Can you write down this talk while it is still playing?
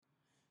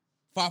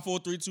5, 4,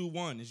 3, 2,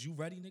 1. Is you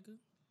ready, nigga?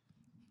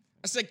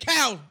 I said,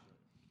 Cal,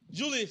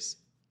 Julius,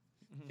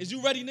 is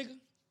you ready, nigga?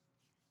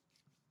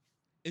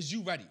 Is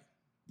you ready?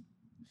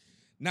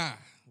 Nah,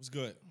 what's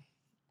good?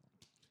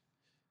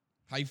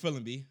 How you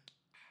feeling, B?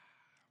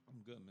 I'm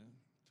good, man.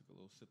 Took a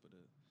little sip of the.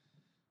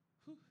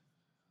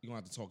 You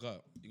gonna have to talk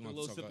up. You gonna a have to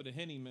little talk sip up. of the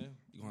Henny, man.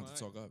 You gonna have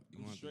to talk up. You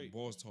gonna have to straight.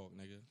 balls talk,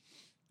 nigga. You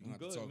I'm gonna have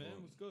to good, talk man. up.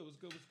 What's good? What's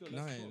good? What's good?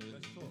 Nah,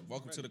 Let's talk.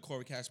 welcome to the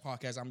Corey Cash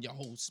Podcast. I'm your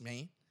host,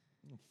 man.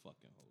 I'm a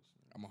fucking host,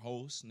 man. I'm a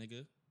host,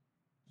 nigga.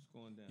 What's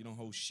going down? You don't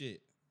host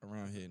shit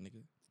around here,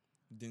 nigga.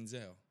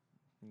 Denzel.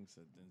 He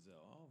said Denzel.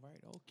 All right,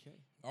 okay.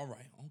 All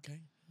right, okay.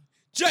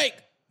 Jake!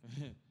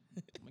 I'm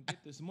gonna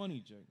get this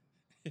money, Jake.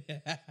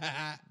 I'm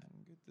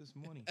gonna get this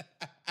money.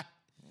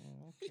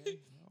 Oh, okay.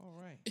 All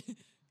right.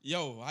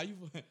 Yo, how you...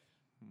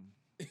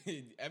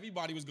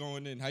 Everybody was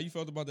going in. How you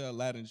felt about the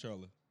Aladdin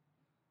trailer?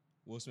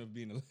 Will Smith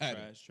being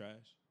Aladdin.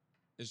 Trash.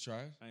 It's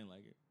trash? I ain't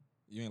like it.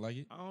 You ain't like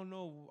it? I don't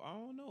know.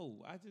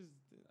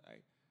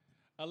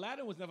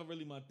 Aladdin was never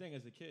really my thing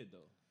as a kid,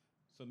 though.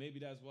 So maybe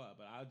that's why.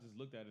 But I just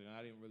looked at it and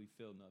I didn't really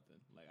feel nothing.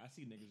 Like, I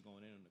see niggas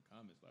going in the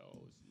comments like,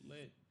 oh, it's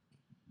lit.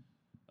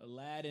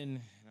 Aladdin,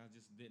 and I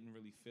just didn't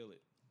really feel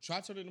it.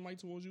 Try turning the mic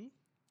towards you.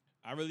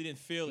 I really didn't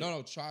feel it.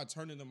 No, try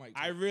turning the mic.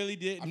 I really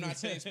didn't. I'm not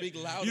saying speak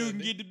louder. You can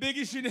get the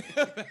biggest shit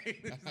ever.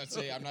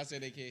 I'm not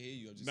saying they can't hear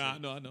you. I'm just Nah,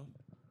 saying. no, I know.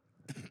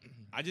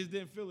 I just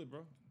didn't feel it,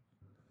 bro.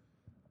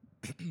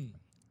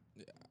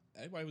 Yeah,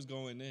 everybody was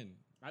going in.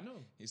 I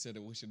know. He said,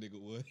 I wish a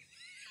nigga would.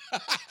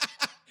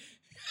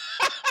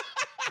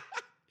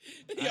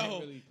 I Yo,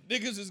 really-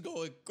 niggas is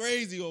going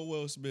crazy on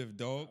Will Smith,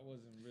 dog. I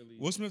wasn't really.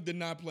 Will Smith did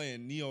not play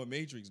in Neo and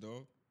Matrix,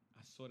 dog.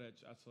 I saw that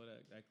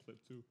clip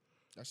too.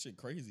 That shit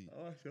crazy.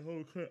 I watched the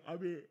whole clip. I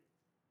mean,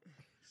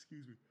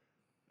 excuse me.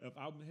 If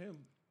I'm him,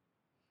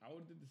 I would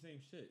have did the same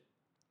shit.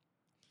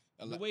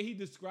 The way he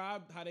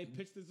described how they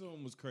pitched it to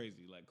him was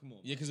crazy. Like, come on.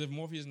 Yeah, because if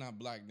Morpheus not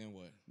black, then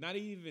what? Not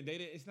even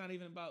it's not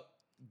even about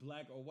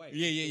black or white.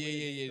 Yeah.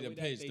 The The way that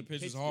they pitch is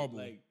pitched it, horrible.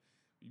 like,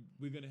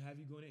 we're gonna have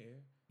you go in the air.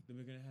 Then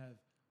we're gonna have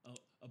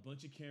a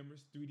bunch of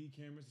cameras, 3D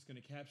cameras, that's gonna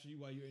capture you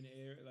while you're in the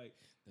air. Like,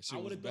 That shit I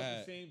would was have done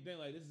bad. the same thing.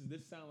 Like,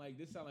 this sound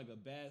like a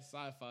bad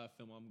sci-fi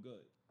film. I'm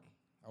good.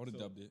 I would have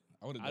So, dubbed it.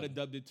 I would I'd have have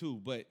dubbed it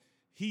too, but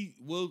he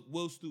will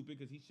stupid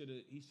because he should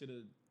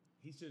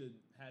have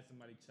had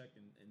somebody check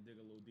and dig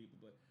a little deeper.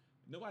 But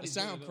nobody. It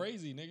sound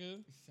crazy, nigga.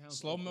 It sounds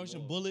Slow off the motion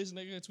wall. bullets,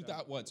 nigga. 2000,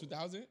 Sounds what? off the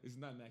wall. 2000? It's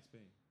not Max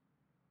Payne.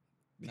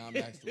 Not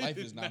Max. Life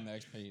is It's not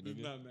Max Payne, It's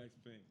nigga. not Max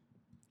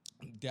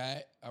Payne.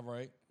 That all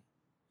right.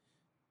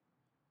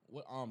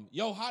 What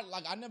yo, how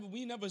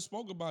we never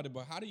spoke about it,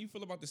 but how do you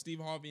feel about the Steve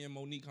Harvey and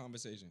Monique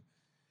conversation?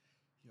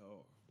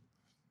 Yo,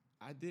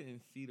 I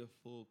didn't see the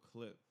full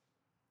clip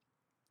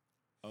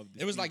of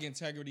the It was Steve- like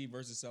integrity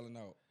versus selling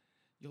out.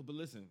 Yo, but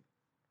listen,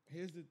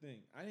 here's the thing.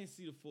 I didn't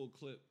see the full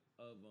clip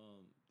of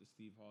the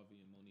Steve Harvey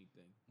and Monique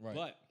thing. Right.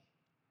 But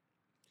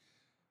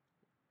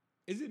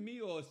is it me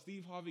or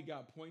Steve Harvey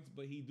got points,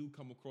 but he do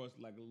come across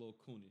like a little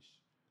coonish?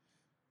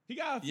 He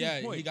got a few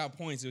Yeah, points. he got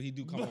points, so he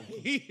do come but up.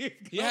 he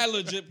He had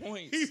legit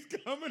points. He's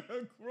coming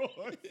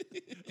across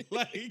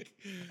like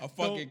A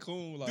fucking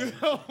coon, like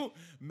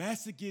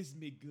Massa gives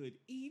me good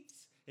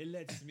eats. It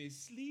lets me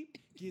sleep,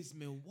 gives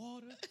me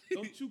water.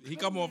 Don't you He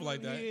come off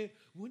like around that. here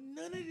with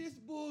none of this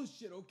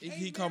bullshit, okay?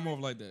 he come off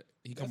like that.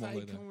 He come That's off how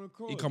like he that. coming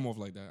across. He come off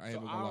like that. I ain't So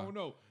even I gonna lie. don't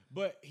know.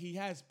 But he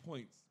has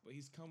points. But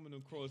he's coming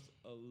across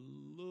a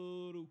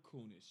little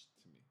coonish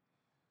to me.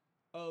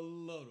 A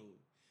little.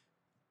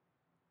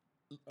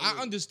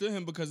 I understood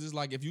him because it's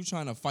like if you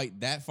trying to fight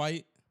that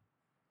fight,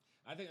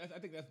 I think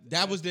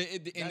that was that's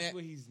and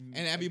what he's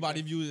and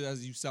everybody viewed it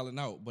as you selling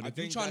out. But I if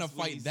you're think trying to that's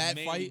what fight he's that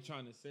mainly fight,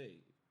 trying to say.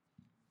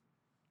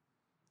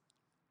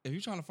 if you're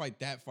trying to fight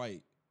that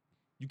fight,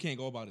 you can't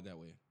go about it that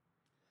way.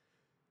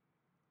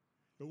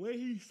 The way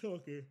he's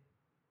talking,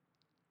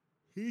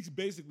 he's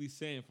basically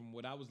saying, from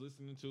what I was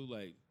listening to,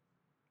 like,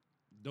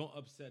 don't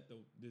upset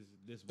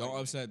this. Don't white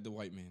man. upset the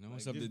white man. Don't Like,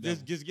 upset the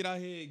devil. just get out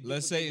here. Get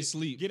Let's what say they it's get-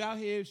 sleep. Get out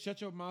here, shut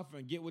your mouth,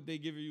 and get what they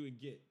give you and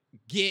get.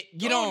 Get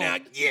Go on. now,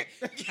 get.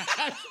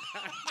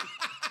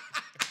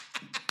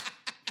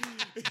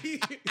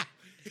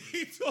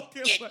 he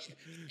talking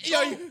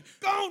like,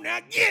 go now,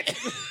 get.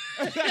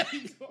 That's how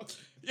he talking.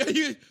 Yeah,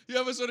 you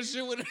ever saw the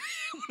shit when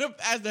the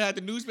pastor had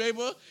the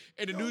newspaper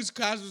and the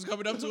newscaster was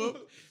coming up to him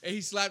and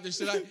he slapped the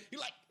shit out. He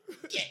like,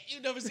 yeah,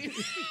 you never seen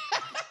it.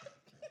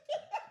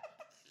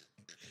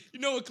 You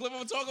know what clip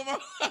I'm talking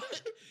about?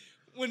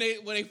 when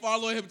they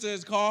follow him to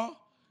his car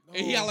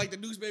and he had like the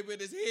newspaper in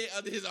his head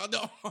under his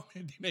underarm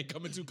and then they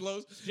coming too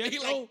close. And he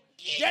like,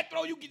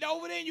 Jethro, you get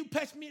over there and you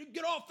patch me.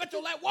 Get off, fetch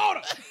all that water.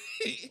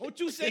 Don't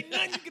you say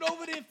nothing. You get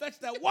over there and fetch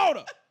that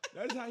water.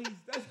 That's how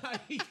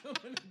he's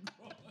coming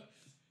across.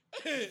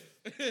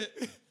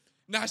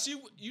 Nah,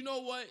 you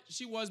know what?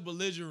 She was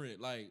belligerent.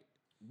 Like,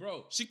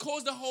 Bro, she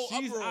caused the whole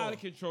she's uproar. out of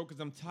control because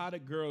I'm tired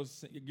of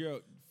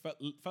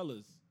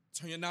fellas.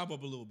 Turn your knob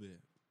up a little bit.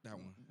 That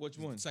one. Which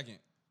one? Second.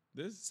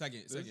 This?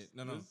 Second.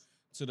 No. This?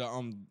 To the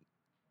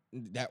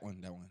that one.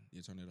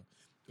 Yeah, turn it up.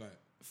 Go ahead.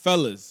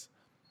 Fellas,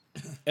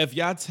 if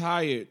y'all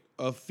tired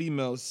a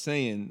female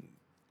saying,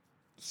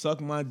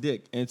 "Suck my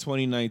dick" in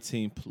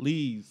 2019,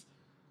 please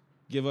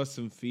give us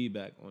some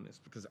feedback on this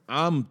because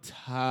I'm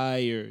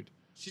tired.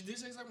 She did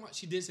say suck my.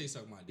 She did say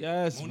suck my dick.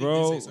 Yes, Monique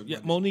bro. Did say suck my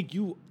dick. Monique,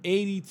 you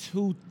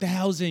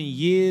 82,000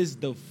 years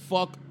the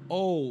fuck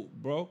old,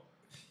 bro.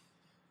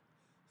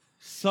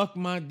 Suck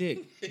my dick.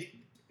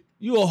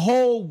 You a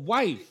whole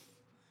wife.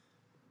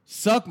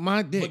 Suck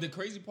my dick. But the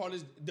crazy part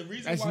is the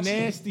reason That's why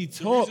nasty the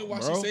talk, reason why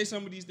bro. she say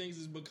some of these things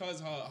is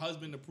because her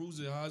husband approves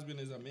it. Her husband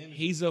is a man.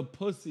 He's a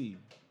pussy.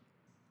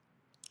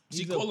 She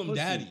He's a call him pussy.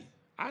 daddy.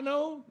 I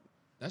know.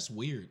 That's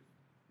weird.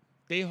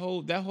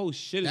 That whole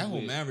shit is That whole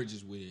weird. marriage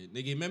is weird.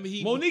 Nigga, remember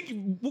Monique,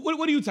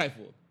 what do you type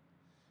for?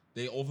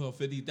 They over her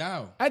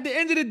 50,000. At the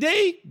end of the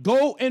day,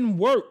 go and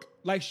work.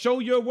 Like, show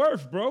your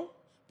worth, bro.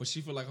 But she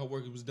feel like her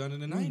work was done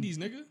in the 90s,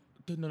 nigga.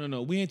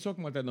 No. We ain't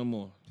talking about that no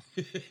more.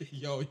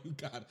 Yo, you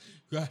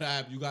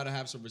gotta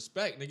have some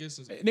respect,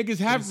 nigga. Niggas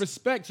have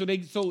respect, so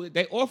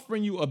they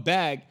offering you a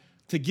bag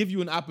to give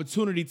you an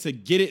opportunity to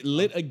get it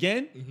lit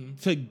again,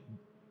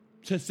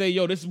 to say,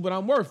 yo, this is what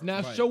I'm worth.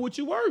 Now Right. show what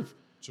you worth.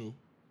 True.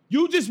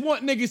 You just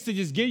want niggas to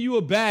just give you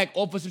a bag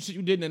off of some shit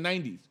you did in the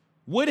 90s.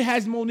 What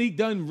has Monique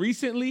done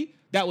recently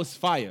that was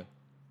fire?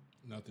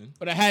 Nothing.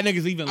 But I had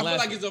niggas even I feel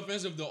laughing. like it's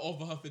offensive to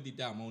offer her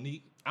 50,000,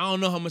 Monique. I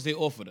don't know how much they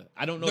offered her.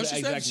 I don't know No, the she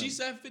exact said number. she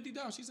said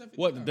 50,000. She said 50,000.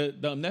 What,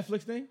 the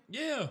Netflix thing?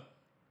 Yeah.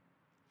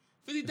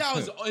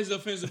 50,000 is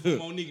offensive for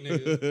Monique,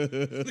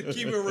 nigga.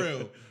 Keep it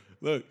real.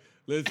 Look,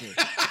 listen.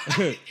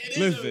 It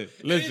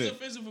is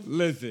offensive for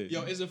Listen.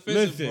 Yo, it's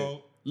offensive,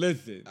 bro.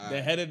 Listen. All The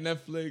right. head of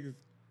Netflix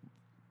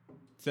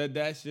said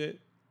that shit.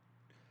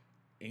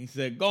 And he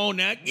said, go on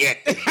now, get.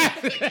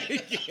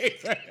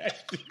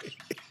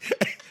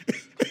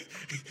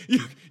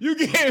 You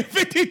getting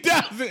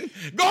 50,000.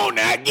 Go on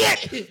now,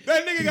 get.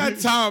 That nigga got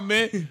time,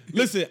 man.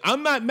 Listen,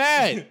 I'm not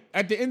mad.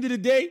 At the end of the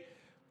day,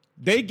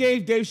 they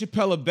gave Dave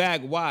Chappelle a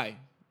bag. Why?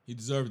 He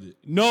deserved it.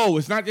 No,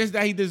 it's not just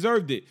that he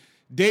deserved it.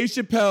 Dave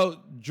Chappelle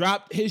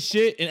dropped his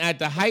shit, and at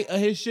the height of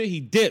his shit, he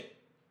dipped.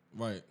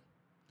 Right.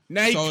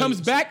 Now he So-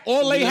 comes back.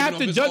 All they we have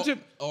living to off judge his-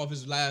 him. Off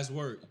his last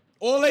word.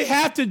 All they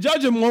have to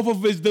judge him off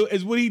of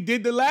is what he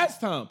did the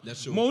last time.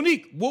 That's true.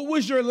 Monique, what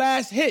was your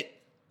last hit?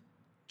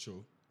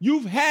 True.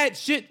 You've had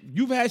shit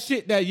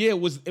that it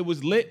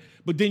was lit,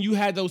 but then you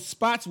had those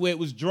spots where it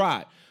was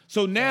dry.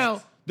 So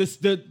now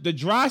the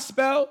dry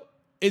spell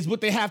is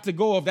what they have to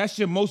go off. That's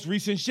your most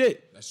recent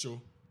shit. That's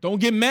true. Don't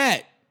get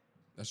mad.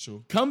 That's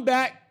true. Come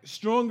back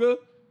stronger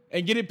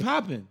and get it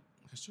popping.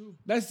 That's true.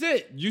 That's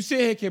it. You sit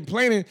here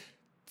complaining.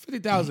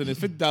 50,000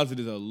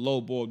 is a low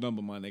ball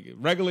number, my nigga.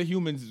 Regular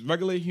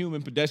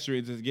human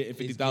pedestrians is getting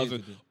 50,000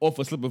 getting 50. off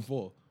a slip and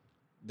fall.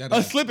 That A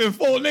is- slip and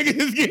fall nigga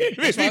is getting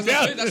That's why,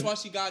 50,000. that's why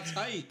she got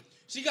tight.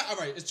 She got all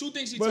right. It's two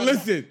things she. But tight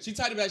listen. about. She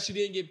tight about she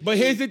didn't get. Paid. But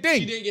here's the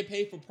thing. She didn't get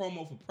paid for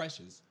promo for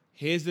Precious.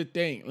 Here's the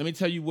thing. Let me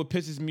tell you what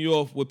pisses me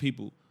off with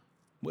people.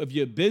 If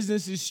your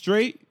business is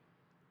straight,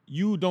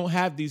 you don't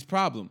have these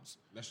problems.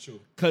 That's true.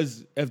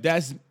 Because if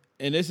that's,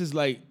 and this is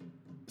like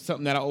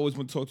something that I always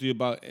want to talk to you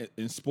about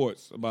in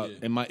sports,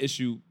 and my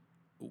issue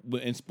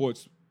in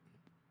sports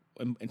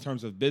in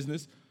terms of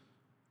business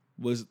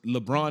was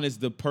LeBron is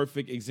the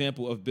perfect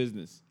example of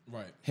business.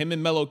 Right. Him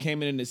and Melo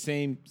came in the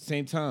same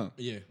time.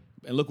 Yeah.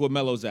 And look where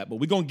Melo's at. But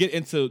we're going to get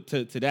into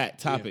that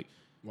topic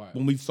Right.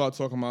 when we start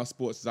talking about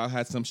sports. I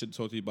had some shit to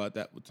talk to you about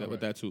that with Right.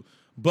 that too.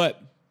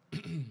 But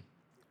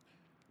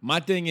my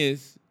thing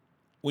is,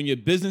 when your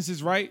business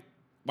is right,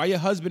 why your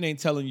husband ain't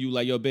telling you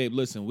like, yo, babe,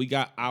 listen, we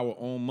got our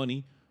own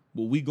money.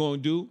 What we gonna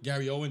do?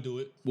 Gary Owen do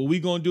it. What we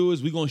gonna do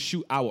is we gonna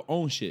shoot our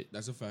own shit.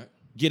 That's a fact.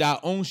 Get our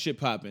own shit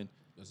popping.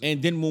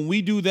 And then when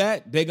we do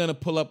that, they're gonna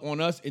pull up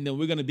on us, and then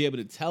we're gonna be able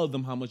to tell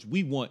them how much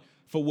we want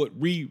for what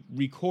we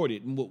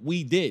recorded and what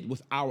we did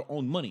with our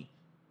own money.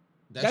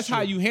 That's true.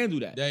 how you handle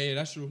that. Yeah,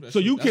 that's true. That's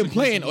So true. you That's a good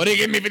complain, solution. they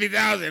give me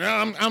 50,000.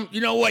 I'm,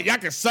 you know what? Y'all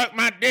can suck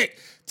my dick.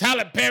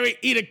 Tyler Perry,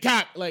 eat a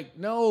cock. Like,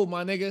 no,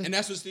 my nigga. And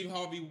that's what Steve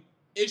Harvey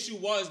issue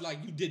was. Like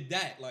you did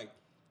that. Like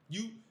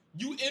you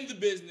in the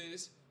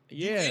business.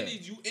 Yeah.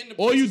 You in the.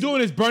 All you business.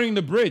 doing is burning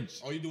the bridge.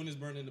 All you doing is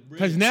burning the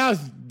bridge. Because now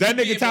that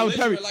being nigga Tyler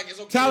Perry, belligerent, like, it's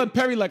okay. Tyler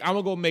Perry, like, I'm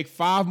gonna go make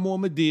 5 more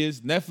Medeas.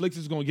 Netflix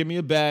is gonna give me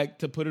a bag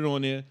to put it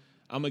on there.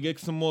 I'm gonna get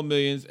some more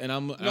millions, and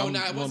I'm it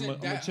wasn't I'm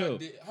that. chill.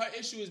 Her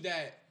issue is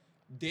that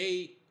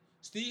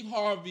Steve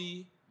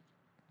Harvey,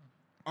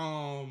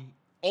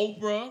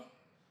 Oprah,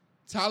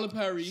 Tyler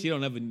Perry. She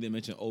don't ever need to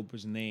mention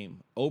Oprah's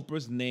name.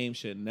 Oprah's name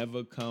should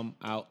never come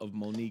out of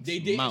Monique's They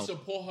didn't mouth.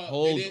 support her.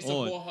 Hold They didn't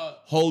on. support her.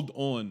 Hold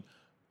on.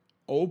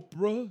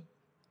 Oprah,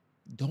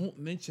 don't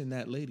mention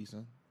that lady,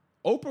 son.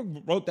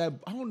 Oprah wrote that.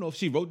 I don't know if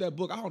she wrote that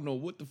book. I don't know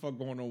what the fuck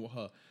going on with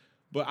her.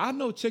 But I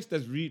know chicks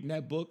that's reading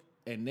that book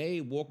and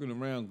they walking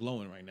around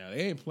glowing right now.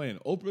 They ain't playing.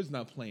 Oprah's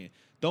not playing.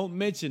 Don't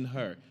mention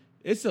her.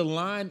 It's a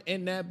line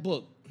in that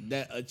book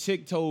that a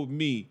chick told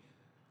me.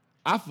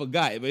 I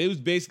forgot, but it was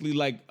basically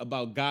like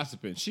about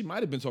gossiping. She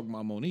might have been talking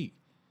about Monique.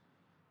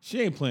 She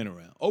ain't playing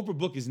around. Oprah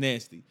book is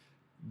nasty.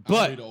 I'll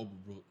But read the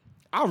Oprah book.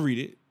 I'll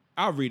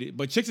read it.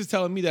 But chicks is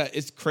telling me that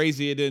it's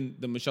crazier than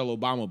the Michelle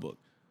Obama book.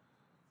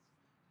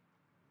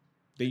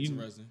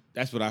 Interesting.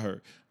 That's what I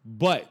heard.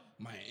 But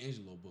Maya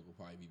Angelou book will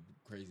probably be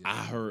crazy.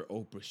 I heard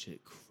Oprah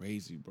shit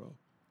crazy, bro.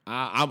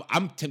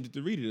 I'm tempted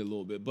to read it a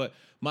little bit, but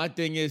my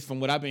thing is, from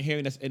what I've been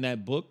hearing that's in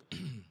that book,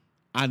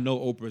 I know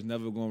Oprah's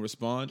never going to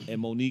respond.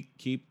 And Monique,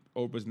 keep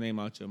Oprah's name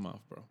out your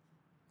mouth, bro.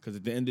 Because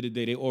at the end of the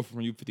day, they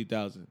offering you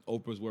 $50,000.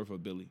 Oprah's worth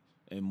 $1 billion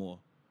and more.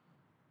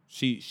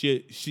 She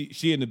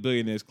in the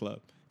billionaires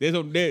club.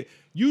 You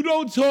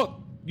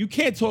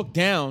can't talk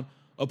down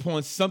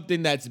upon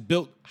something that's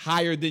built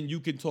higher than you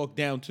can talk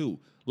down to.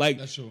 Like,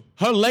 that's true.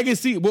 Her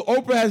legacy, what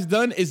Oprah has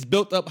done is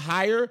built up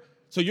higher.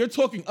 So you're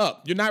talking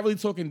up. You're not really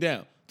talking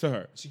down to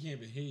her. She can't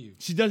even hear you.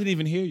 She doesn't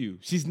even hear you.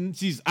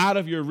 She's out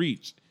of your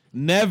reach.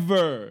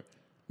 Never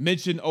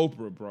mention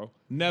Oprah, bro.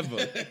 Never.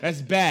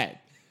 That's bad.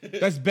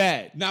 That's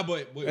bad. Nah,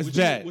 but that's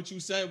bad. What you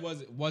said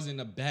wasn't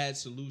a bad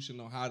solution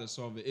on how to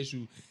solve an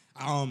issue.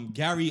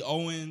 Gary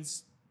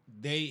Owens,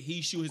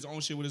 he shoot his own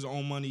shit with his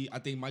own money. I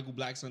think Michael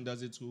Blackson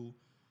does it too.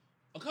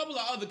 A couple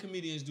of other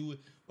comedians do it.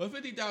 But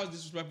 50,000 is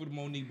disrespectful to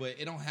Monique, but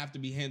it don't have to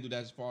be handled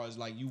as far as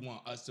like you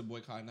want us to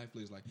boycott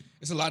Netflix. Like,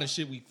 it's a lot of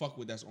shit we fuck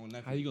with that's on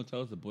Netflix. How you gonna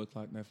tell us to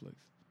boycott Netflix?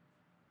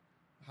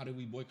 How do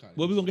we boycott it?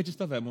 Where we gonna get your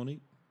stuff at,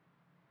 Monique?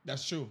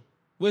 That's true.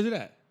 Where's it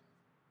at?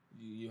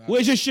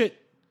 Where's your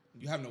shit?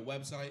 You have no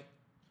website.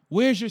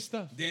 Where's your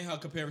stuff? Then her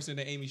comparison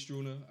to Amy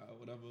Struner,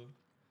 whatever.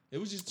 It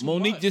was just too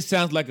Monique much. just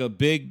sounds like a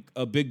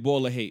big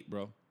ball of hate,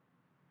 bro.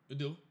 It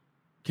do.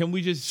 Can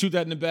we just shoot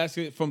that in the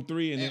basket from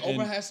 3 and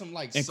Oprah has some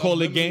like and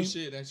call it game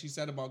shit that she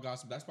said about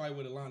gossip. That's probably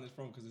where the line is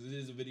from because it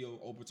is a video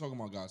of Oprah talking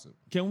about gossip.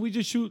 Can we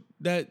just shoot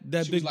that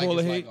big like, ball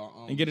of hate like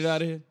and get it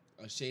out of here?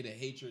 A shade of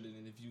hatred, and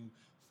then if you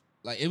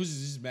like, it was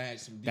just bad.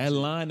 That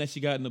line that she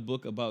got in the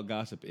book about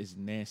gossip is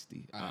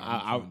nasty.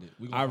 I'm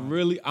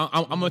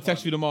gonna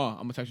text you tomorrow.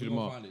 I'm gonna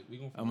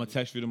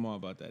text you tomorrow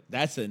about that.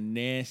 That's a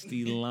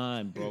nasty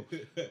line, bro.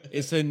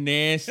 It's a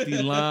nasty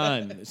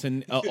line. It's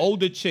an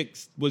older chick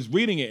was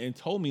reading it and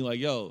told me like,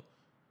 yo,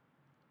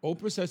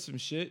 Oprah said some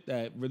shit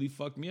that really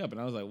fucked me up,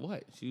 and I was like,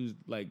 what? She was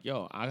like,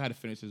 yo, I got to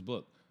finish this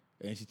book,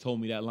 and she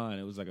told me that line.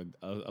 It was like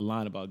a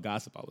line about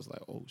gossip. I was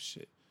like, oh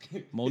shit.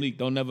 Monique,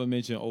 don't never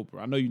mention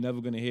Oprah. I know you're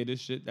never gonna hear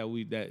this shit that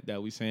we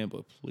saying,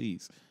 but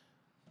please,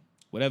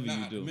 whatever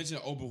you do. Mention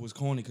Oprah was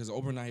corny because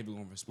Oprah not even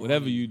gonna respond.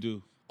 Whatever you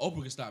do,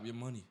 Oprah can stop your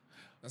money.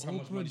 That's how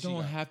much money she got. Oprah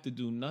don't have to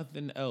do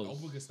nothing else.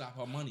 Oprah can stop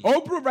her money.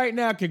 Oprah right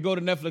now can go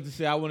to Netflix and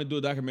say, I want to do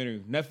a documentary.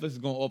 Netflix is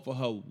gonna offer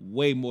her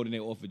way more than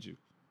they offered you.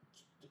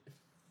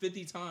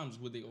 50 times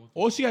what they offer.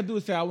 All she gotta do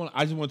is say,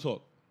 I just want to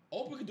talk.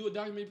 Oprah could do a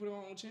documentary, put it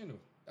on her own channel.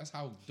 That's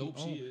how dope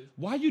she is.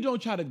 Why you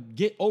don't try to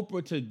get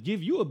Oprah to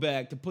give you a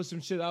bag to put some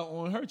shit out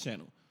on her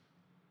channel?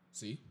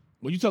 See?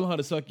 When you telling her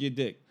to suck your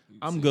dick,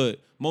 I'm good.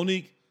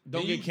 Monique,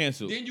 don't get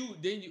canceled. Then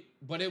you,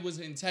 but it was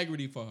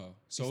integrity for her.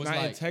 So it's not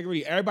like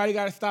integrity. Everybody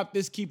got to stop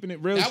this keeping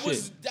it real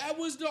shit. That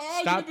was the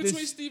argument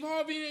between Steve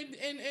Harvey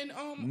and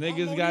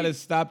niggas got to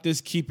stop this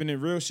keeping it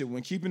real shit.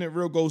 When keeping it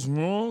real goes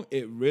wrong,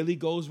 it really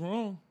goes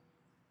wrong.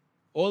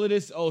 All of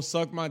this,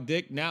 suck my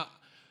dick. Now,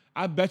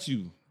 I bet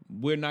you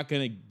we're not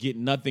gonna get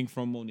nothing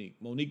from Monique.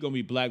 Monique gonna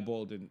be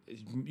blackballed, and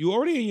you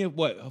already in your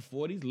her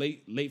 40s,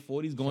 late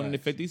 40s, going into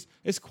 50s.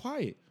 It's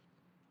quiet.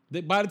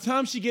 By the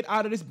time she get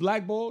out of this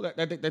blackball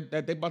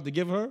that they about to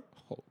give her,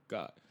 oh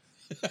God,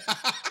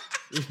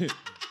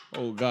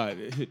 oh God,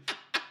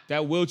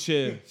 that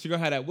wheelchair. She gonna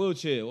have that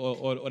wheelchair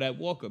or that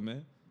walker,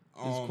 man.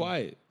 It's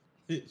quiet.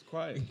 It's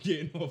quiet.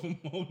 Getting off of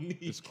Monique.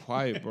 It's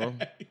quiet, bro.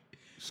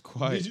 It's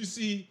quiet. Did you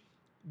see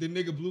the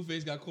nigga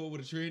Blueface got caught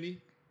with a tranny?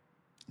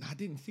 I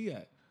didn't see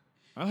that.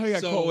 I heard he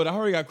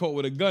got caught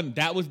with a gun.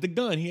 That was the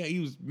gun. He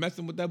was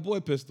messing with that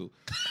boy pistol.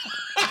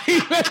 He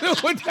messing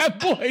with that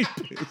boy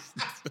pistol.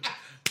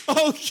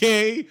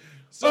 Okay.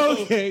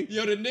 Okay.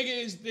 Yo, the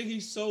nigga think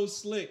he's so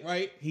slick,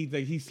 right? He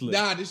think he's slick.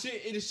 Nah, the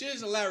shit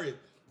is hilarious.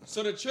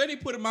 So the tranny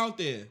put him out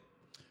there,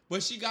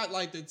 but she got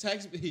like the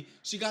text.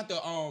 She got the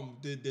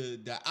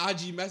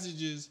IG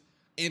messages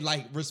in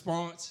like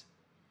response.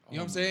 You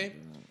know what I'm saying?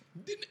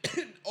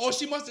 Or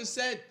she must have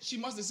said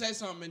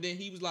something, and then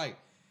he was like,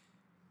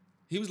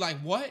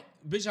 what?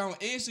 Bitch, I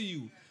don't answer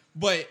you.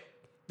 But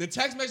the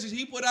text message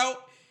he put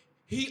out,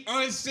 he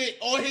unsent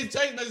all his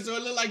text messages so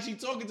it looked like she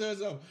talking to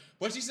herself.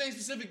 But she's saying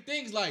specific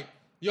things like,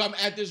 yo, I'm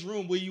at this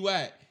room, where you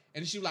at?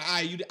 And she was like, all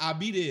right, I'll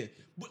be there.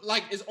 But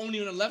like, it's only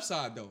on the left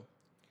side though.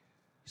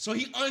 So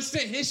he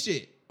unsent his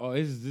shit. Oh,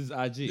 this is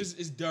IG. This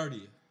is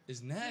dirty.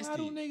 It's nasty. Why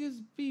do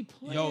niggas be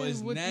playing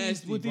it's with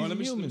nasty, with bro. these Let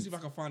me humans? see if I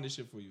can find this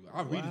shit for you.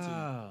 I'll read it to you.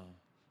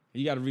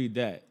 You gotta read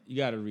that.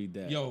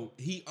 Yo,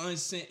 he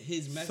unsent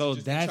his messages. So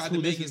that's tried who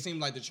to make this it seem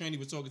like the tranny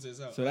was talking to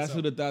himself. So that's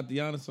who the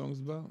Tatiana song's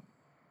about?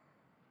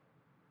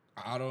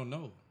 I don't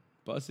know.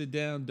 Bust it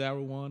down,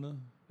 Daruana.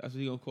 That's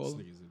what you gonna call This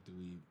him? nigga's a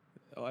dweeb.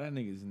 Oh, that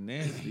nigga's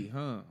nasty,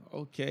 huh?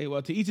 Okay,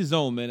 well, to each his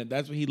own, man. If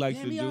that's what he likes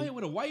Damn, to he out do. here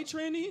with a white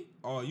tranny?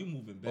 Oh, you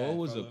moving bad, Oh, it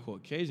was fella. a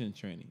Caucasian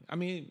training. I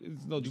mean,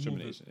 it's no You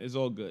discrimination. It's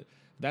all good.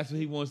 That's what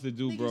he wants to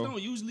do, Niggas bro.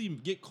 don't usually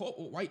get caught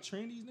with white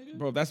trannies, nigga.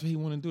 Bro, that's what he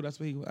want to do. That's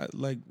what he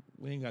like.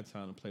 We ain't got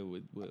time to play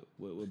with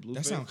Blueface.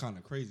 That sounds kind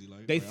of crazy.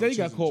 Like They like, say I'm he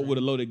got choosing caught with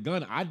a tranny. loaded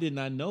gun. I did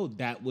not know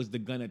that was the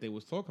gun that they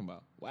was talking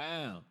about.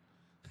 Wow.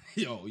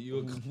 Yo, you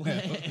a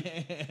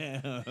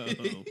clown.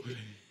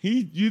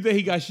 You think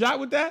he got shot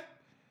with that?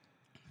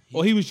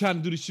 Or he was trying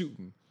to do the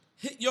shooting?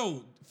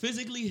 Yo,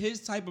 physically,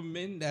 his type of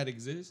men that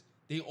exist,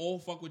 they all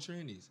fuck with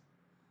trannies.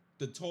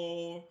 The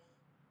tall,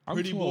 I'm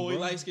pretty tall, boy,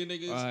 bro. light skinned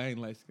niggas. I ain't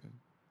light skinned.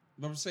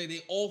 But I'm saying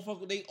they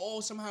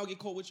all somehow get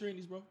caught with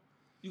trannies, bro.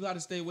 You gotta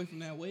stay away from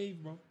that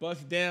wave, bro.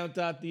 Bust down,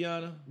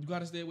 Tatiana. You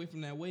gotta stay away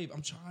from that wave.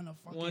 I'm trying to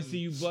fucking. Want to see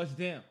you bust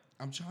down.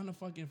 I'm trying to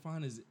fucking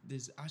find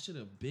this. I should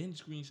have been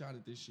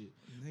screenshotted this shit,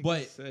 Nigga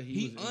but said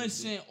he was in the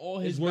unsent all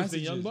his It's worse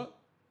messages. than Young Buck?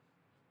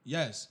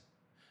 Yes.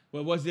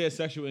 Well, was there a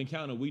sexual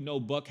encounter? We know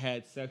Buck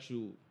had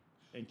sexual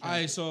encounters. All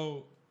right,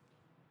 so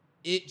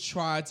it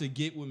tried to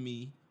get with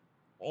me.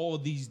 All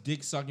these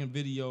dick sucking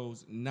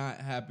videos not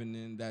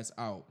happening. That's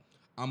out.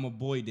 I'm a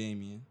boy,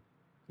 Damien.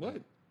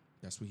 What?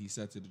 That's what he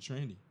said to the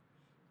tranny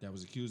that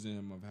was accusing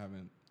him of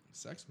having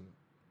sex with him.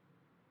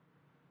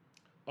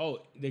 Oh,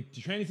 the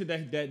trainee said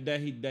that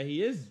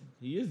he is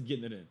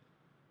getting it in.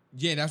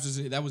 Yeah, that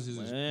was his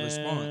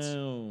response.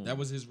 Wow. That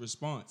was his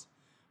response.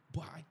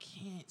 But I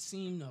can't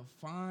seem to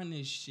find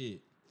this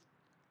shit.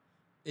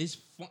 It's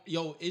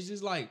yo, it's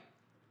just like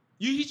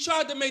he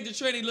tried to make the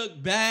tranny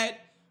look bad,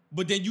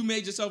 but then you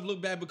made yourself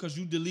look bad because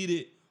you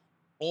deleted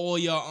all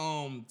your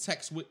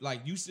text with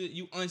like you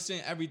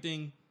unsent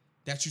everything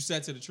that you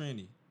said to the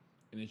tranny.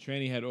 And the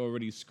trainee had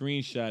already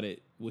screenshotted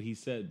what he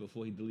said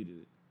before he deleted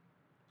it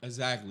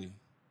Exactly.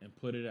 and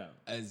put it out.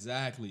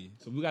 Exactly.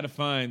 So we got to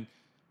find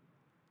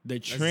the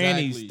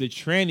Exactly.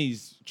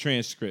 tranny's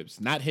transcripts,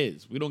 not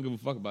his. We don't give a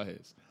fuck about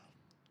his.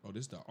 Oh,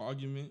 this the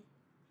argument?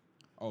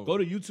 Oh, Go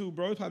to YouTube,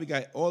 bro. He probably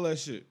got all that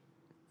shit.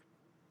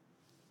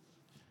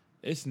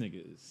 This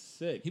nigga is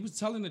sick. he was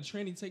telling the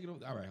tranny take it over.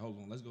 All right, hold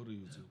on. Let's go to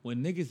YouTube.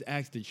 When niggas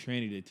ask the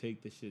tranny to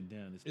take this shit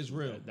down, It's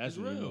real. bad. That's It's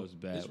when you real. know it's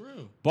bad. It's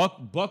real.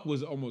 Buck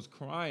was almost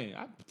crying.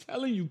 I'm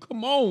telling you,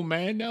 come on,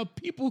 man. Now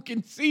people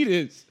can see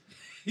this.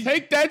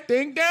 Take that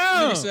thing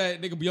down.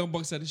 Young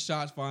Buck said his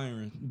shots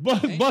firing.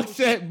 Buck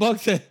said,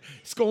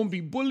 it's gonna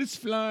be bullets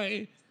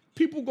flying.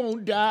 People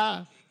gonna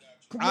die.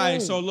 Come All right,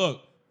 on. so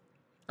look,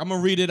 I'm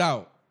gonna read it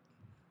out.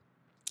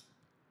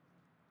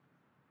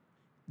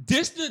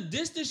 This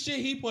the shit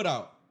he put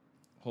out.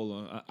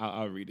 hold on,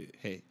 I'll read it.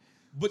 Hey,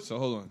 But so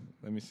hold on,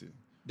 let me see.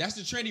 that's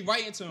the tranny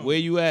writing to him. Where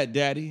you at,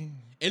 Daddy?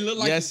 It looked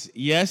like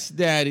yes,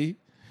 Daddy.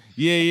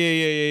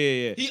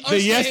 Yeah. He The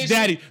unsaid yes, his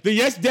Daddy. The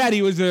yes,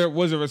 Daddy was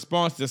a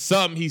response to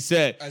something he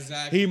said.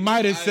 Exactly. He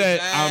might have said,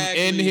 "I'm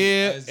in Exactly.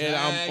 here and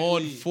I'm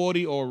on Exactly.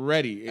 40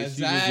 already," and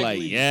she was like,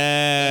 Exactly.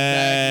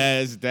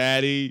 "Yes,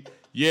 Daddy.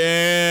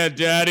 Yeah,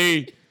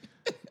 Daddy."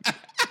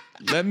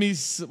 Let me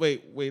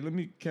wait. Let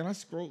me. Can I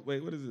scroll?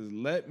 Wait, what is this?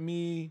 Let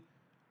me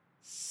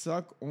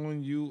suck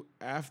on you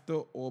after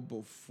or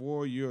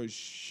before your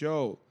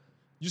show.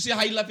 You see how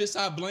he left his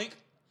side blank?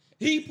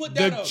 He put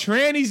The that up.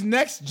 tranny's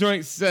next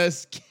joint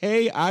says,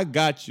 "K, I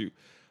got you,"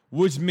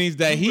 which means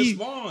that You he.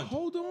 respond.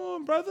 Hold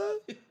on, brother.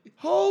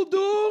 Hold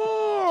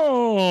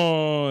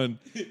on.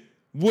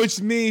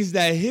 Which means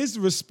that his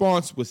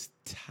response was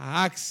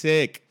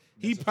toxic.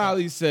 He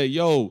probably said,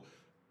 "Yo,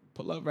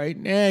 pull up right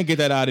now and get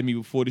that out of me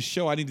before the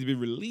show. I need to be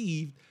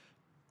relieved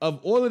of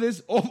all of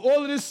this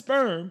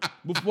sperm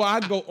before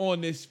I go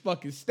on this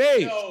fucking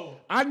stage. Yo.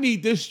 I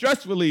need this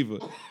stress reliever."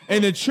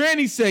 And the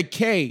tranny said,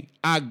 "K,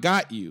 I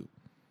got you."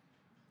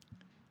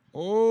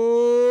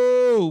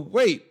 Oh,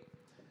 wait.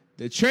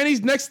 The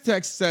tranny's next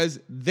text says,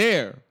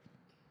 "There."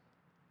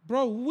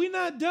 Bro, we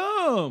not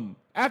dumb.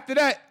 After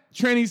that,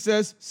 tranny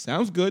says,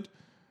 "Sounds good."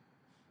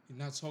 He's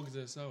not talking to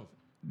himself.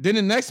 Then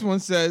the next one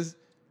says,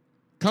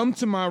 "Come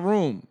to my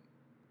room.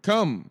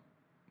 Come.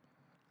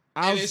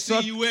 And it's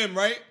CUM,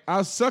 right?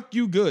 I'll suck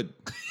you good."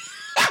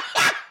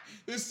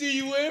 The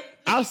CUM?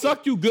 "I'll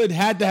suck you good"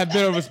 had to have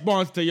been a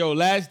response to, "Yo,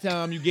 last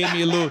time you gave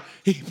me a little,"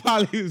 he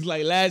probably was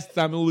like, "Last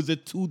time it was a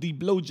 2D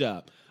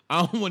blowjob.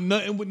 I don't want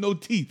nothing with no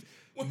teeth.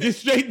 Get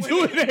straight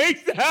to it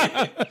next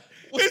time."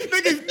 This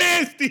nigga's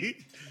nasty.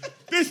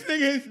 This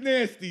nigga is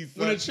nasty,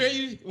 son.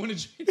 When the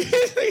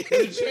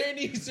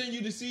tranny send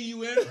you to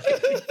CUM,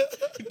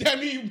 that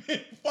mean you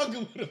been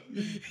fucking with him.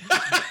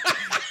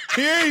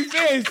 Here he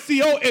says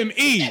COME.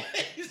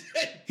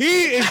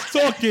 He is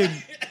talking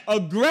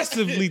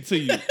aggressively to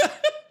you.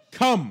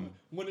 Come.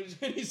 When the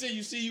tranny say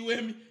you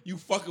CUM, you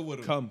fucking with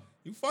him. Come.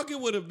 You fucking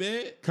with him,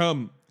 man.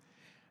 Come.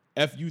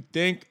 If you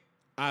think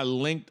I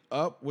linked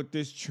up with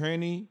this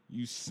tranny,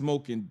 you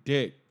smoking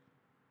dick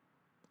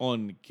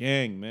on the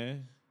gang,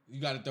 man. You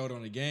gotta throw it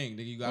on the gang,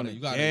 nigga. You On the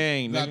gotta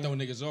gang, nigga. throw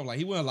niggas off. Like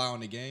he wouldn't lie on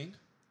the gang.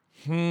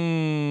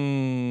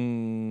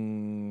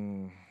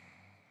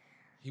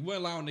 He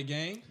wouldn't lie on the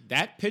gang.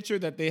 That picture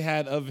that they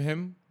had of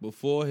him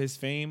before his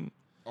fame,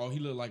 Oh, he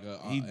looked like a.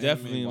 he anime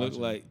definitely looked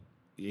watcher. like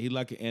he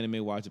like an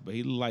anime watcher, but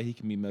he look like he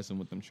can be messing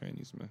with them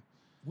trannies, man.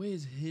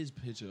 Where's his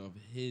picture of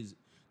his?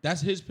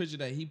 That's his picture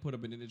that he put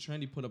up, and then the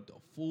trendy put up the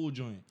full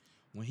joint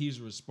when he's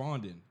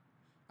responding.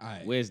 All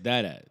right, Where's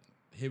that at?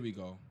 here we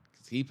go.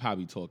 Cause he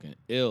probably talking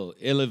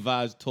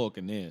ill-advised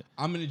talking there.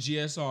 I'm in the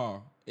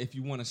GSR. If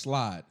you want to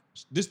slide,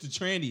 this the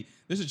trendy.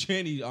 This is a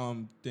trendy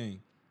thing.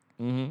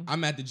 Mm-hmm.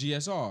 I'm at the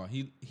GSR.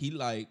 He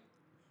like,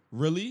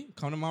 really?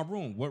 Come to my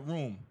room. What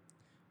room?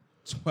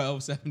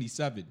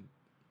 1277.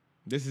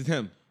 This is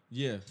him.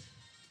 Yeah.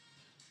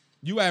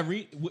 You at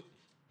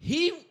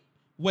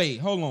wait,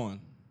 hold on.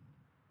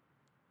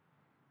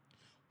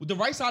 The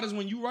right side is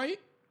when you right?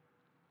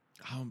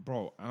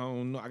 Bro, I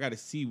don't know. I gotta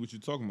see what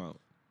you're talking about.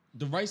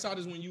 The right side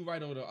is when you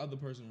right or the other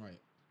person right?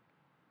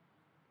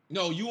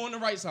 No, you on the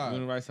right side.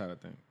 You're on the right side, I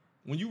think.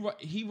 When you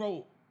he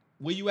wrote,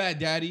 where you at,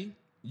 daddy?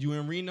 You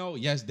in Reno?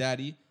 Yes,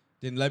 daddy.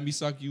 Then let me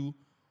suck you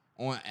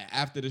on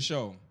after the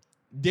show.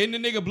 Then the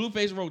nigga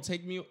Blueface wrote,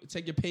 take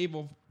your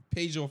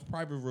page off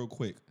private real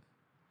quick.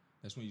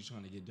 That's when you're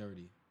trying to get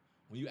dirty.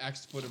 When you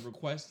ask for the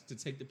request to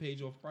take the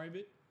page off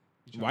private.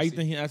 Why you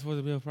think he asked for it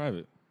to be on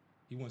private?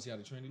 He wants to see how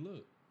the trendy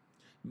look.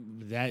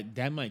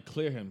 That might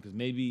clear him because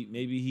maybe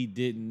he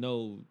didn't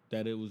know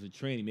that it was a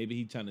tranny. Maybe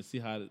he trying to see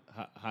how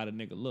the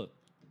nigga look.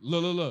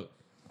 Look.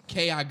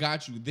 K, I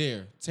got you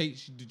there. The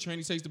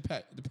tranny takes the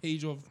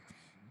page off.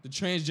 The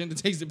transgender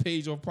takes the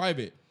page off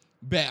private.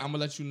 Bet I'm gonna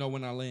let you know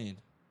when I land.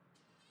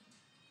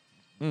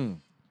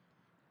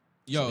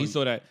 Yo, So he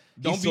saw that.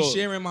 Don't be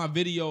sharing my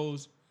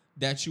videos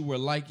that you were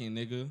liking,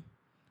 nigga.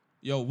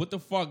 Yo, what the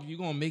fuck? You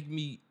gonna make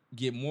me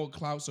get more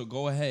clout? So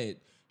go ahead,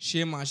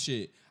 share my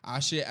shit. I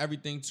share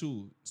everything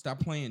too. Stop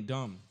playing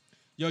dumb.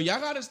 Yo, y'all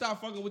gotta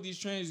stop fucking with these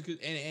trans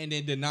and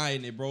then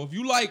denying it, bro. If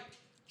you like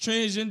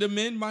transgender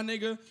men, my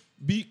nigga,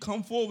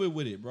 come forward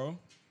with it, bro.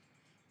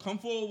 Come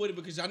forward with it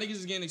because y'all niggas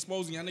is getting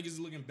exposed and y'all niggas is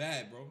looking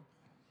bad, bro.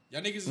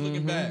 Y'all niggas is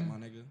looking bad, my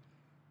nigga.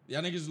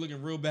 Y'all niggas is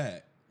looking real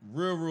bad.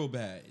 Real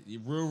bad.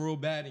 Real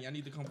bad, and y'all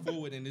need to come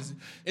forward. And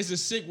it's a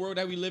sick world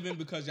that we live in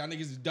because y'all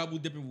niggas is double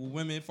dipping with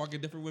women, fucking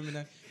different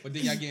women, but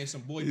then y'all getting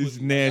some boy It's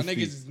pussy. nasty. Y'all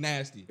niggas is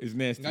nasty. It's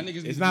nasty. Y'all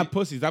niggas It's not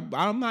pussies.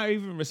 I'm not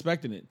even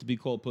respecting it to be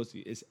called pussy.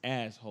 It's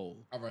asshole.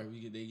 All right, they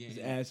getting It's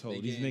asshole.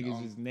 These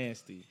niggas is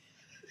nasty.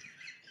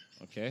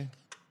 Okay?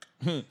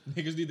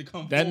 Niggas need to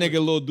come That forward.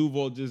 nigga Lil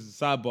Duval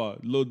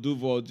Lil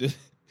Duval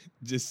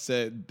just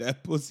said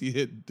that pussy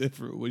hit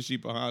different when she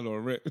behind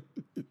on Rick.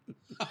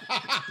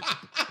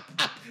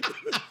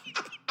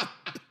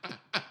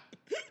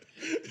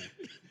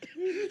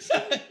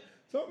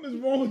 Something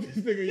is wrong with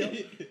this nigga,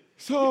 yo.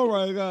 So,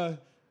 my God.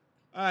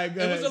 All right,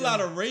 go It ahead. was a lot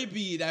of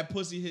rapey. That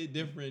pussy hit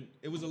different.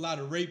 It was a lot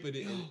of rape in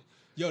it.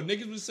 Yo,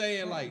 niggas was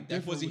saying like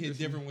that pussy hit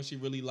different when she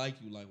really like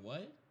you. Like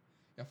what?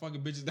 Y'all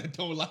fucking bitches that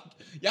don't like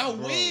y'all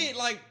weird.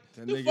 Like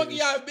that the nigga fuck is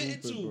y'all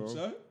admitting stupid, to,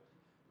 bro.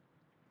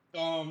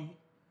 son?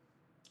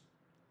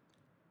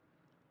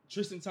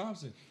 Tristan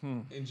Thompson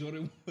and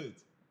Jordan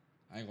Woods.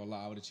 I ain't gonna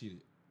lie, I would have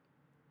cheated.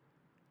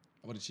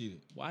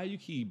 Why you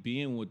keep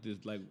being with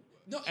this? Like,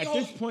 No, at yo,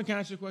 this point, can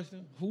I ask you a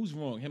question? Who's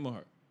wrong, him or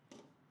her?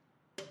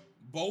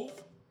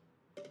 both.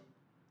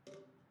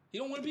 He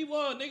don't want to be with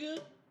her, nigga.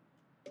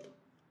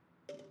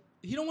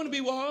 He don't want to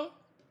be with her.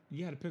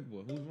 You gotta pick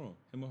one. Who's wrong,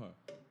 him or her?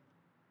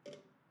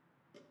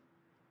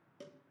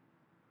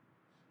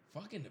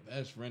 Fucking the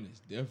best friend is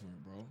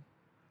different, bro.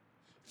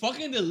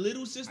 Fucking the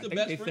little sister I think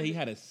best they friend. say he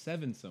had a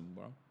 7-something,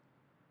 bro.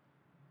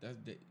 That's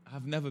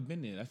I've never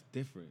been there. That's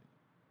different.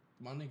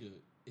 my nigga.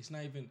 It's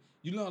not even.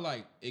 You know,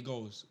 like it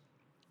goes.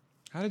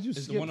 How did you It's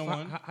the skip?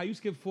 one-on-one? How you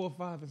skip 4,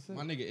 5, and 6?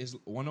 My nigga, it's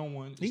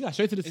 1-on-1. He got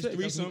straight to the It's 6.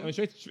 threesome. I mean,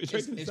 straight to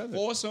the It's 7.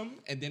 foursome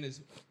and then it's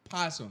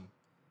possum,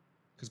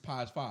 because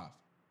pie is 5.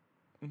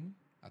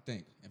 I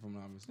think, if I'm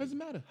not mistaken. Doesn't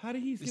matter. How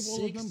did he skip It's all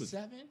those 6, numbers?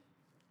 7.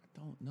 I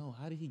don't know.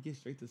 How did he get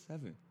straight to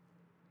 7?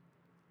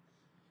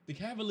 The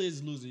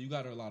Cavaliers losing. You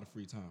got a lot of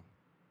free time.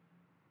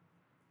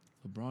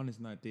 LeBron is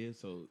not there,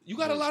 so You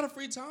got a lot of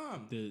free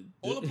time. the-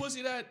 All the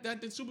pussy that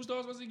the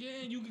superstars wasn't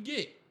getting, you could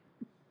get.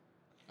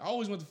 I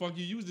always want to fuck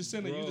you. You was the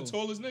center. You was the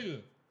Bro. tallest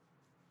nigga.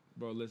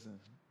 Bro, listen.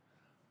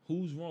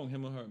 Who's wrong,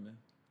 him or her, man?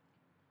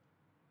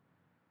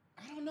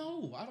 I don't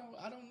know.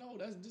 I don't know.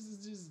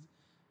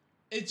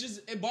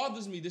 It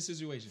bothers me, this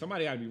situation.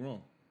 Somebody gotta be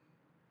wrong.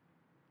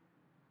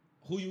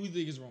 Who you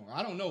think is wrong?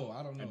 I don't know.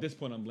 At this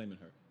point, I'm blaming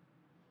her.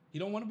 He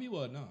don't want to be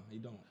with. No, he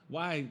don't.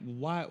 Why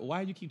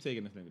do you keep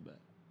taking this nigga back?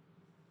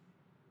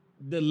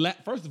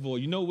 First of all,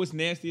 you know what's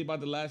nasty about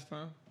the last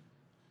time?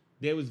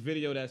 There was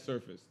video that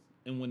surfaced.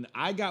 And when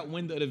I got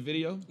wind of the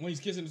video, When he's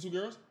kissing the 2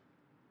 girls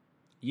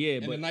yeah,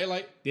 in but the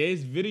nightlight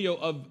there's video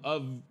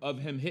of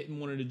him hitting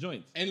one of the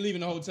joints. and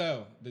leaving the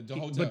hotel. The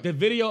hotel. But the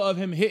video of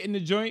him hitting the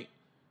joint,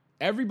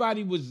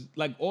 everybody was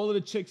like, all of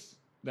the chicks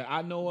that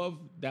I know of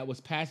that was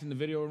passing the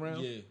video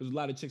around. Yeah. There was a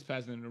lot of chicks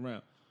passing it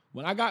around.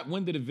 When I got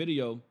wind of the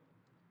video,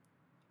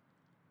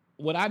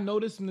 what I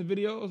noticed from the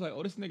video, I was like,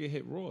 oh, this nigga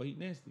hit raw. He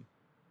nasty.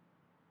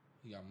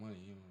 He got money.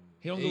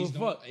 He don't give a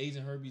fuck. AIDS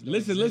and herpes don't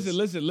Listen. exist.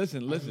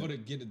 Listen. I can go to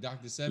get the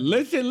Dr. Sebi.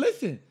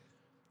 Listen.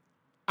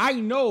 I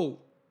know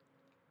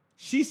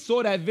she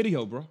saw that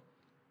video, bro.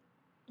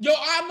 Yo,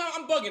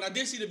 I'm bugging. I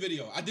did see the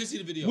video.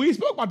 We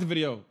spoke about the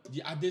video.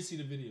 Yeah, I did see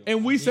the video.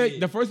 And we said,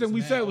 the first thing It's we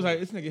mad said was old. like,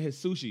 this nigga hit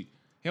sushi.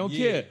 He don't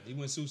Yeah, care. he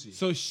went sushi.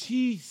 So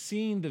she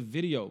seen the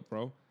video,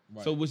 bro.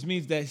 Right. So which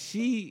means that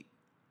she's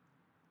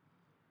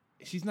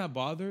not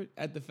bothered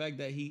at the fact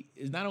that he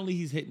is not only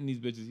he's hitting these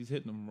bitches, he's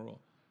hitting them raw.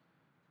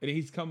 And then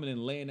he's coming and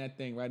laying that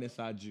thing right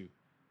inside you.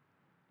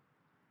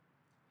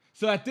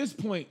 So at this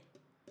point,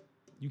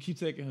 you keep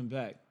taking him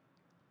back.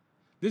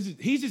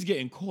 He's just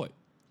getting caught.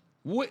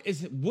 What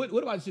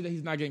about the shit that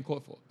he's not getting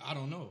caught for? I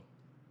don't know.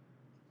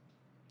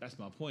 That's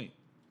my point.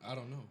 I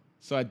don't know.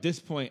 So at this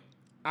point,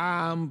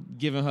 I'm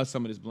giving her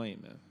some of this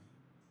blame, man.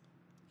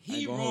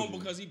 He gonna wrong hold you.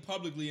 because he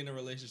publicly in a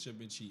relationship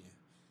and cheating.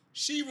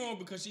 She wrong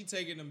because she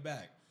taking him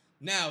back.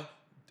 Now,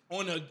 I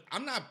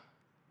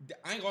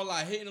ain't gonna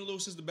lie, hitting a little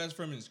sister best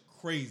friend is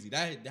crazy.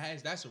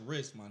 That's a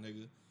risk, my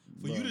nigga.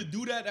 For you to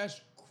do that,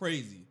 that's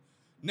crazy.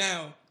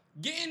 Now,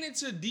 getting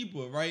into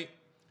deeper, right?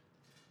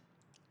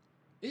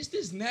 It's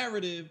this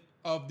narrative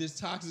of this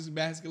toxic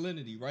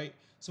masculinity, right?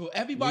 So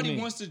everybody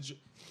wants to.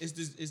 It's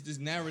this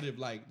narrative,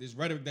 like this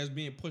rhetoric that's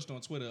being pushed on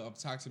Twitter of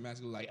toxic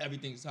masculinity, like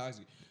everything's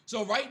toxic.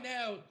 So right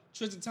now,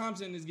 Tristan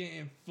Thompson is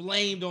getting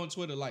flamed on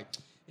Twitter, like,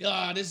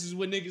 this is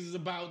what niggas is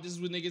about. This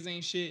is what niggas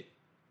ain't shit.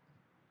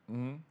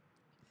 Mm-hmm.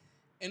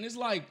 And it's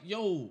like,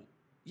 yo,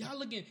 y'all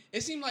looking.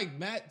 It seemed like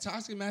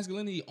toxic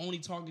masculinity only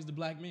targets the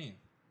black man.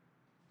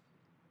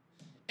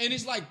 And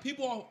it's like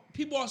people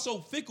are so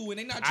fickle and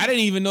they not. I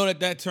didn't even know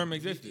that term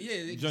existed. Yeah,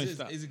 it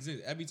exists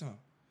every time.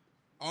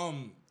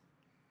 I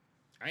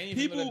didn't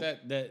even know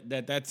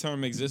that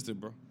term existed,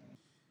 bro.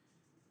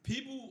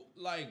 People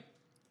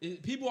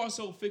people are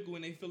so fickle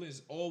and they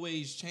feelings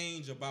always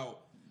change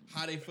about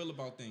how they feel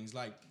about things.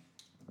 Like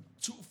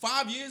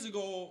 5 years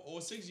ago or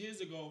 6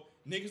 years ago,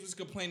 niggas was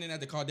complaining that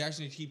the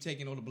Kardashians keep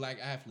taking all the black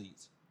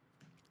athletes.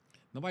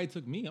 Nobody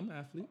took me. I'm an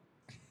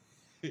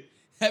athlete.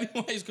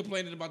 Everybody's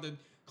complaining about the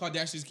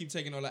Kardashians keep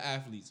taking all the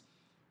athletes.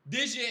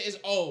 This year is,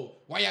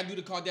 why y'all do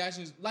the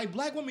Kardashians? Like,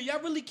 black women,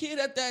 y'all really care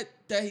that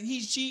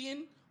he's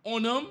cheating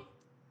on them?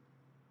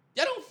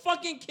 Y'all don't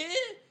fucking care?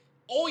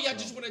 Or y'all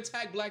just want to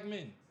attack black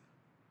men?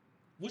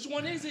 Which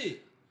one is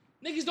it?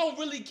 Niggas don't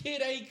really care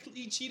that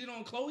he cheated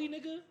on Khloe,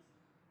 nigga.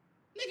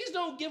 Niggas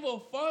don't give a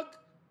fuck.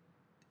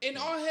 In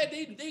our head,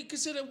 they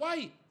consider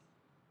white.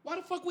 Why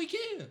the fuck we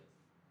care?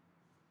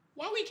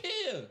 Why we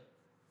care?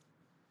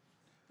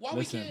 Why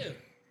Listen, we care?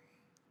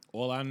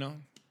 All I know,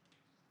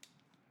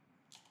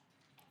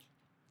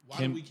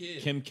 Why do we care?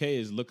 Kim K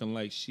is looking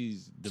like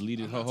she's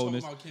deleted I'm her not whole.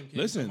 talking about Kim K, I'm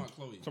Listen, talking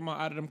about Khloe. talking about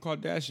out of them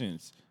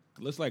Kardashians.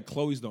 Looks like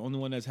Khloe's the only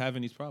one that's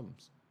having these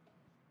problems.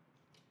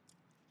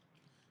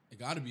 It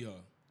gotta be her.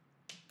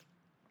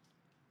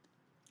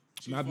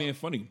 Not being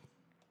funny.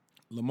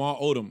 Lamar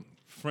Odom,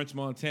 French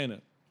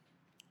Montana.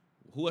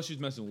 Who else she's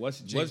messing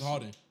with? James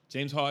Harden.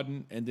 James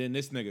Harden, and then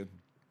this nigga.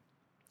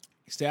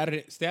 Stay out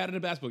of the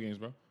basketball games,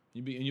 bro.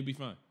 You'll be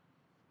fine.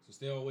 So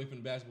stay away from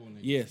the basketball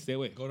niggas. Yeah, stay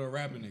away. Go to a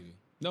rapping nigga.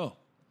 No,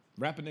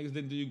 rapping niggas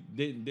didn't do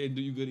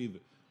you good either.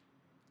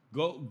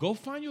 Go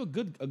find you a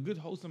good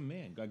wholesome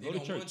man. Go to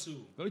don't church. want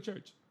to. Go to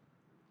church.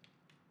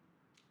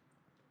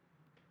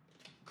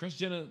 Kris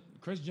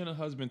Jenner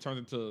husband turned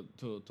into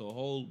a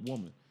whole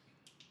woman.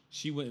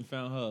 She went and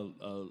found her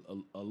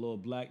a little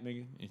black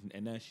nigga,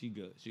 and now she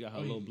good. She got her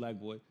little black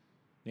boy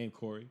named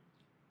Corey.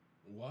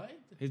 What?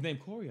 His name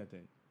Corey, I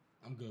think.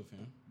 I'm good,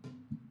 fam.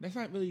 That's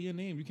not really your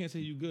name. You can't say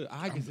you good.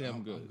 I can say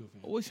I'm good. I'm good,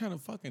 fam. Always trying to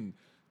fucking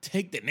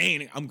take the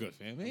name. I'm good,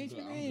 fam. That ain't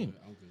your name.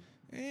 I'm good.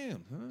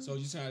 Damn, huh? So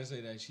you trying to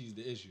say that she's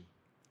the issue?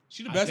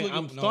 She the best looking.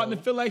 I'm starting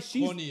to feel like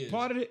she's Courtney is.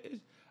 part of it.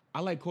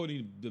 I like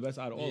Courtney the best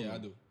out of all of them. Yeah, I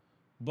do.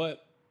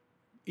 But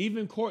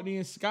even Courtney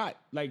and Scott,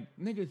 like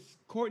niggas,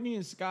 Courtney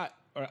and Scott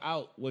are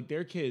out with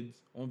their kids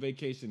on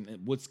vacation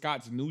and with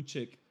Scott's new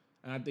chick.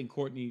 And I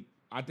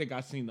think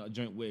I seen a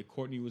joint where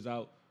Courtney was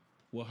out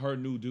with her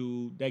new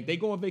dude. They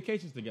go on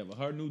vacations together.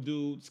 Her new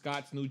dude,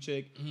 Scott's new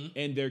chick,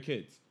 and their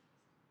kids.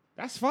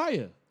 That's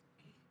fire.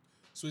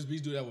 Swiss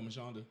Beats do that with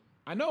Mashonda.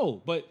 I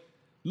know, but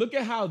look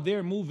at how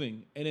they're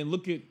moving, and then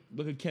look at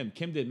Kim.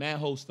 Kim did mad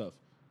whole stuff.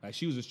 Like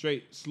she was a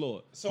straight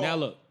slower. So now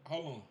look,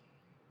 hold on.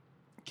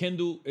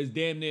 Kendall is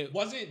damn near.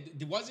 Didn't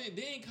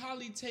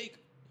Kylie take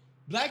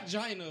Black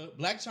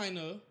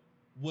China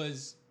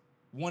was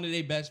one of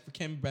their best for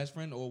Kim's best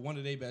friend or one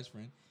of their best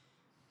friend.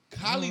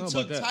 Kylie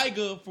took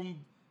Tyga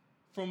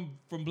from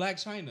Black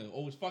China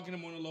or was fucking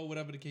him on the low,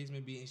 whatever the case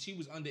may be, and she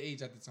was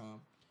underage at the time.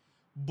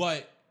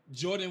 But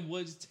Jordan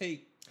Woods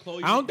take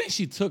Chloe. I don't think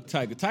she took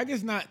Tyga.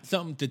 Tyga's not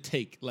something to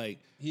take. Like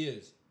he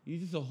is.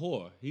 He's just a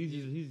whore. He's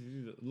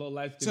a low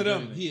life. To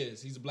them, he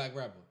is. He's a black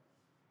rapper.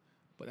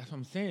 But that's what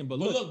I'm saying. But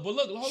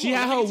look, she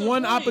had her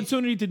one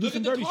opportunity to do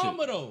some dirty shit. Look at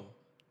the karma though.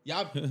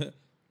 Y'all,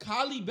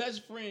 Kylie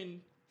best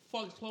friend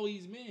fucked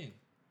Chloe's man.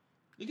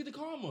 Look at the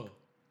karma.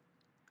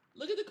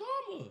 Look at the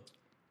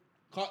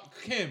karma.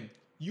 Kim,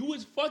 you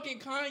was fucking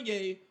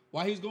Kanye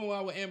while he was going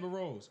out with Amber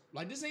Rose.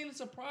 Like, this ain't a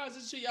surprise.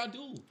 This shit y'all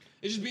do.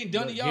 It's just being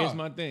done to y'all. Here's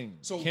my thing.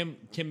 So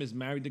Kim is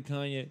married to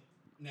Kanye.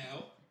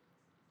 Now.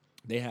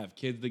 They have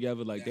kids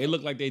together. Like they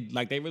look like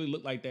they really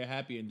look like they're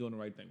happy and doing the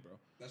right thing, bro.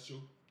 That's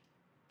true.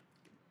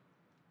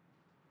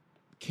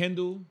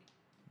 Kendall,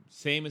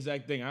 same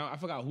exact thing. I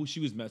forgot who she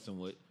was messing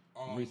with.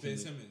 Ben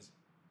Simmons.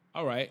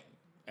 All right.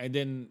 And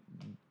then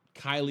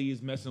Kylie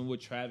is messing with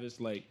Travis.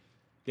 Like,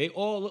 they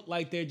all look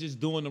like they're just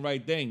doing the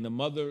right thing. The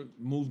mother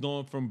moved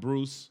on from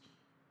Bruce.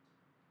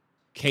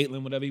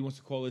 Caitlyn, whatever he wants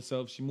to call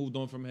herself, she moved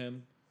on from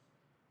him.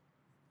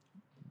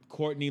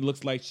 Courtney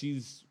looks like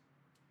she's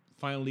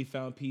finally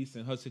found peace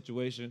in her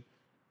situation.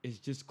 It's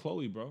just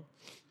Chloe, bro.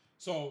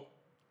 So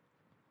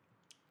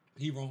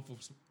he wrong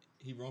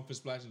for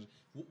splashing.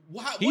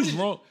 He's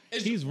wrong.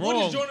 He's wrong.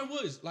 What is Jordan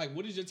Woods? Like,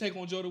 what is your take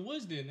on Jordan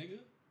Woods then, nigga?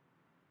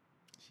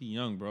 She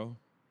young, bro.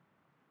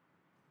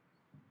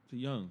 She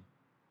young.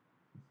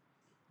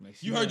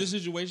 Like, you heard the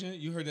situation?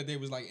 You heard that they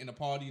was like in a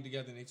party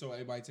together and they told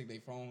everybody to take their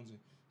phones and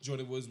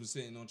Jordan Woods was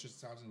sitting on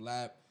Tristan Thompson's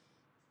lap.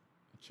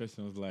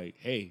 Tristan was like,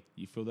 "Hey,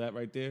 you feel that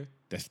right there?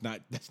 That's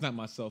not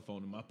my cell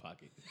phone in my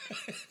pocket.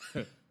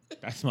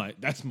 that's my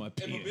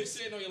pen." If a bitch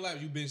sitting on your lap,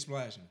 you been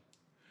splashing.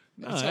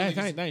 Nah,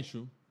 that ain't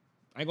true.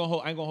 I ain't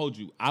gonna hold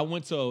you. I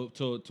went to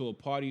a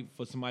party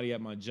for somebody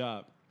at my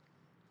job,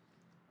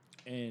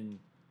 and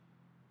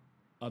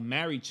a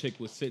married chick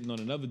was sitting on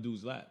another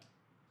dude's lap.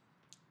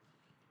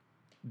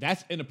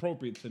 That's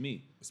inappropriate to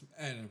me. It's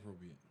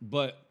inappropriate.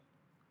 But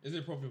is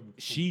it appropriate?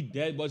 She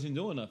dead wasn't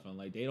doing nothing.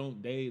 Like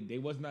they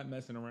was not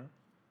messing around.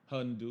 Her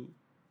and the dude.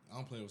 I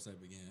don't play those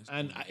type of games.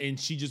 And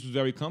she just was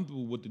very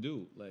comfortable with the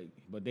dude. Like,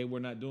 but they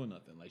were not doing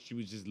nothing. Like, she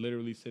was just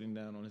literally sitting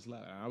down on his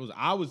lap. And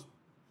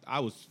I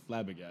was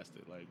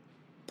flabbergasted. Like,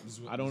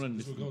 I don't understand.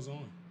 This is what goes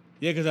on.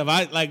 Yeah, because if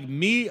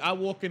I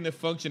walk in the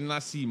function and I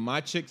see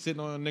my chick sitting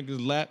on a nigga's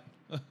lap.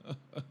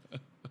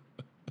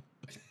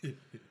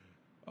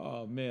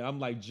 Oh man, I'm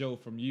like Joe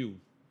from You.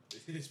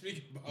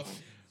 Speaking about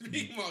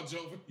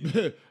Joe from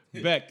You.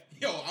 Beck.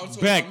 Yo, I was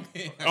Beck.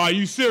 Are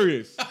you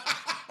serious?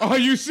 Are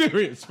you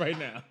serious right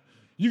now?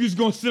 You just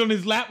gonna sit on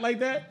his lap like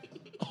that?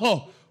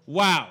 Oh,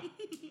 wow.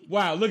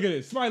 Wow, look at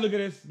this. Somebody look at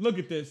this. Look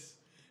at this.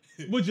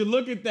 Would you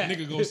look at that?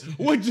 Nigga goes,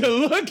 would you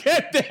look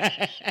at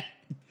that?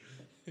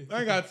 I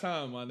ain't got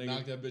time, my nigga.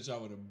 Knock that bitch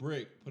out with a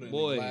brick, put it in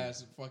a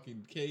glass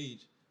fucking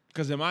cage.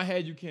 Because in my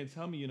head, you can't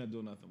tell me you're not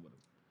doing nothing with it.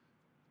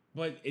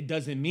 But it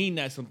doesn't mean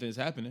that something is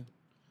happening.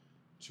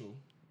 True.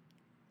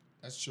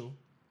 That's true.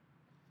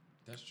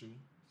 That's true.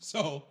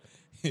 So,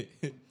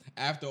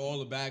 after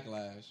all the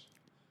backlash,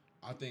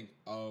 I think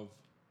of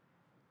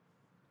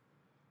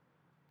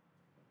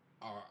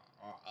our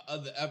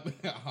other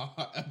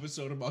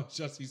episode about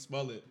Jussie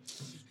Smollett.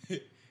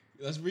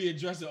 Let's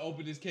readdress and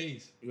open this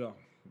case. Yeah.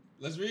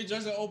 Let's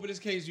readdress and open this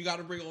case. You got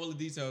to bring all the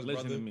details,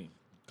 Listen brother. to me.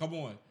 Come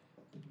on.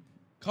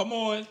 Come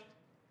on.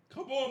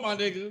 Come on, my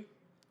nigga.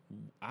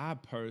 I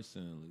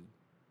personally.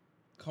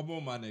 Come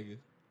on, my nigga.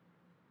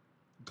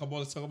 Come on,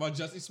 let's talk about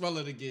Jussie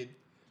Smollett again.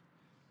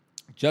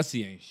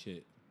 Jussie ain't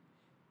shit.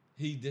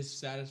 He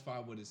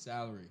dissatisfied with his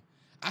salary.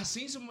 I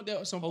seen some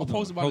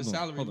post about his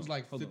salary. It was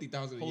like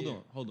 $50,000 a year.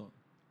 Hold on.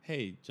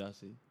 Hey,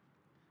 Jussie.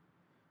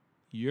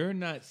 You're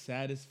not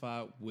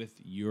satisfied with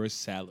your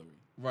salary.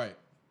 Right.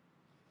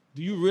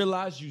 Do you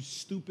realize, you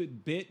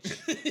stupid bitch,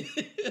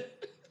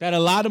 that a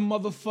lot of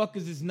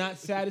motherfuckers is not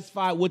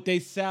satisfied with their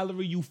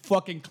salary, you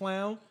fucking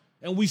clown,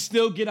 and we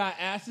still get our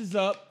asses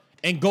up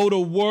and go to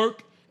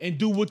work and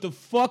do what the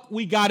fuck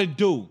we gotta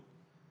do?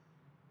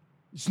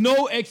 It's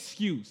no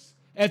excuse.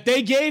 If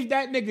they gave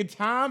that nigga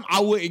time,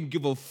 I wouldn't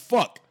give a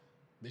fuck.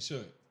 They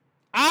should.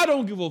 I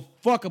don't give a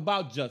fuck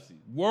about Jussie.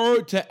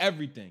 Word to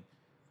everything.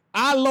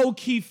 I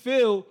low-key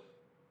feel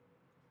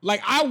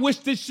like I wish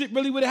this shit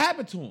really would have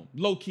happened to him.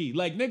 Low-key.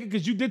 Like, nigga,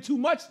 because you did too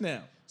much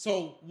now.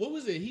 So, what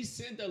was it? He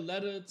sent a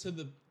letter to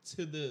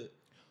the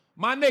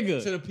my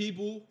nigga. To the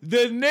people.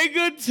 The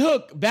nigga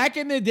took, back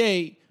in the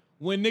day,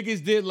 when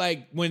niggas did,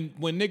 like, when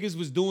niggas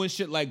was doing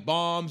shit like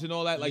bombs and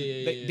all that, like,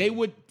 they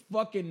would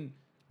fucking,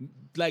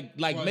 like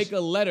make a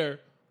letter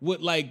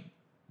with, like,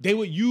 they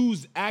would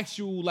use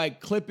actual, like,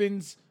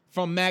 clippings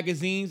from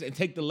magazines and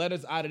take the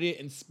letters out of it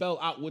and spell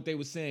out what they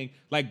were saying,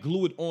 like,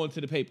 glue it onto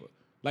the paper.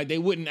 Like, they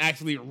wouldn't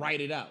actually write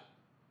it out.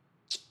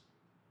 This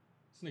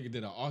nigga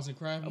did an arts and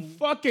craft movie. A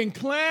fucking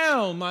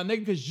clown, my nigga,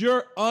 because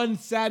you're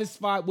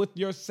unsatisfied with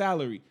your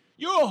salary.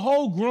 You're a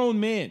whole grown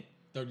man.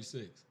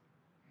 36.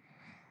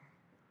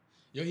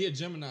 Yo, he a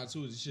Gemini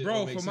too. This shit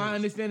bro, from my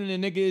understanding,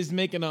 the nigga is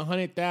making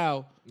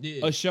 $100,000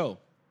 a show,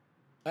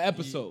 an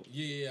episode.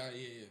 Yeah.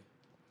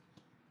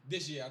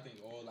 This year, I think,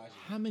 all last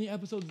year. How many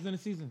episodes is in a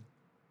season?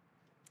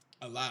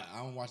 A lot. I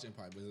don't watch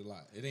Empire, but it's a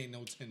lot. It ain't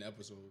no 10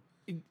 episode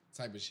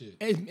type of shit.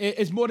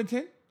 It's more than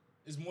 10?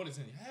 It's more than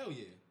 10. Hell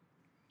yeah.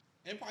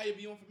 Empire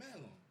be on for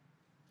mad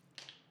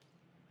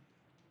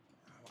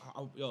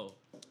long. Yo,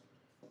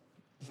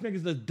 this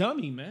nigga's a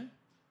dummy, man.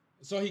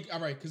 So all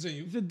right,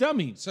 continue. He's a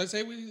dummy. So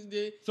say what he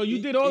did. So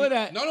you did all of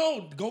that.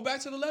 No, go back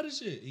to the letter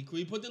shit.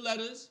 He put the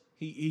letters.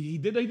 He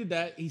did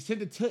that. He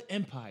sent it to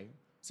Empire.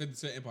 Sent it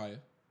to Empire.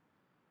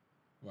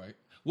 Right.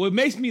 What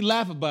makes me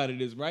laugh about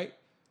it is, right?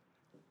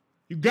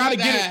 You gotta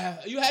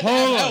get it. You had to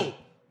have help.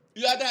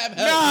 You had to have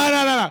help.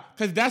 No.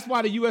 Because that's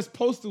why the U.S.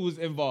 Postal was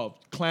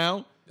involved,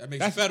 clown. That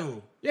makes it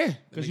federal. Yeah,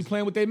 because you're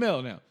playing with their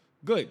mail now.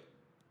 Good.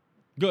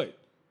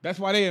 That's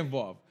why they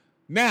involved.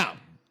 Now.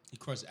 He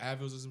crushed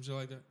Advils or some shit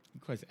like that? He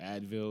crushed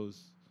Advils.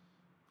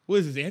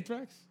 What is this,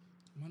 Anthrax?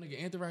 My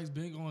nigga Anthrax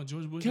been on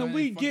George Bush. Can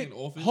we get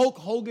Hulk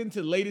Hogan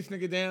to lay this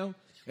nigga down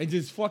and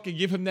just fucking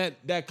give him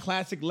that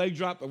classic leg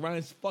drop around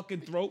his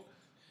fucking throat?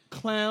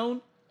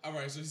 Clown. All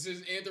right, so he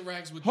says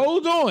Anthrax with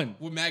Hold on.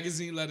 With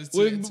magazine letters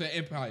to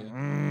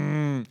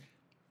Empire.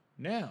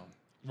 Now.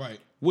 Right.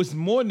 What's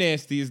more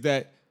nasty is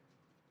that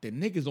the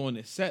niggas on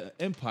the set of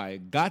Empire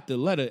got the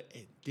letter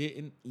and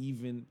didn't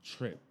even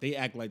trip. They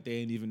act like they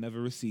ain't even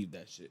never received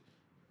that shit.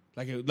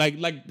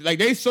 Like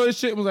they saw this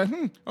shit and was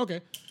like,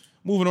 okay.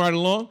 Moving right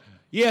along.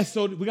 Yeah,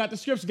 so we got the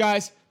scripts,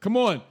 guys. Come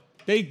on.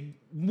 They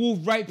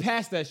moved right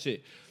past that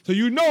shit. So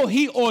you know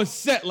he on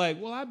set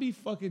like, well, I be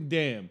fucking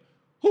damn.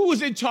 Who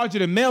was in charge of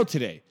the mail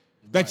today?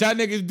 That y'all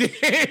niggas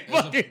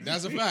did.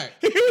 That's a fact.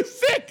 He was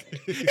sick.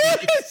 He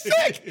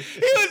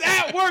was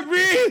at work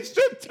reading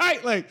strip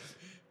tight. Like,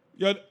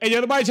 yo,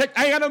 nobody checked.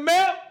 I ain't got no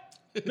mail.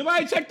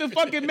 Nobody checked the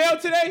fucking mail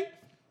today.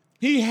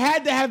 He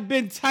had to have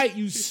been tight,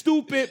 you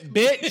stupid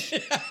bitch.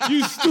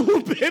 You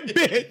stupid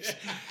bitch.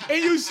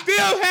 And you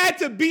still had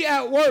to be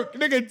at work,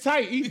 nigga,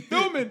 tight. He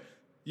filming.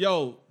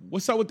 Yo,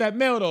 what's up with that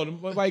mail, though?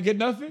 Nobody get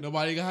nothing?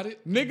 Nobody got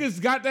it? Niggas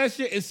got that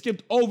shit and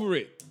skipped over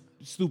it.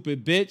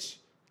 Stupid bitch.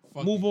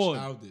 Fucking move on.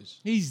 Childish.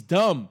 He's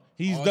dumb.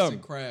 He's Austin dumb.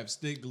 Crabs,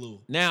 stick glue.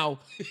 Now,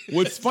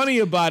 what's funny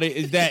about it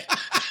is that...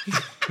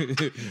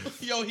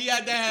 Yo, he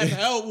had to have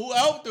help. Who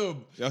helped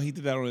him? Yo, he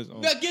did that on his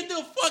own. Now get the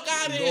fuck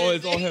out of here.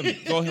 It's all him.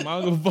 It's all him.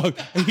 I don't give a fuck.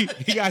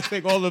 He got to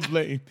take all the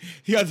blame.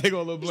 He got to take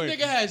all the blame. This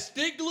nigga had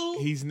stick glue?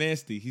 He's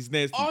nasty. He's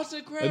nasty.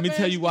 Austin Crabs. Let me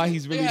tell you why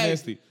he's really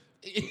nasty.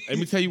 Let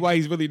me tell you why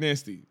he's really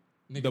nasty.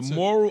 The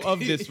moral of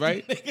this,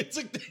 right?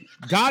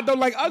 God don't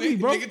like ugly,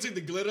 bro. Nigga took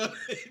the glitter,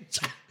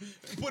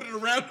 put it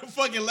around the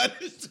fucking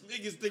letters to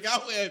make it stick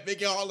out and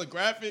make it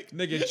holographic.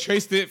 Nigga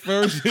traced it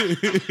first.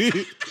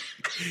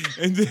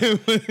 And then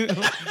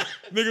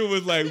nigga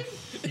was like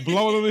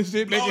blowing on this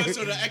shit. Blowing Nigga.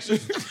 so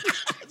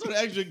the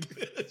extra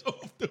glitter's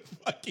off the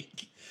fucking...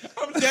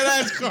 I'm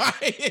dead ass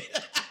crying.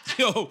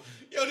 Yo,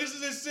 this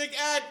is a sick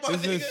act, my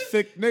This nigga. is a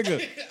sick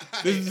nigga.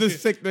 This is a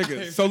sick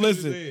nigga. So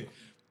listen.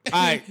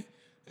 All right.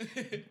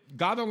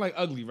 God don't like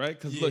ugly, right?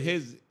 Because look,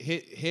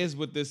 here's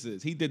what this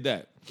is. He did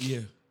that.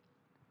 Yeah.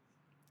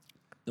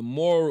 The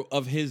moral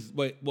of his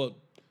the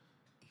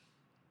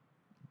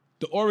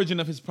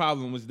origin of his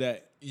problem was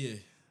that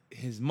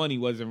his money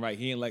wasn't right.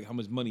 He didn't like how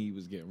much money he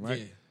was getting, right?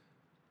 Yeah.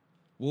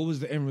 What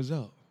was the end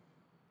result?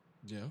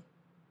 Yeah.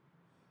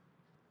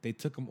 They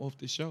took him off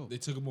the show. Yeah.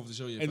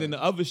 And then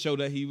the other show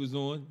that he was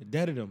on,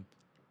 deaded him.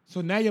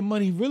 So now your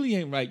money really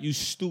ain't right, you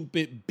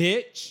stupid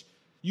bitch.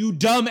 You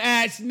dumb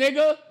ass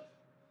nigga.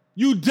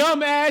 You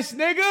dumb ass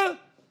nigga.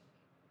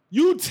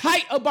 You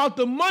tight about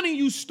the money,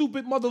 you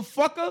stupid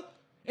motherfucker.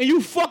 And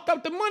you fucked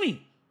up the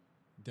money.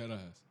 Dead ass.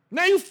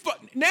 Now you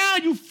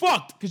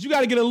fucked because you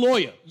got to get a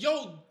lawyer.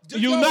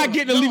 You're not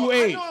getting a legal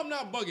aid. I know I'm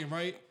not bugging,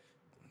 right?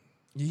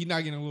 Yeah, he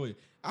not getting a lawyer.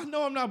 I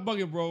know I'm not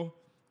bugging, bro.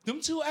 Them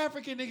two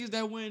African niggas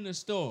that went in the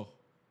store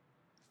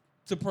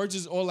to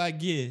purchase all that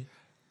gear.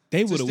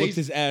 They would have whipped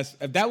his ass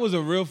if that was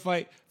a real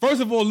fight. First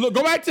of all, look,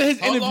 go back to his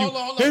interview.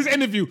 Hold on. His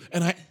interview,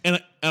 and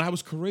I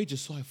was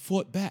courageous, so I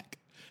fought back.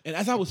 And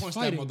as I was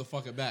fighting, that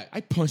motherfucker back. I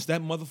punched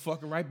that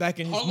motherfucker right back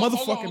in his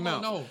motherfucking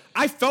mouth. No.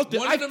 I felt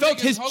it. I felt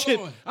his chip.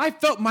 I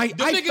felt my. Them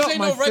niggas ain't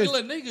no fist.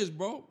 regular niggas,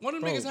 bro. One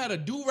of them niggas had a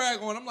do rag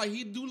on. I'm like,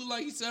 he do look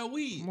like he sell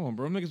weed. Come on,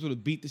 bro. Them nigers would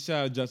have beat the shit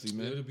out of Jussie,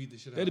 man. They'd have beat the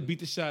shit out. They'd have beat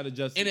the shit out of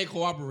Jussie. And they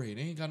cooperate.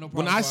 They ain't got no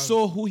problem. When I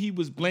saw who he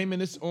was blaming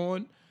this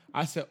on,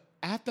 I said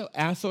after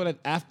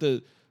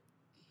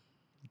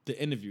the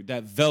interview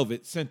that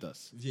Velvet sent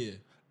us. Yeah.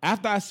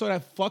 After I saw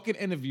that fucking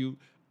interview,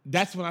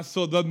 that's when I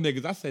saw them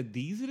niggas. I said,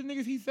 these are the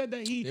niggas he said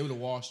that he... They would have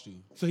washed you.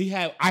 So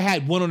I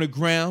had one on the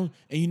ground,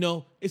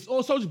 and it's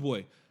all Soulja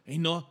Boy.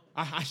 And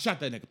I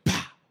shot that nigga.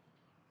 Pow.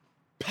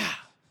 Pow.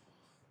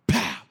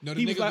 Pow. No,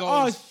 he was like,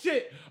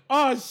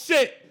 oh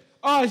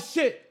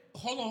shit.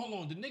 Hold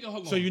on. The nigga, hold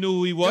on. So you knew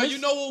who he was? Yeah, you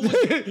know who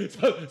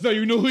was... so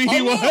you knew who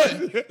he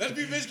was? Let's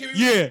be busy.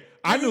 Yeah,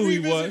 I knew who he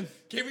was.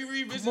 Can we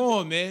revisit? Come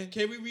on, man.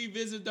 Can we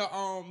revisit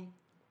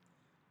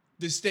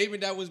the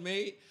statement that was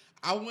made?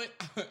 I went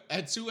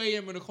at 2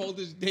 a.m. on the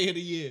coldest day of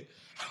the year.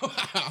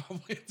 I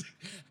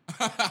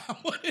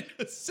wanted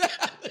a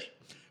salad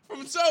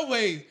from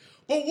Subway,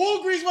 but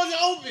Walgreens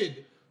wasn't open.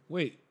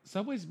 Wait,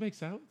 Subways make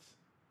salads?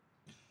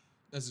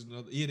 That's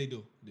another. Yeah, they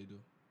do.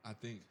 I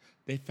think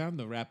they found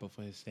the wrapper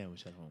for his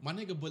sandwich at home. My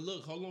nigga, but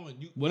look, hold on.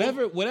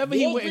 Whatever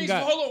he went and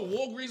got. Hold on,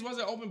 Walgreens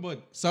wasn't open,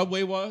 but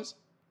Subway was.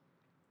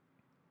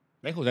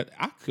 They closed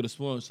I could have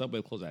sworn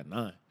Subway closed at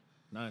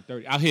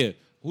 9:30 out here.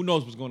 Who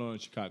knows what's going on in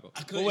Chicago?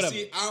 I couldn't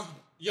see.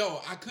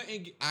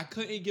 I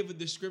couldn't give a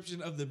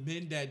description of the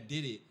men that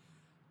did it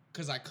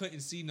because I couldn't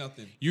see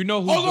nothing. You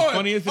know who's the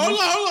funniest? Hold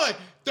on.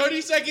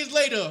 30 seconds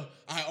later,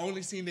 I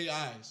only seen their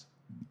eyes.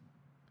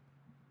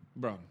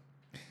 Bro,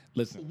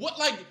 listen. What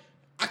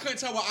I couldn't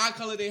tell what eye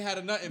color they had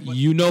or nothing. But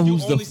you know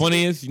who's the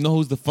funniest? You know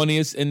who's the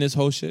funniest in this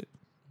whole shit?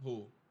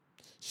 Who?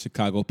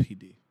 Chicago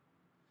PD.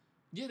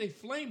 Yeah, they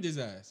flamed his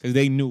ass. Because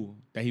they knew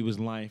that he was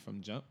lying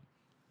from jump.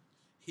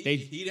 He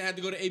didn't have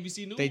to go to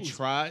ABC News. They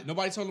tried.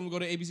 Nobody told him to go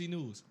to ABC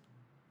News.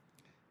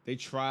 They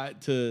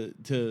tried to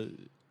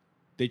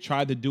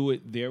do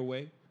it their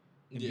way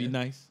and be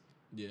nice.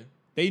 Yeah.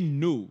 They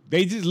knew.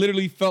 They just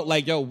literally felt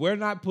like, yo, we're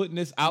not putting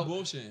this out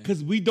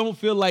because we don't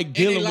feel like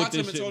dealing with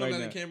this shit right now. And they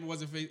lied to him and told him that the camera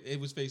wasn't it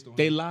was faced on him.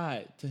 They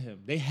lied to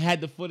him. They had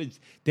the footage.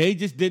 They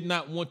just did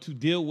not want to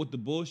deal with the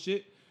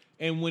bullshit.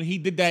 And when he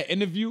did that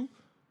interview,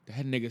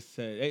 that nigga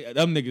said,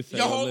 them niggas said,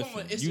 yo,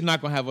 listen, you're not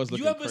going to have us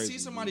looking crazy. You ever see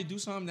somebody do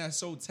something that's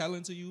so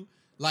telling to you?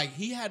 Like,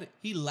 he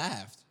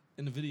laughed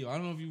in the video. I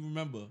don't know if you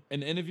remember.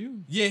 In the interview?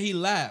 Yeah, he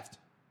laughed.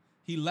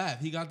 He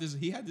laughed. He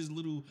had this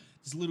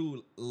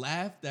little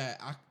laugh that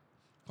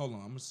hold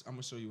on, I'm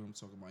gonna show you what I'm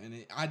talking about.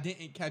 And I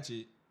didn't catch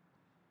it.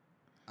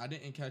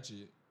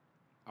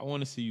 I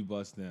want to see you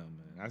bust down,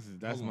 man.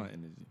 That's my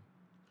energy.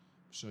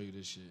 Show you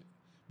this shit.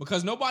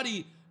 Because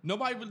nobody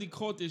really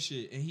caught this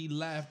shit, and he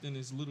laughed in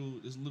this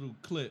little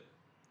clip.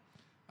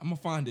 I'm gonna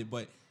find it,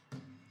 but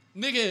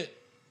nigga,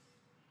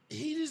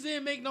 he just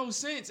didn't make no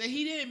sense, and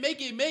he didn't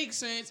make it make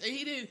sense, and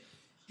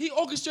he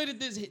orchestrated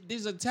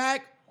this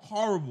attack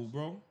horrible,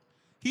 bro.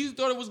 He just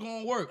thought it was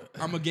gonna work.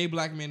 I'm a gay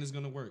black man, it's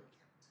gonna work.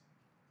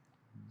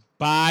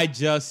 Bye,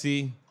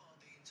 Jussie.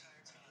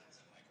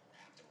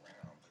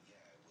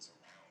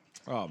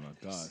 Oh my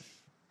gosh.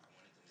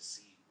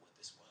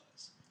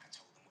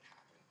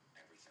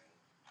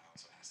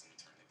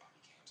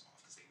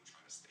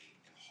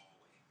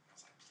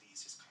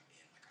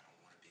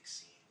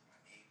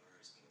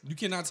 You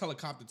cannot tell a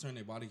cop to turn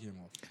their body cam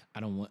off.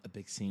 I don't want a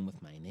big scene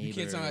with my neighbors. You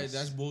can't tell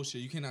that's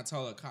bullshit. You cannot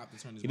tell a cop to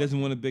turn his. He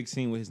doesn't want a big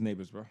scene with his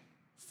neighbors, bro.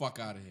 Fuck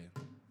out of here.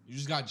 You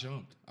just got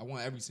jumped. I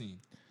want every scene.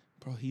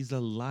 Bro, he's a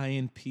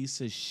lying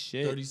piece of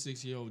shit.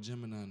 36-year-old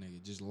Gemini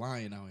nigga just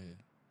lying out here.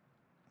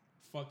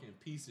 Fucking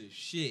piece of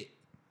shit.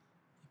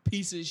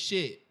 Piece of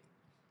shit.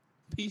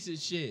 Piece of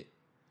shit.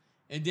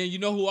 And then you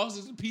know who else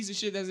is a piece of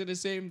shit that's in the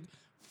same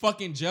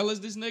fucking jail as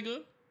this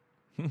nigga?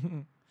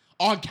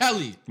 R.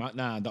 Kelly.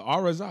 Nah, the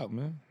aura's out,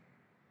 man.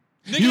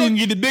 Nigga, you can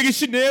get the biggest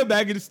Chanel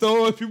bag in the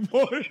store if you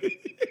want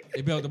it.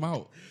 They bailed him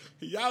out.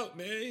 He out,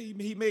 man.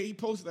 He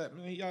posted that,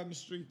 man. He out in the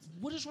streets.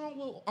 What is wrong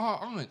with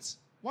our aunts?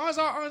 Why is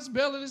our aunts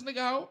bailing this nigga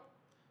out?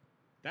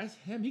 That's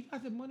him. He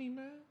got the money,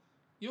 man.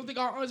 You don't think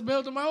our aunts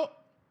bailed him out?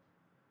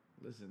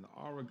 Listen, the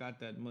aura got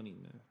that money,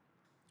 man.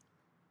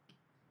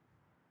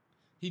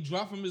 He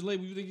dropped from his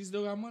label. You think he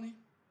still got money?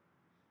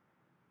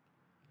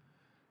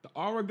 The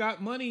aura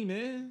got money,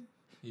 man.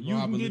 You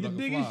can get the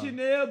biggest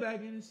Chanel back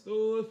in the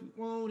store if you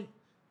want it.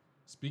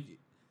 Speak it.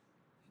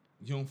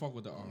 You don't fuck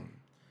with the aura.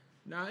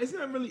 Nah, it's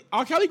not really.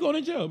 R. Kelly going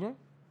to jail, bro.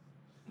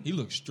 He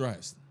looked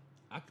stressed.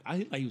 I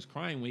like he was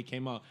crying when he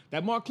came out.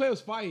 That Montclair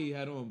was fire he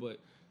had on, but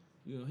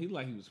you know he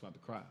was about to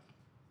cry.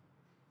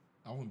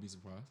 I wouldn't be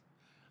surprised.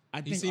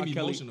 I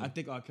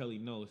think R. Kelly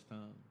knows it's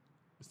time.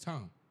 It's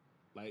time.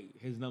 Like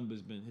his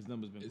number's been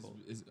called.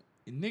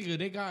 Nigga,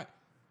 they got.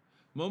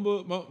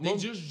 They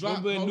just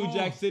dropped. Remember in New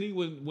Jack City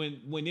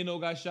when Nino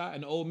got shot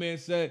and the old man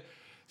said,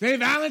 "St.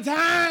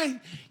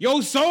 Valentine,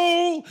 your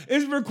soul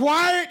is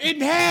required in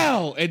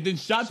hell," and then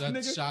shot the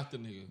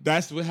nigga.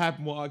 That's what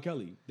happened with R.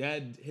 Kelly.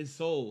 That his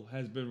soul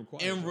has been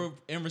required.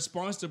 In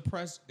response to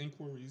press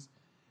inquiries,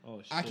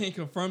 I can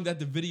confirm that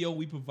the video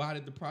we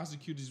provided the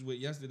prosecutors with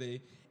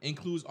yesterday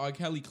includes R.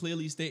 Kelly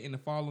clearly stating the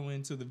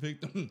following to the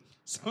victim.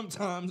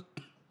 Sometimes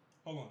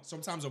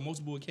on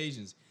multiple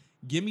occasions.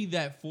 Give me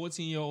that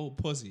 14-year-old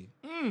pussy.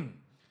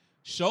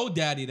 Show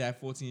daddy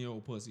that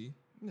 14-year-old pussy.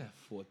 That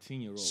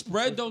 14-year-old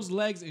Spread those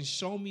legs and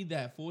show me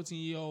that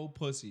 14-year-old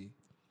pussy.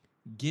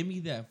 Give me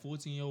that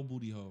 14-year-old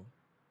booty hole.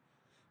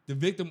 The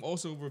victim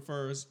also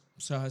refers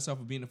to herself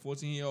as being a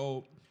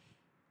 14-year-old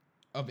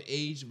of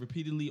age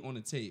repeatedly on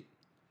the tape.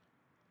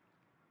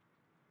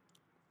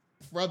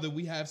 Further,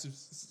 we have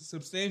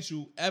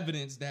substantial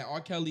evidence that R.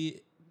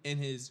 Kelly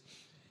and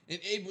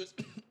Abrams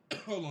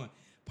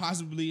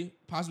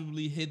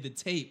possibly hid the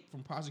tape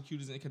from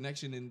prosecutors in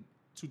connection in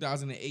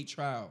 2008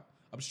 trial,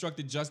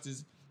 obstructed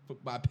justice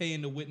by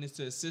paying the witness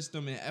to assist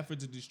them in an effort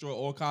to destroy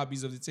all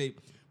copies of the tape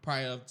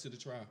prior to the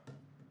trial.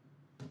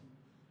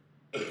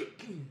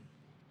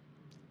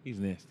 He's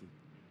nasty.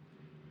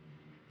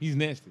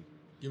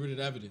 Get rid of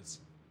the evidence.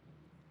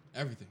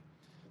 Everything.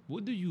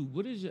 What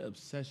is your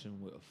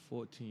obsession with a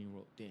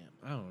 14-year-old? Damn,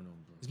 I don't know,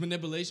 bro. It's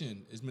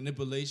manipulation. It's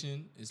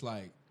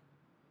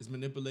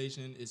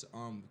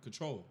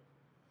control.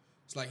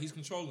 It's like he's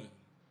controlling.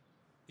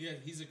 Yeah,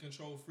 he's a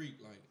control freak.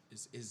 Like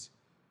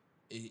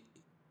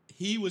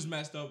he was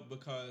messed up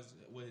because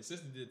what his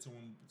sister did to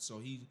him, so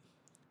he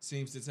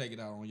seems to take it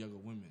out on younger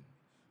women.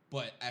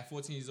 But at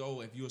 14 years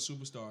old, if you're a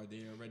superstar,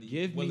 they're already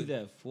give me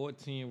that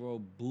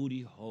 14-year-old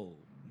booty hole.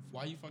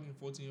 Why you fucking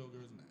 14-year-old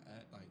girls in the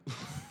ad? Like,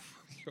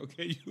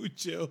 okay, you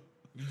chill.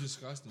 You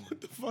disgusting.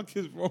 What the fuck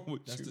is wrong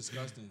with you? That's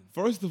disgusting.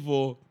 First of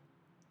all,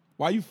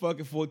 why you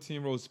fucking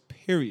 14-year-olds?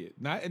 Period.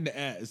 Not in the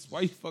ass.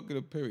 Why you fucking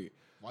a period?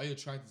 Why you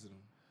attracted to them?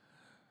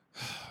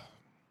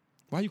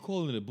 Why you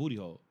calling it a booty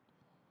hole?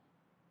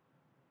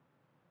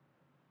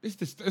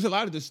 There's a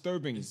lot of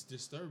disturbing. It's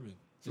disturbing.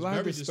 It's a lot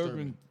of very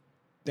disturbing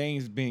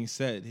things being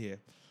said here.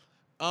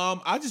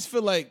 I just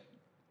feel like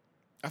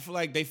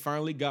they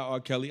finally got R.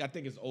 Kelly. I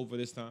think it's over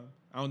this time.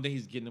 I don't think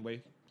he's getting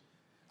away.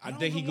 I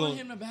think he want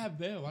him to have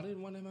bail. I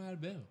didn't want him to have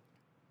bail.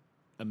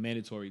 A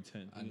mandatory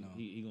 10. I know.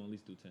 He gonna at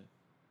least do 10.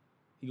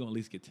 He gonna at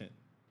least get 10.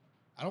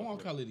 I don't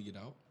want Kelly to get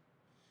out.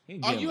 He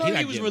ain't Oh, getting- you heard not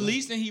he was getting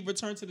released and he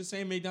returned to the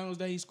same McDonald's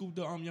that he scooped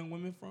the young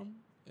women from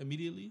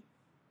immediately?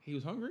 He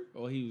was hungry,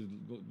 or he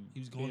He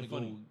was going to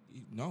funny?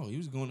 he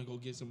was going to go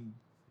get some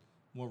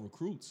more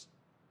recruits.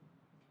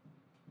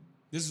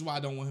 This is why I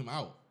don't want him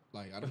out.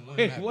 Like, I don't want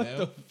him to have What bail.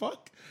 the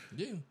fuck?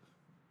 Yeah.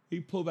 He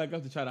pulled back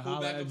up to try to Pull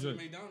holler back at up to the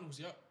Drake. McDonald's,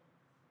 yep.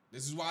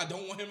 This is why I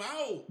don't want him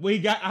out. When he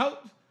got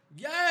out,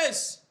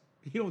 Yes.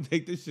 he don't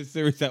take this shit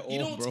serious at all, He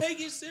don't bro. take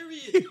it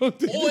serious. He don't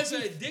take Or it it's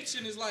an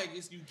addiction. It's like,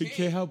 you He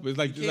can't help it. It's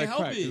like You can't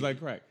help crack. it. It's like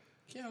crack.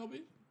 Can't help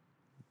it.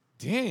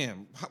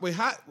 Damn. Wait,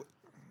 how?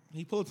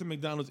 He pulled to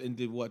McDonald's and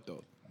did what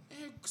though?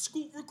 And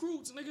scoop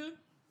recruits, nigga.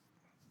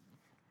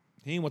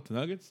 He ain't want the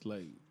Nuggets.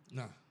 Like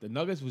Nah. the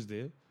Nuggets was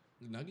there.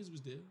 The Nuggets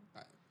was there.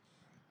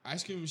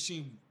 Ice cream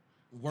machine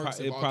works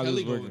It if R. probably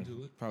Kelly was go working.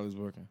 into it. Probably was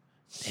working.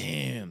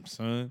 Damn,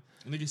 son.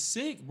 Nigga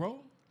sick, bro.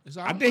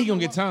 I think he gonna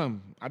get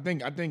time. I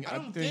think. I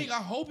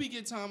hope he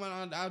get time.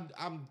 And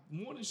I'm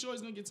more than sure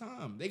he's gonna get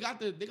time. They got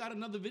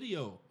another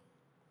video.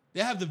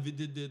 They have the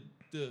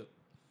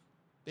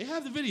they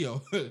have the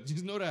video.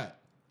 Just know that.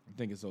 I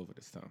think it's over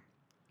this time.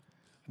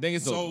 I think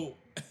it's over.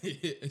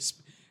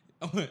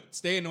 So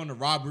staying on the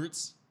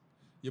Roberts,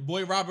 your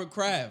boy Robert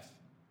Kraft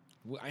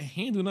Well,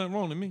 he ain't do nothing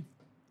wrong to me.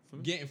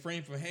 getting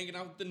framed for hanging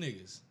out with the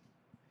niggas.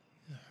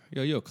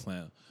 Yo, you're a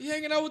clown. He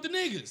hanging out with the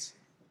niggas.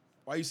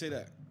 Why you say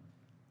that?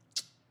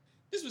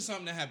 This was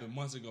something that happened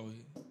months ago.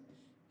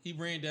 He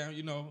ran down,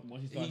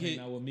 Once he started hanging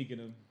out with Meek and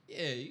them.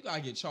 Yeah, you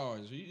gotta get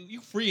charged.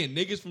 You freeing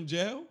niggas from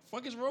jail?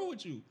 Fuck is wrong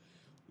with you?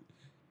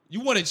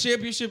 You won a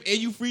championship and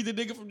you freed the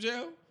nigga from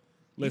jail?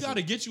 We Listen.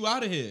 gotta get you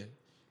out of here.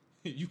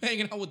 You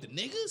hanging out with the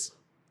niggas?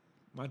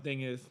 My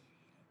thing is,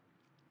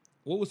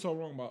 what was so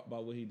wrong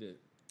about what he did?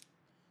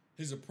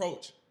 His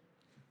approach.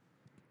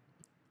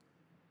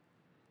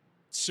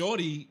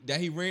 Shorty that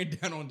he ran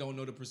down on don't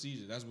know the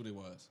procedure. That's what it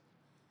was.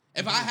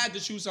 If I had to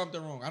choose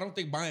something wrong, I don't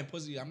think buying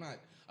pussy, I'm not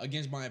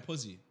against buying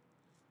pussy.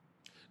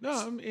 No,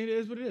 I mean, it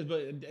is what it is.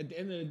 But at the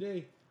end of the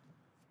day,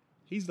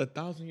 he's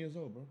 1,000 years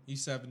old, bro.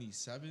 He's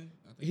 77,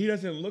 I think. He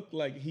doesn't look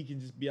like he can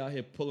just be out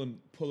here pulling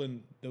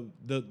the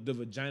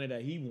vagina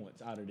that he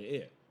wants out of the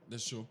air.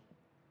 That's true.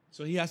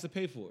 So he has to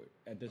pay for it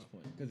at this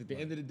point. Because at the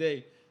end of the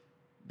day,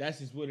 that's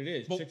just what it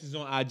is. But- Chicks is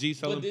on IG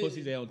selling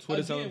pussies. They on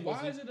Twitter selling why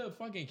pussies. is it a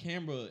fucking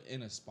camera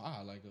in a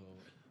spa? Like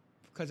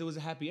Because it was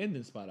a happy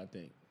ending spot, I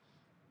think.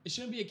 it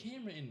shouldn't be a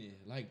camera in there.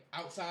 Like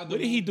outside the What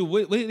did he do?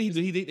 What did he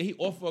do? Did he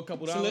offer a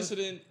couple dollars?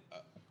 Soliciting.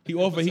 He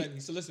offered.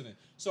 He's soliciting.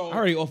 So I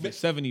already offered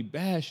 70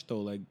 bash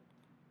though. Like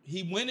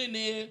he went in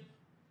there.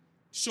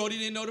 Shorty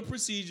didn't know the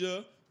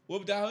procedure.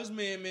 Whooped out his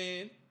man.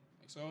 Like,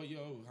 so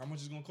how much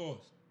is it gonna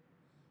cost?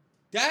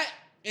 That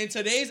in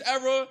today's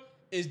era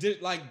is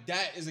like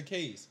that is a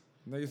case.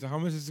 Nigga, so how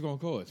much is it gonna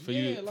cost for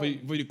Yeah, you for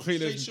you to clean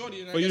straight this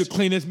Shorty, and I for you to guess-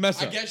 clean this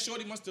mess I up? guess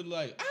Shorty must have what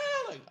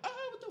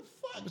the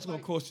fuck? It's gonna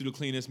cost you to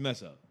clean this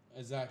mess up.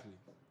 Exactly.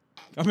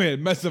 I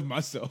mean, mess up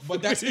myself.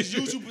 But that's his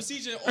usual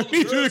procedure. All I the need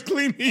you to girls,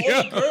 clean me all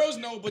up. the girls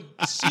know, but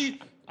she,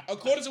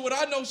 according to what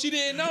I know, she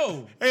didn't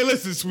know. Hey,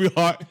 listen,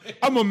 sweetheart.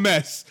 I'm a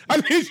mess. I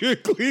need you to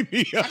clean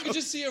me I up. could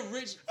just see a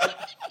rich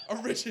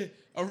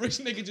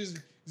nigga just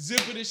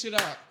zipping this shit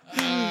out.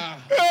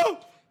 Yo,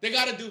 They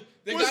gotta do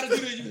the you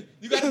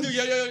gotta do you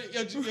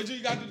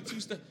gotta do the two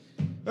step.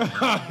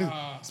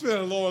 it's been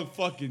a long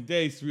fucking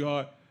day,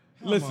 sweetheart.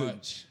 Listen,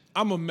 much?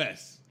 I'm a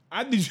mess.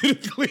 I need you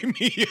to clean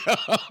me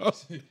up.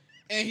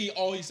 And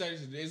all he said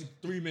is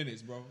 3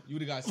 minutes, bro. You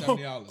would've got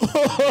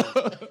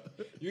 $70.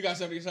 You got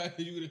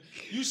 $70.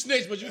 You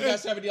snitched, but you got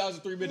 $70 in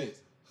 3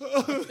 minutes.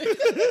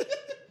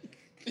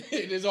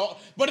 It is all,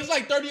 but it's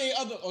like 38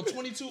 other or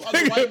 22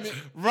 other white men.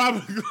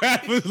 Robert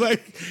Kraft was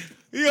like,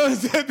 he on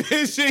that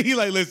bitch shit. He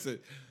like, listen,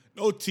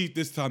 no teeth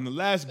this time. The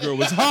last girl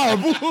was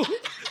horrible.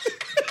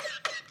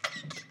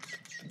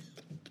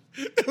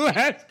 The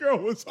last girl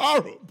was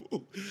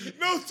horrible.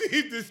 No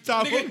teeth this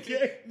time.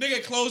 Okay.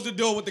 Nigga closed the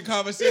door with the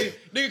conversation.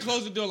 Nigga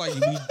closed the door like,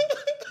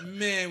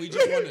 we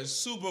just won the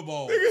Super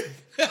Bowl.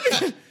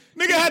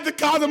 Nigga had the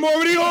condom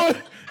already on.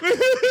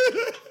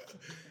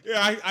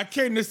 Yeah, I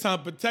came this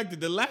time protected.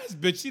 The last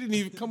bitch, she didn't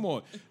even come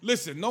on.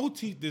 Listen, no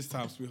teeth this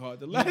time, sweetheart.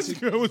 The last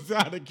girl was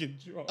out of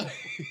control.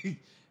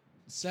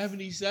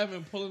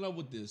 77 pulling up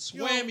with this.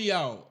 Swam me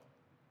out.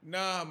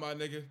 Nah, my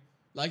nigga.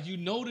 Like you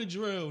know the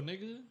drill,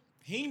 nigga.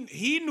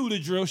 He knew the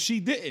drill. She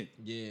didn't.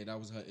 Yeah, that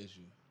was her issue.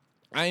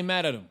 I ain't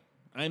mad at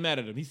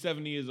him. He's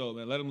 70 years old,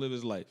 man. Let him live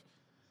his life.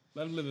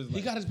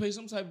 He got to pay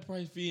some type of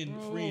price fee and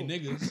freeing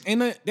niggas. They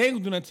ain't gonna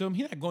do nothing to him.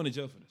 He not going to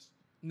jail for this.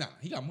 Nah,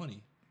 he got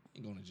money. He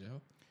ain't going to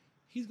jail.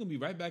 he's gonna be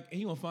right back. And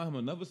he gonna find him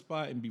another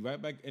spot and be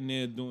right back in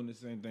there doing the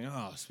same thing.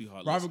 Oh,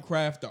 sweetheart. Robert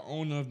Kraft, the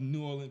owner of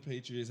New Orleans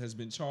Patriots, has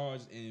been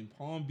charged in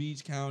Palm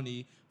Beach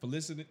County for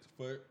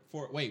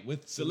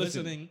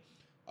soliciting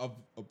of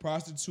a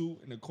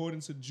prostitute. And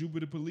according to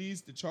Jupiter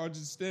Police, the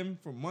charges stem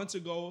from months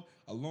ago,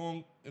 a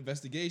long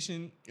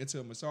investigation into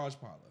a massage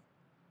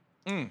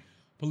parlor.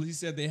 Police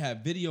said they have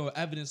video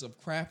evidence of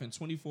Kraft and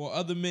 24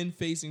 other men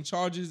facing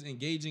charges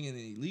engaging in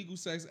illegal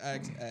sex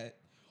acts at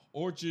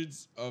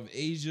Orchards of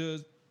Asia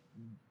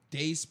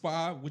Day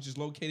Spa, which is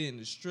located in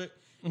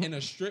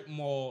a strip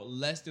mall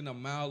less than a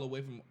mile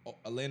away from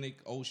Atlantic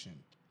Ocean.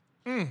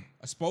 A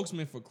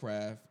spokesman for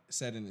Kraft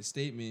said in a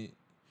statement,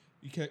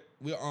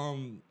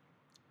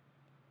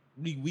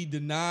 we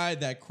deny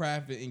that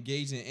Kraft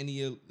engaged in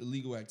any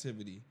illegal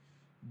activity,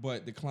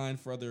 but declined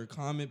further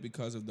comment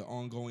because of the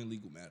ongoing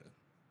legal matter.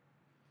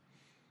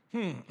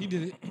 He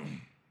did it.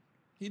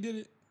 He did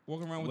it.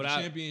 Walking around with the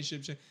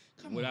championship chain.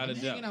 Come on, I'm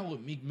hanging out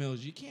with Meek Mills.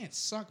 You can't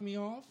suck me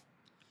off.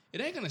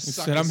 It ain't gonna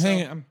suck.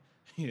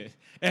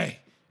 Hey,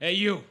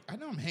 you. I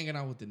know I'm hanging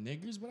out with the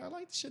niggers, but I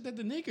like the shit that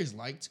the niggers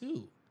like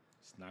too.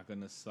 It's not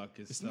gonna suck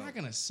itself. It's not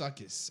gonna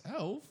suck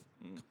itself.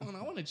 Come on,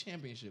 I won a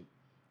championship.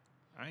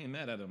 I ain't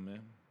mad at him,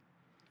 man.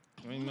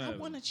 I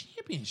won a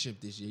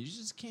championship this year. You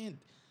just can't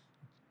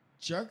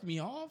jerk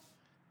me off.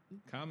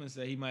 Common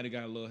said he might have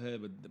got a little head,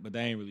 but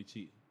they ain't really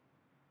cheating.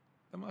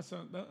 Let my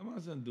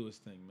son do his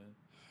thing, man.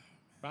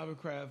 Robert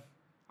Kraft,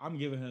 I'm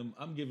giving him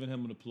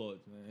an applause,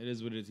 man. It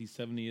is what it is. He's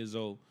 70 years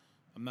old.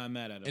 I'm not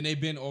mad at him. And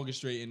they've been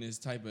orchestrating this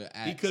type of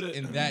act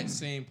in that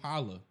same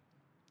parlor.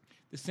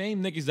 The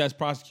same niggas that's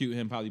prosecuting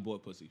him probably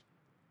bought pussy.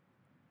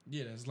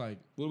 Yeah, that's like,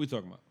 what are we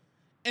talking about?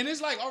 And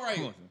it's like, all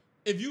right,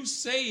 if you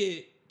say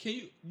it,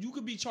 you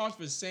could be charged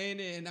for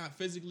saying it and not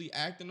physically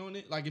acting on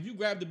it. Like if you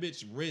grab the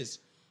bitch's wrist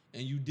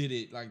and you did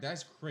it, like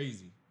that's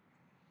crazy.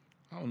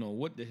 I don't know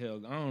what the hell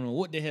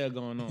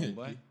going on,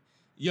 boy.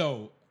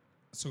 Yo,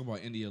 let's talk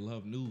about India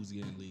Love news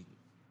getting legal.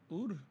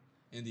 Ooh.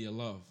 India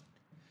Love.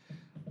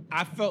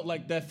 I felt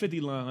like that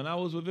 50 line when I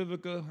was with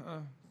Vivica.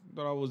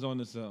 Thought I was on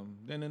to something.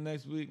 Then the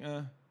next week,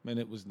 man,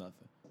 it was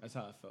nothing. That's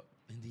how I felt.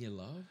 India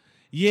Love.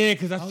 Yeah,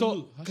 because I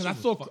saw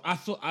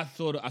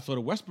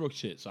the Westbrook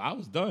shit. So I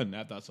was done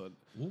after I saw it.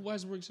 What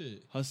Westbrook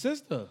shit? Her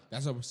sister.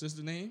 That's her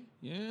sister name?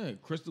 Yeah,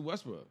 Crystal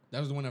Westbrook.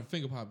 That was the one that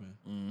finger popping.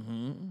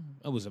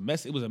 It was a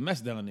mess. It was a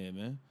mess down there,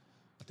 man.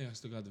 I think I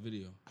still got the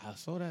video. I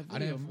saw that video. I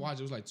didn't watch.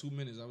 It was like 2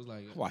 minutes. I was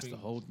like, I watched the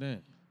whole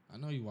thing. I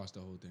know you watched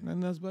the whole thing.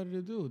 Nothing else better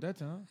to do that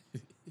time.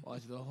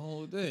 Watch the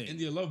whole thing.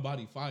 India Love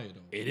body fire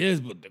though. It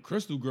is, but the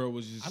Crystal girl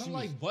was just. I don't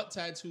like butt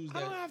tattoos. I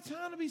don't have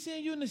time to be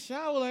seeing you in the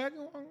shower. Like I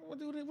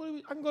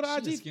can go to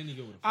IG. Skinny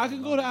girl with I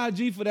can go to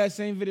IG for that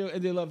same video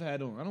India Love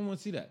had on. I don't want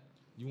to see that.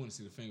 You want to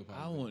see the finger pop?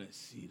 I want to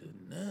see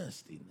the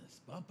nastiness,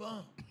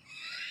 Papa.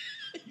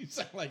 You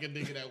sound like a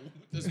nigga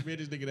the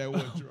Spanish nigga that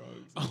want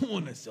drugs. I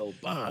want to say,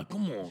 Bob,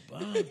 come on,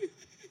 Bob.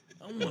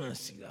 I want to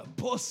see that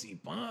pussy,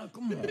 Bob.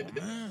 Come on,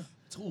 man.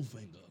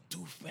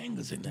 Two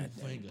fingers in that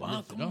thing,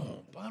 Bob. Come on,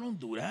 Bob. Don't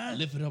do that.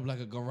 Lift it up like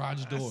a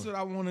garage door. That's what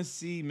I want to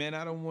see, man.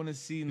 I don't want to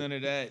see none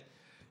of that.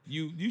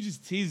 You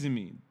just teasing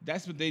me.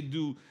 That's what they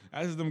do.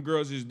 That's what them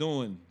girls is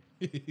doing.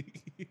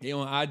 They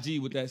on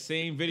IG with that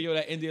same video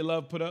that India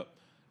Love put up,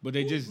 but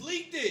they just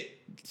leaked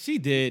it. She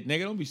did,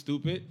 nigga. Don't be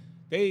stupid.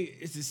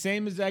 It's the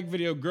same exact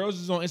video. Girls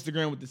is on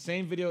Instagram with the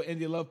same video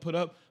India Love put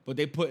up, but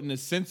they putting the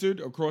censored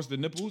across the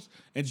nipples,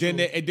 and then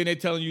they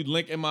telling you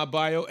link in my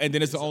bio, and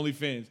then it's the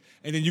OnlyFans,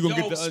 and then you gonna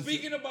get the.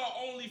 Speaking about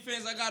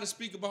OnlyFans, I gotta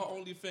speak about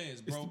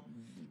OnlyFans, bro.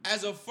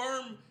 As a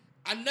firm,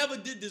 I never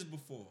did this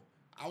before.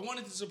 I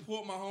wanted to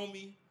support my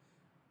homie.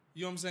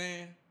 You know what I'm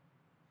saying?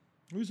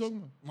 Who you talking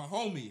about? My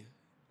homie,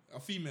 a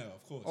female,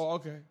 of course. Oh,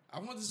 okay. I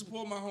wanted to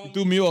support my homie. You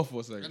threw me off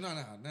for a second. No,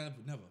 never.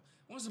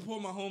 I want to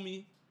support my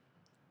homie.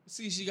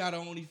 See, she got her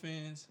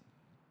OnlyFans.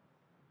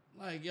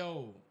 Like,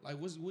 yo, like,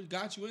 what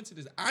got you into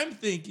this? I'm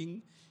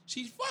thinking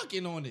she's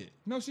fucking on it.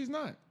 No, she's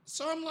not.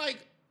 So I'm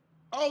like,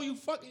 oh, you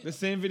fucking. The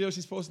same video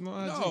she's posting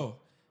on IG. No.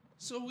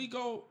 So we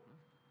go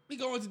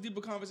into deeper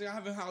conversation. I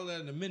haven't hollered at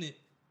her in a minute,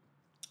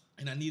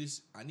 and I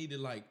needed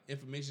like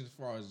information as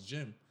far as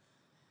gym.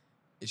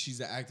 And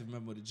she's an active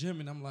member of the gym,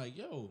 and I'm like,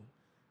 yo,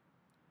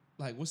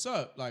 like, what's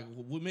up? Like,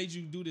 what made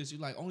you do this? She's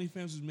like,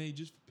 OnlyFans was made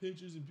just for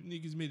pictures, and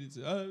niggas made it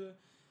to.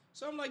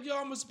 So I'm like, yo,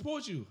 I'm gonna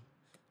support you.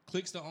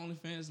 Clicks the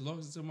OnlyFans,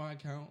 logs into my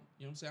account.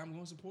 You know what I'm saying? I'm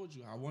gonna support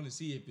you. I want to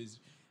see if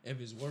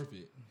it's worth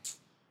it.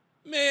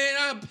 Man,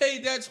 I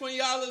paid that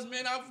 $20,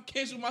 man. I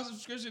canceled my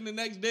subscription the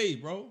next day,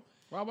 bro.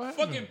 What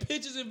fucking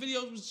pictures and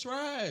videos was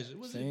trash. It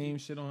wasn't same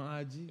shit on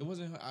IG. It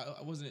wasn't.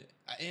 I wasn't.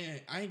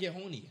 I ain't get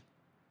horny.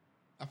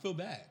 I feel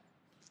bad.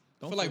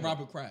 I feel like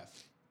Robert Kraft.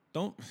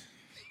 Don't.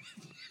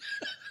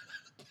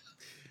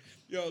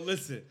 Yo,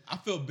 listen. I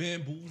feel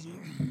bamboozled,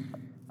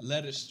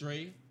 led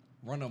astray,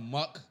 run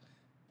amok.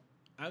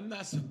 I'm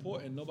not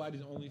supporting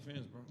nobody's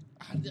OnlyFans, bro.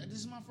 This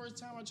is my first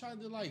time I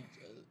tried to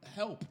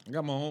help. I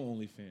got my own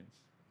OnlyFans.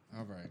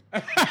 All right.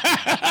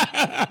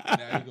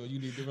 Now you go. You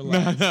need to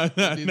relax.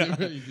 You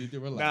need to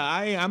relax.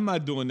 Nah, I'm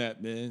not doing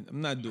that, man.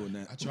 I'm not doing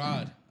that. I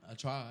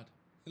tried.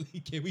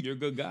 Can we? You're a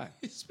good guy.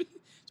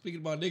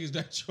 Speaking about niggas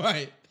that try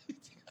it.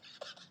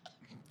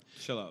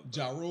 Chill out.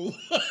 Ja Rule.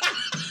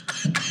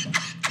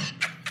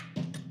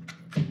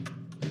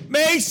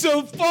 Make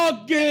some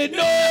fucking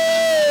noise!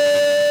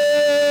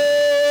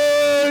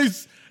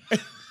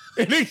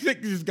 And they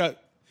just got.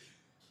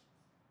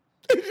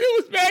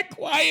 It was mad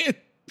quiet.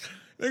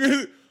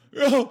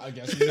 Yo, I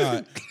guess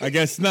not. I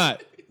guess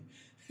not.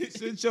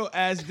 Sit your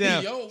ass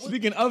down. Yo, what-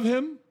 Speaking of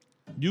him,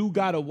 you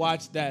gotta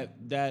watch that.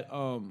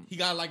 He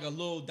got like a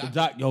little.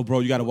 Yo, bro,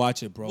 you gotta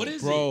watch it, bro. What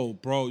is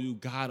Bro, you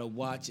gotta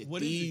watch it.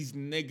 What is These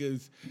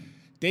niggas,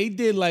 they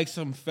did like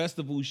some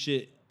festival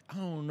shit. I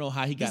don't know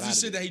how he got This out is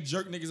of shit it. that he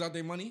jerked niggas out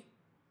their money.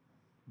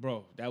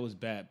 Bro, that was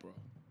bad, bro.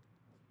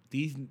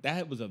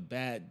 That was a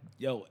bad.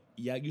 Yo,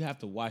 yeah, you have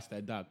to watch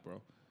that doc,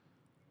 bro.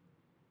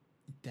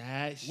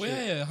 That shit.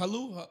 Where?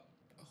 Hulu?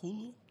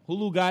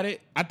 Hulu got it.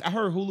 I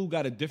heard Hulu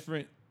got a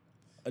different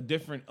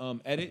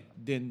edit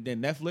than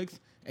Netflix,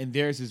 and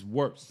theirs is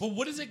worse. But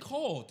what is it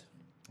called?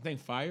 I think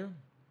Fire.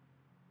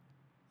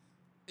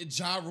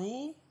 Ja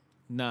Rule?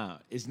 Nah,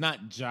 it's not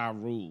Ja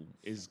Rule.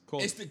 It's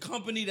called. It's the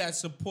company that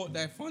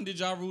funded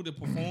Ja Rule to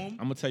perform. I'm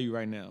gonna tell you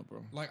right now,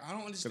 bro. Like, I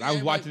don't understand. Cause I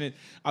was watching it.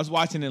 I was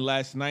watching it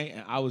last night,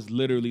 and I was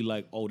literally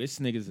like, "Oh, this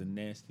nigga's a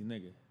nasty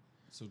nigga."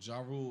 So Ja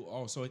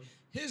Rule, so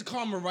his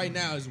karma right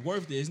now is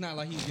worth it. It's not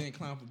like he's getting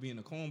clowned for being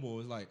a cornball.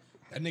 It's like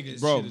that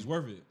nigga's Bro. shit is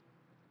worth it.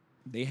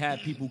 They had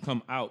people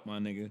come out, my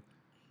nigga,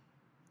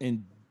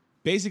 and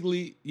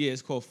basically, yeah,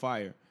 it's called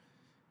Fire.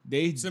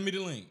 Send me the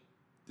link.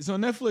 It's on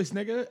Netflix,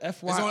 nigga.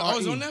 FYRE.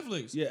 It's on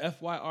Netflix. Yeah,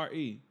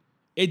 FYRE.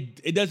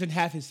 It doesn't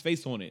have his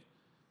face on it.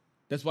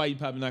 That's why you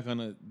probably not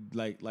gonna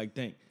like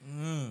think.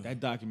 That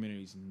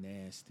documentary's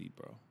nasty,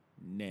 bro.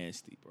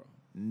 Nasty, bro.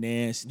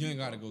 Nasty. You ain't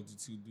bro. gotta go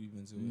too deep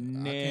into it.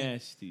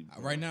 Nasty.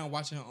 Bro. Right now, I'm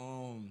watching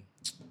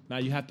Now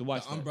you have to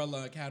watch the that.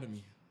 Umbrella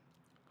Academy.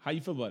 How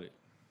you feel about it?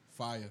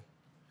 Fire.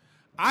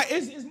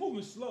 It's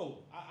moving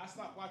slow. I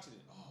stopped watching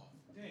it. Oh,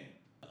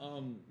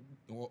 damn.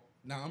 Well,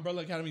 now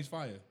Umbrella Academy's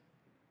fire.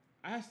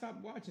 I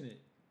stopped watching it.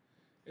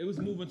 It was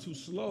moving too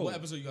slow. What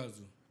episode you guys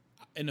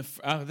do?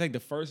 I think the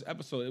first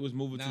episode, it was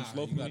moving too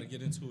slow for you gotta me.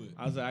 get into it.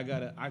 I was like,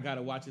 I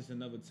gotta watch this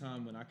another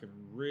time when I can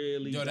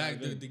really. Yo,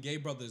 dive in. the gay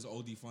brother is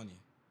OD funny.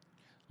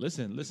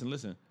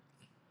 Listen.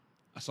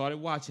 I started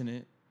watching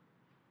it.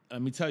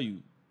 Let me tell you,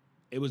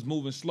 it was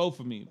moving slow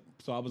for me.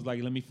 So I was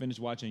like, let me finish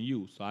watching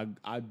You. So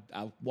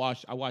I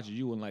watched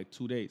You in like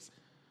 2 days.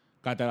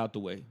 Got that out the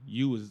way.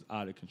 You was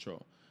out of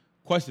control.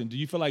 Question: do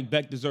you feel like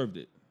Beck deserved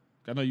it?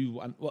 I know you.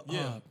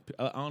 Yeah.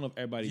 I don't know if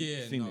everybody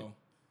seen it.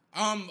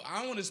 I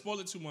don't want to spoil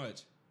it too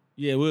much.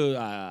 Yeah,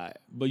 well,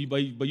 but you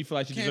feel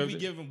like she Can't deserved we it?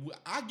 give him?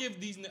 I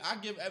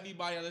give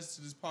everybody that listens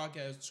to this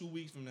podcast 2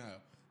 weeks from now.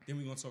 Then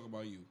we're gonna talk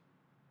about You.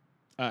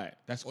 All right,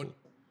 that's cool.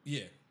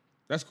 Yeah.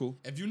 That's cool.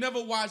 If you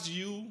never watched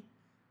You,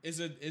 it's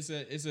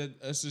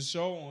a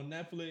show on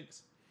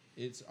Netflix.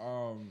 It's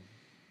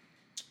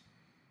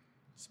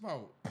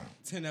about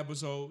 10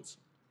 episodes.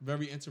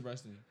 Very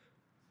interesting.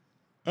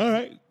 All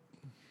right.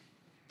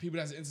 People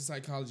that's into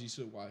psychology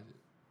should watch it.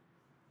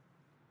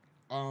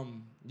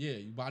 Yeah,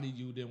 you bodied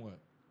You, then what?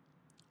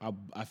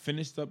 I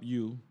finished up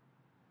You,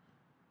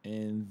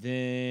 and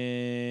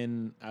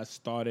then I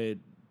started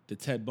the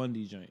Ted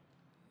Bundy joint.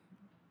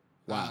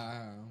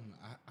 Wow.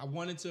 I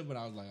wanted to, but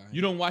I was like,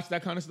 You don't watch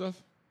that kind of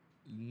stuff?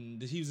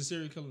 He was a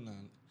serial killer now.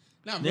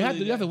 Not You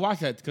really. have to watch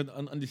that to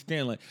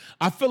understand. Like,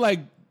 I feel like,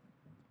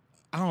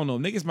 I don't know,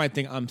 niggas might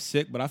think I'm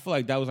sick, but I feel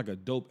like that was like a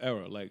dope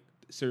era, like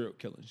serial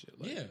killing shit.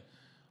 Like, Yeah.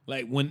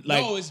 Like when,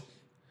 like, No,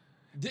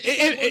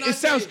 it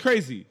sounds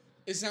crazy.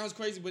 It sounds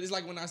crazy, but it's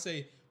like when I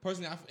say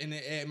personally, and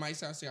it might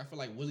sound sick. I feel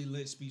like Willie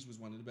Lynch's speech was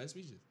one of the best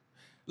speeches.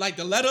 Like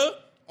the letter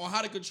on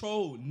how to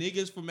control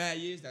niggas for mad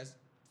years. That's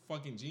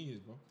fucking genius,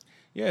 bro.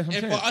 Yeah, that's what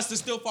I'm And saying. for us to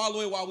still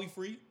follow it while we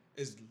free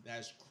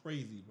that's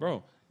crazy,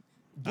 bro.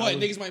 Bro. But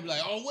niggas might be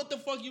like, oh, what the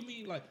fuck you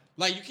mean? Like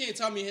you can't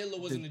tell me Hitler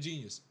wasn't a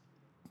genius.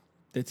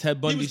 The Ted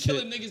Bundy He was shit.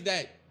 killing niggas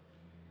that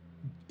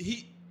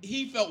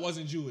he felt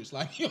wasn't Jewish.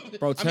 Like,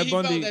 Bro, I mean, Ted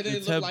Bundy- he felt that they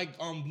Ted- looked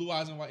like blue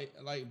eyes and white,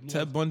 like blue eyes.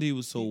 Ted Bundy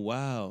was so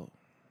wild.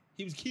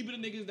 He was keeping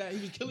the niggas that he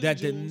was killing That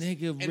the the Jews,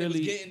 nigga and it really-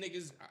 was getting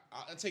niggas.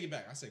 I take it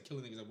back. I said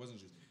killing niggas that wasn't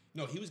Jews.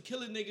 No, he was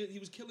killing niggas. He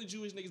was killing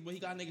Jewish niggas, but he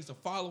got niggas to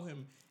follow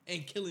him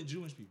and killing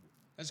Jewish people.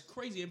 That's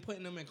crazy. And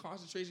putting them in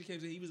concentration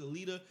camps. And he was a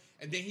leader,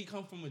 and then he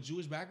come from a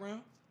Jewish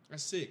background.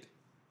 That's sick.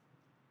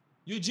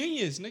 You're a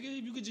genius, nigga.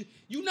 If you could,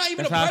 you not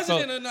even a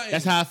president or nothing.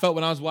 That's how I felt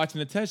when I was watching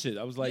the Ted shit.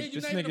 I was like, yeah,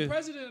 you're this not even a nigga,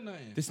 president or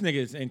nothing. this nigga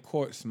is in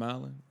court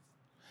smiling.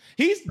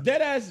 He's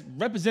dead ass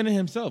representing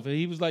himself. And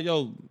he was like,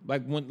 yo,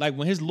 like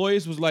when his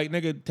lawyers was like,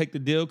 nigga, take the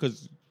deal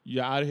because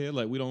you're out of here.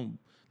 Like, we don't,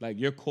 like,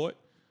 you're caught.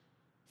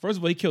 First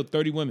of all, he killed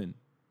 30 women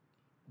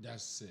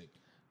That's sick.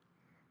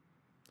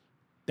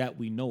 that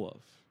we know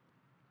of.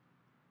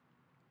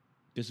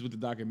 This is what the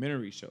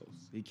documentary shows.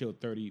 He killed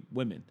 30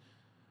 women.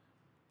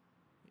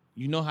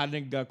 You know how the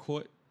nigga got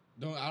caught?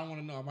 I don't want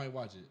to know. I might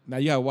watch it. Now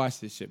you gotta watch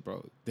this shit,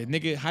 bro. The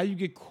nigga, how you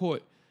get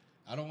caught?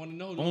 I don't want to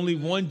know. Only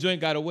one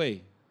joint got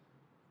away.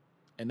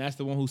 And that's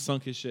the one who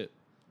sunk his ship.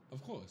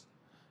 Of course.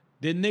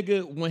 The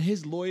nigga, when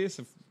his lawyers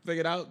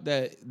figured out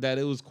that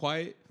it was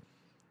quiet,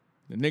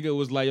 the nigga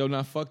was like, yo,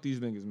 nah, fuck these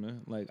niggas,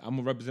 man. Like, I'm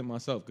gonna represent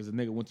myself because the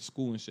nigga went to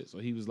school and shit. So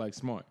he was like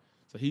smart.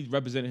 So he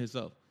represented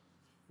himself.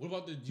 What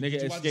about the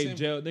Nigga escaped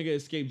jail. Nigga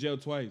escaped jail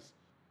twice.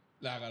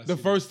 Nah, I gotta The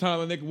see first time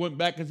a nigga went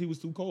back because he was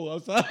too cold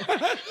outside.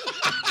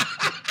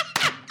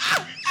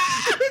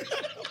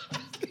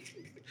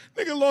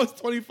 Nigga lost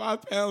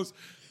 25 pounds.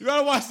 You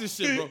gotta watch this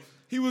shit, bro.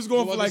 He was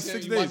going for like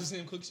 6 You watch the days.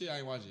 same Cook shit? I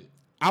ain't watch it.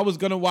 I was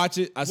gonna watch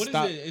it. I What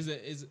stopped. is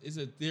it? Is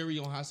a theory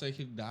on how Sam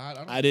Cook died?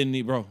 I didn't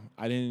need, bro.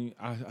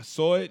 I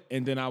saw it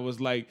and then I was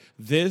like,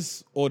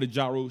 this or the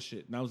Ja Rule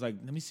shit. And I was like,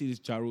 let me see this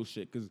Ja Rule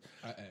shit because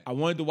I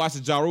wanted to watch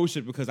the Ja Rule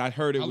shit because I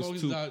heard it how was long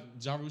too.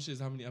 is Ja Rule shit?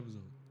 How many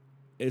episodes?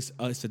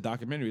 It's a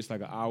documentary. It's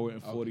like an hour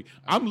and 40.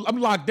 I'm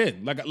locked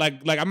in. Like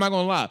I'm not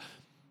gonna lie.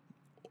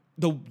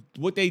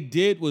 What they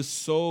did was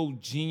so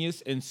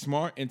genius and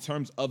smart in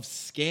terms of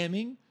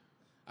scamming.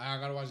 I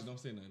gotta watch it. Don't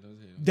say nothing. Don't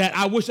say nothing. That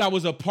I wish I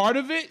was a part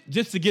of it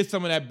just to get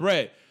some of that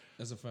bread.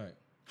 That's a fact.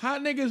 How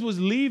niggas was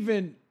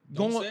leaving?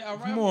 Don't Going, say, all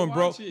right, come I'm on, gonna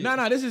bro. watch it.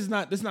 Nah, this is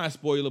not a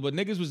spoiler, but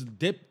niggas was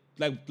dipped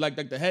like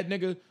the head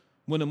nigga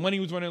when the money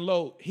was running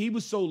low. He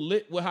was so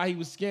lit with how he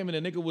was scamming.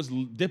 The nigga was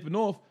dipping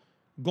off,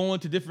 going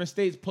to different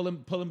states,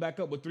 pulling back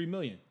up with $3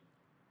 million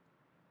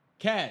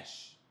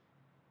cash.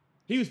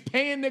 He was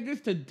paying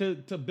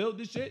niggas to build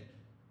this shit.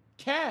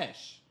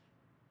 Cash,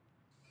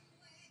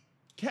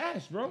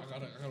 bro. I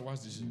gotta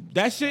watch this shit.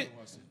 That shit,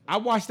 I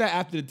watched that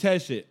after the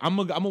test shit. I'm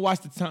gonna watch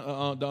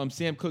the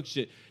Sam Cooke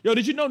shit. Yo,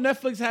 did you know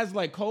Netflix has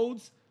like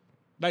codes?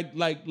 Like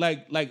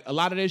a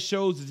lot of their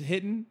shows is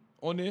hidden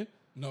on there.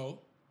 No.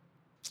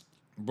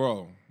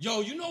 Bro.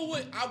 Yo, you know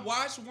what? I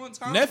watched one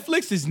time.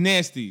 Netflix is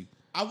nasty.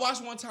 I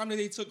watched one time that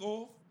they took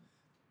off.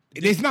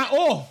 It's not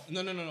off.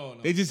 No.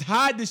 They just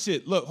hide the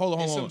shit. Look, hold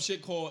It's on. some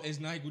shit called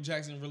 "Is Michael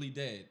Jackson Really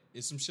Dead?"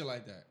 It's some shit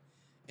like that.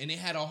 And they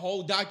had a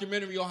whole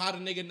documentary on how the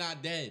nigga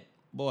not dead.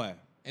 Boy.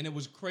 And it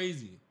was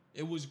crazy.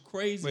 It was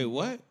crazy. Wait,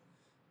 what?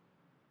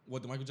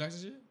 What, the Michael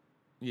Jackson shit?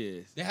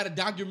 Yes. They had a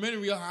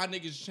documentary on how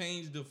niggas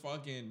changed the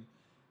fucking...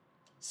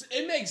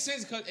 It makes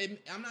sense because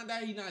I'm not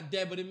that he not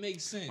dead, but it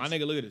makes sense. My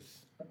nigga, look at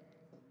this.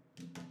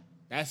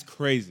 That's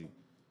crazy.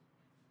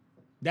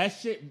 That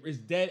shit is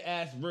dead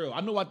ass real. I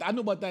know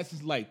about that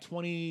since like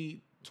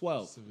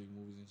 2012. Specific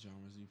movies and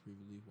genres you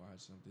previously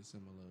watched, something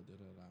similar.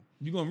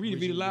 You gonna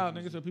read it loud,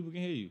 nigga, so people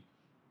can hear you.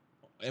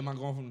 Am I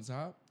going from the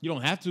top? You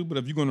don't have to, but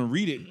if you're gonna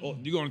read it, or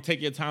you're gonna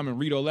take your time and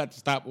read all that to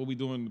stop what we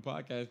doing in the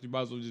podcast, you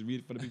might as well just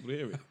read it for the people to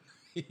hear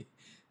it.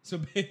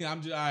 So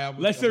I'm just... All right,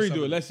 Let Siri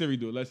do it. Let Siri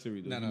do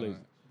it. No.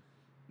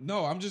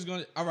 No, I'm just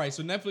gonna... All right,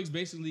 so Netflix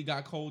basically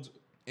got codes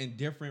in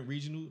different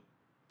regional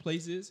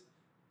places.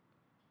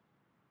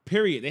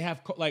 Period. They have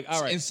all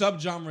right. In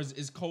subgenres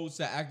is codes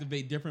to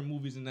activate different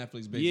movies in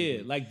Netflix. Basically,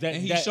 Yeah, like that.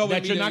 And he's that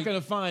showing me you're not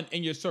gonna find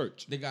in your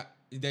search. They got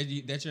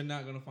that you're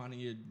not gonna find in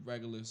your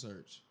regular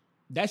search.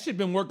 That shit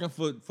been working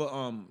for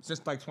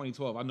since like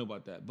 2012. I know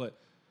about that, but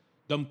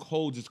them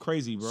codes is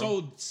crazy, bro.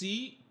 So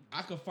see,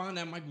 I could find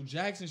that Michael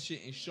Jackson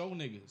shit and show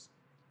niggas.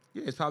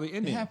 yeah, it's probably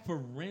in They there, have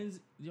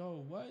forensic.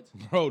 Yo, what?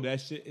 bro.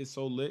 That shit is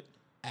so lit.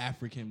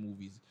 African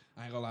movies.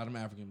 I ain't gonna lie, them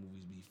African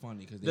movies be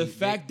funny because The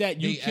fact that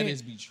you can't.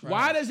 edits be trash.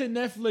 Why doesn't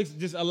Netflix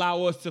just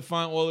allow us to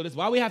find all of this?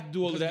 Why we have to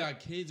do all of Because you that?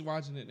 got kids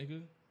watching it,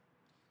 nigga.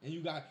 And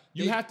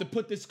You have to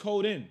put this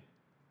code in,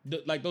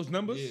 like those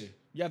numbers. Yeah.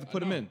 You have to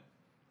put them in.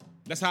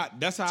 That's how. to I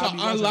be watching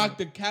unlock it.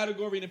 the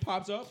category and it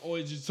pops up, or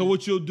it's just So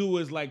what you'll do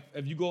is like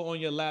if you go on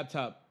your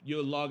laptop,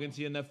 you'll log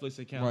into your Netflix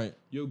account. Right.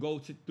 You'll go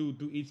through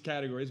each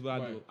category. Is what I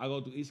do. Right. I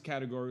go through each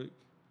category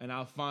and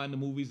I'll find the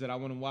movies that I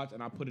want to watch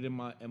and I put it in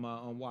my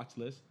watch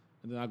list.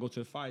 And then I go to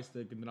the Fire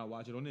Stick and then I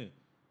watch it on there.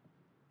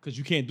 Because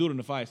you can't do it on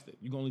the Fire Stick.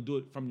 You can only do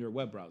it from your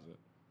web browser.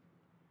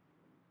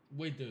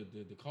 Wait,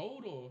 the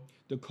code or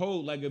The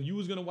code, like if you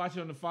was gonna watch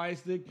it on the Fire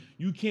Stick,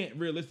 you can't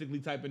realistically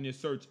type in your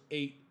search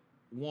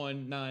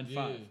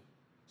 8195. Yeah.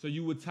 So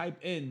you would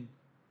type in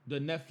the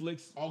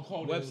Netflix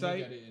code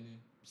website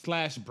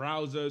 /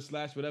 browser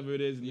 / whatever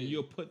it is, and then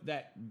you'll put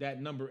that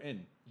number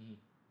in. Mm-hmm.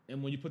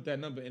 And when you put that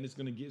number in, it's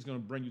gonna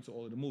bring you to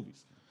all of the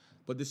movies.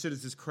 But this shit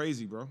is just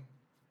crazy, bro.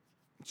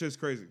 It's just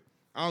crazy.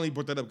 I only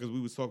brought that up because we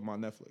was talking about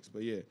Netflix.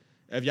 But yeah,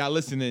 if y'all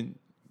listening,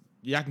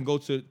 y'all can go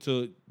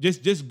to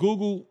just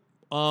Google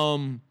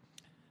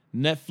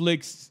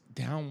Netflix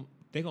down.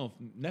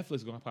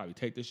 Netflix gonna probably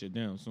take this shit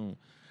down soon.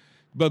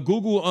 But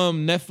Google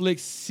Netflix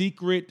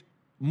secret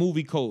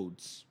movie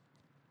codes.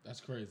 That's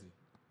crazy.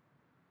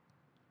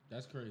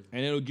 That's crazy.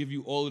 And it'll give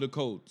you all of the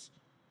codes.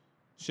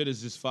 Shit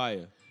is just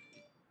fire.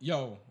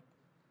 Yo,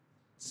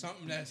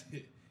 something that's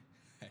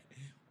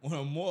on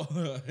a more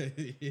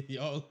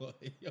yo,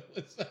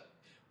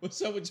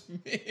 what's up with your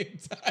man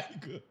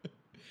Tiger?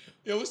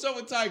 Yo, what's up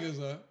with Tiger,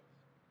 son?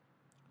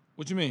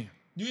 What you mean?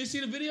 You didn't see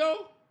the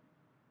video?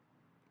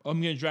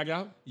 I'm getting dragged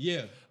out?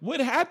 Yeah. What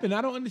happened?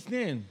 I don't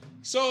understand.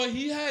 So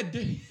he had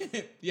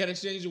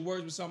exchanged of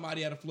words with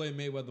somebody at a Floyd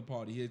Mayweather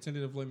party. He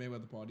attended a Floyd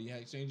Mayweather party. He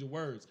had exchange of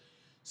words.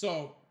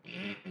 So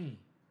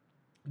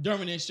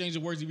during the exchange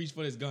of words, he reached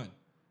for his gun.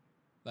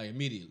 Like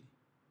immediately.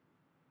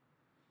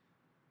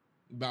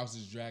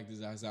 Bouncers dragged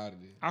his ass out of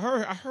there.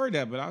 I heard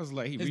that, but I was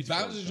like, he His reached for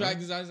bouncers it,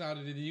 dragged his ass out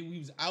of there. He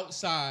was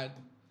outside.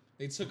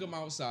 They took him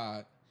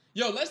outside.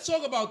 Yo, let's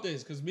talk about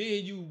this, because me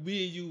and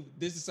you,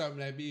 this is something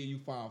that me and you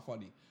find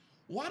funny.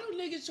 Why do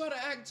niggas try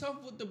to act tough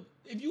with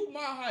if you my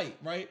height,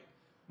 right?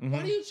 Mm-hmm.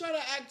 Why do you try to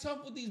act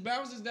tough with these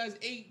bouncers that's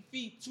 8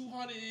 feet,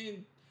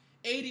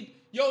 280?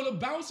 Yo, the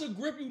bouncer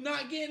grip you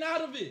not getting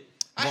out of it.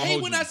 I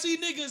hate when I see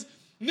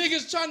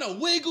niggas trying to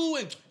wiggle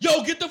and,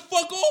 yo, get the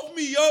fuck off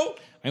me, yo.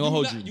 I ain't gonna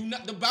hold You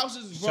not the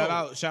bouncers,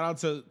 bro.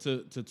 Shout out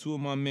to two of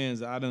my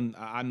mans.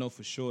 I know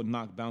for sure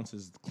knock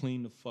bouncers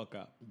clean the fuck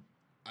out.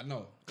 I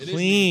know.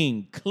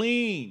 Clean.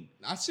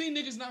 I seen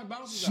niggas knock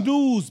bouncers out.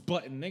 Snooze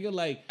button, nigga.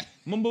 Like,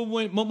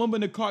 remember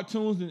in the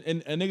cartoons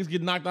and niggas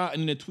get knocked out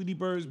and the Tweety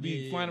Birds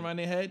be flying around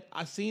their head?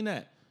 I seen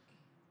that.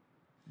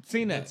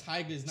 But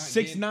Tiger's not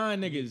 6'9"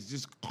 niggas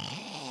just.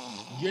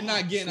 You're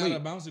not getting out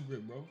of bouncer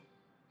grip, bro.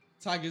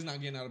 Tiger's not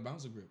getting out of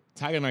bouncer grip.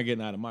 Tiger not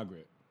getting out of my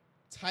grip.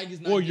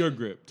 Tiger's not. Or your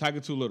grip. Tiger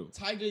too little.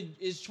 Tiger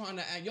is trying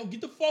to act, yo,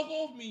 get the fuck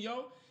off me,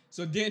 yo.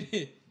 So then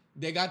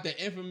they got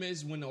the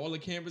infamous when all the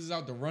cameras is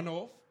out, the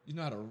runoff. You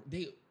know how to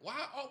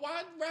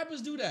why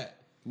rappers do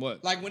that?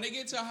 What? Like when they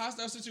get to a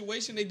hostile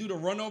situation, they do the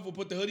runoff or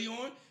put the hoodie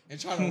on and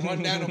try to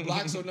run down the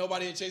block so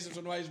nobody ain't chasing,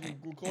 so nobody's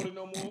recording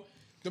no more.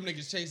 Them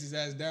niggas chase his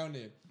ass down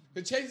there.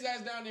 But chase his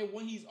ass down there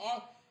when he's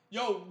all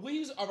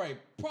right.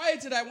 Prior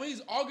to that, when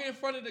he's arguing in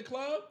front of the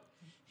club,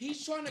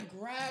 he's trying to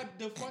grab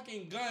the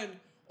fucking gun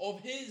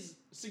off his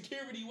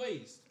security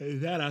waist.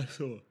 That I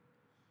saw.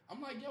 I'm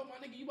like, yo, my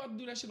nigga, you about to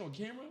do that shit on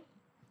camera?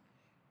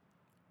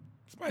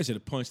 Somebody should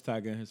have punched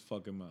Tiger in his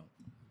fucking mouth.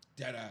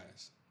 Dead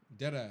ass.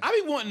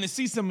 I be wanting to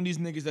see some of these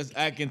niggas that's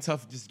acting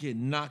tough just get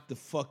knocked the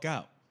fuck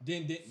out.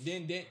 Then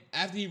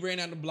after he ran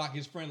out the block,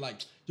 his friend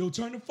like, yo,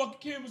 turn the fucking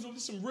cameras on.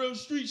 This some real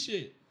street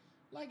shit.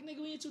 Like,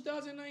 nigga, we in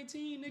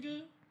 2019,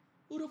 nigga.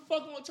 Who the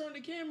fuck gonna turn the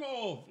camera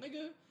off,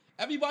 nigga?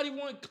 Everybody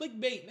want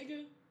clickbait,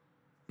 nigga.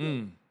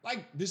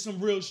 Like, this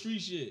some real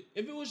street shit.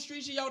 If it was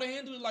street shit, y'all would have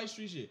handled it like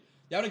street shit.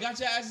 Y'all would have got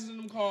your asses in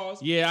them cars.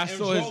 Yeah, I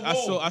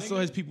saw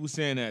his people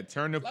saying that.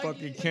 Turn the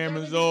fucking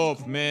cameras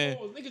off, man.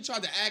 Nigga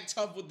tried to act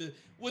tough with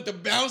the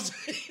bouncer.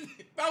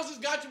 Bouncers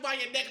got you by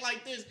your neck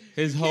like this.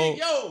 His whole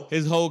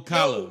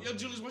collar. Yo,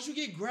 Julius, once you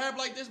get grabbed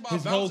like this by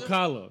his a bouncer. His whole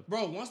collar.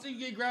 Bro, once you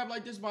get grabbed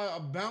like this by a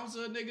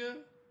bouncer, nigga,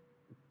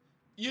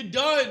 you're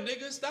done,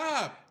 nigga.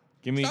 Stop.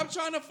 Stop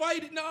trying to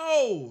fight it.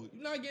 No.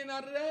 You're not getting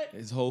out of that.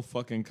 His whole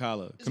fucking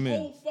collar. His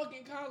whole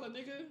fucking collar,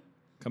 nigga.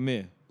 Come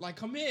here. Like,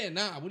 come here.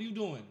 Nah, what are you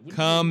doing?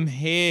 Come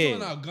here. You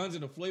throwing out guns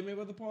in the Floyd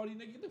Mayweather party,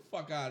 nigga? Get the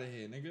fuck out of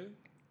here, nigga.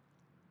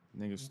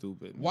 Nigga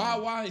stupid.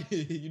 Why?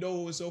 You know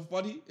what was so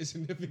funny? It's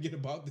significant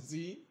about the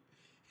scene?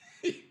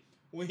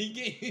 When he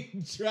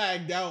getting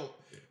dragged out,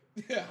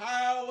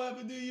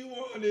 however do you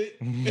want it?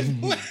 It's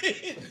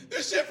playing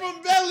the shit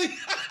from Belly.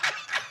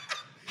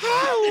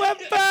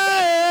 However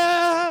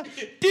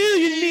do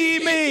you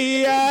need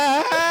me?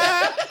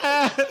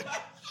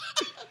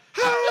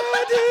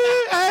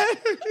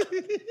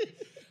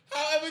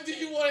 However do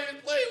you want it to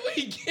play when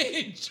he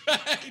getting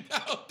dragged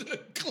out the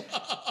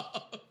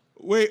club?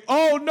 Wait,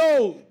 oh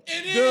no.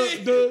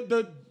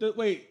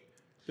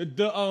 The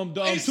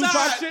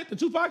Tupac shit? The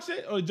Tupac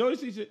shit? Or the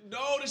Jodeci shit?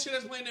 No, the shit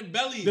that's playing in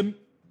Belly. The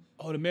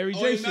Mary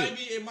J shit.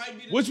 It might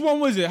be which one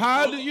was it?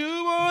 How do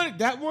you want it?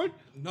 That one?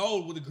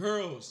 No, with the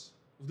girls.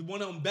 The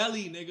one on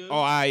Belly, nigga.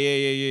 Oh,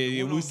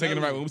 yeah. We was taking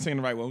the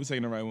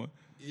right one.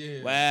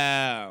 Yeah.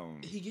 Wow.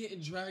 He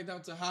getting dragged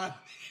out to high.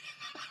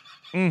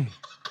 You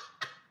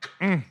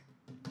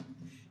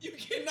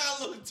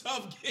cannot look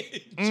tough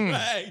getting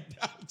dragged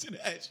out to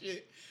that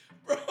shit.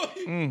 Bro,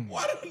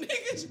 why don't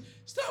niggas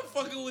stop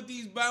fucking with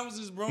these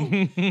bouncers, bro? all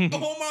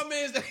my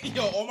mans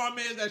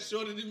that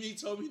shorter than me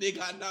told me they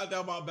got knocked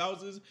out by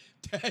bouncers.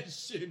 That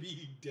shit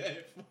be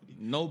dead funny.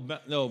 No,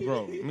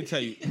 bro. Let me tell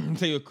you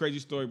a crazy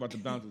story about the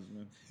bouncers,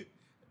 man.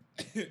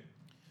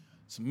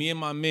 So me and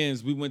my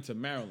mans, we went to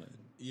Maryland.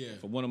 Yeah.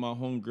 For one of my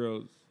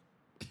homegirls'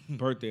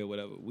 birthday or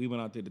whatever. We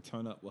went out there to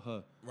turn up with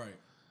her. Right.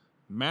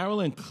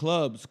 Maryland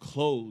clubs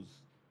close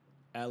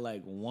at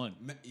like 1.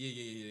 Yeah.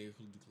 They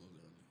closed early.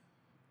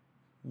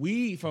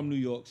 We from New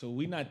York, so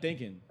we not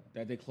thinking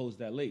that they closed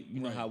that late. You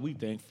know how we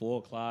think, 4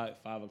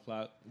 o'clock, 5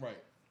 o'clock. Right.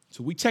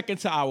 So we check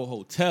into our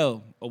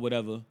hotel or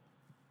whatever.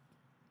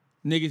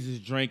 Niggas is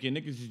drinking.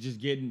 Niggas is just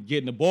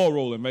getting the ball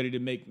rolling, ready to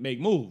make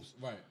moves.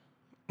 Right.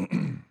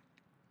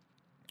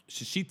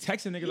 So she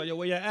texting niggas like, yo,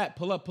 where you at?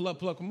 Pull up,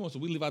 come on. So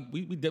we leave out,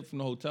 we dip from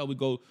the hotel. We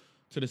go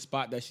to the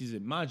spot that she's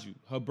in. Mind you,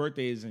 her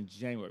birthday is in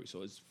January,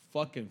 so it's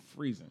fucking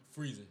freezing.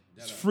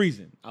 It's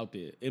freezing out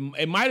there.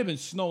 It might have been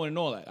snowing and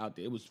all that out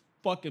there. It was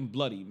fucking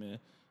bloody, man.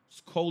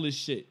 It's cold as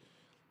shit.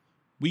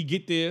 We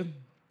get there.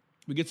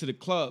 We get to the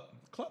club.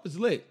 The club is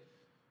lit.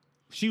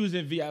 She was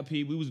in VIP.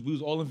 We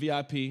was all in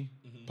VIP,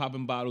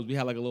 popping bottles. We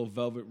had like a little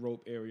velvet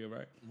rope area,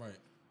 right? Right.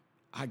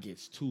 I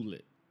gets too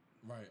lit.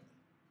 Right.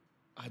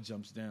 I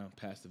jumps down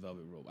past the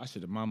velvet rope. I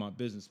should have mind my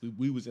business.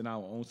 We was in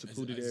our own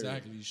secluded area.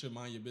 Exactly. You should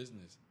mind your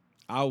business.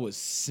 I was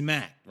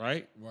smacked,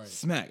 right? Right.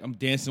 Smacked. I'm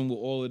dancing with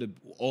all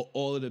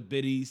of the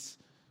biddies.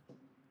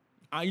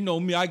 you know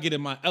me, I get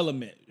in my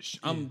element.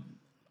 I'm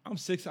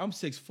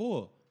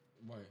 6'4".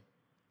 Right.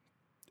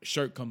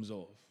 Shirt comes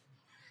off.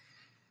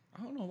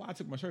 I don't know why I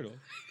took my shirt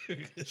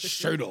off.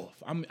 Shirt off.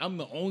 I'm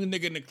the only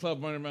nigga in the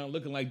club running around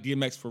looking like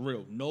DMX for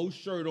real. No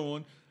shirt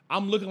on.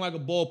 I'm looking like a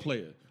ball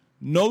player.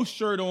 No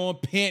shirt on,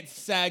 pants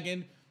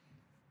sagging.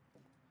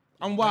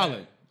 I'm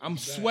wilding. I'm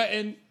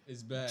sweating.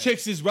 It's bad.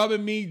 Chicks is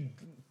rubbing me,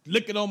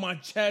 licking on my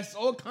chest,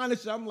 all kind of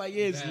shit. I'm like,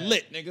 yeah, it's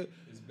lit, nigga.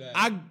 It's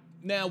bad.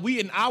 Now we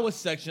in our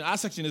section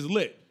is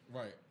lit.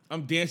 Right.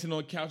 I'm dancing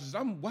on couches.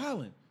 I'm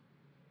wilding.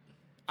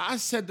 I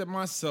said to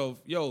myself,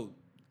 yo,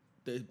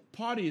 the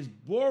party is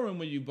boring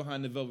when you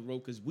behind the velvet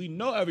rope because we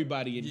know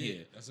everybody in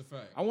here. That's a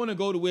fact. I want to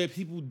go to where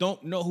people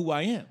don't know who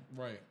I am.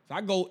 Right. So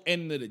I go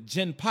into the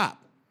gin pop.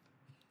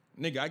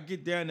 Nigga, I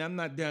get down there. I'm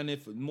not down there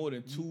for more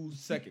than 2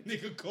 seconds.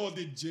 Nigga called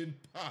it gin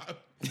pop.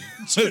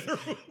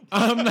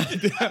 I'm not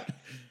down.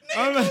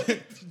 I'm not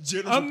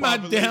down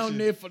population.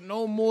 there for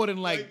no more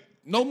than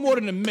no more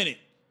than a minute.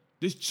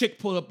 This chick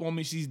pulled up on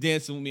me. She's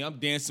dancing with me. I'm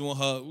dancing with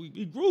her.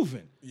 We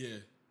grooving. Yeah.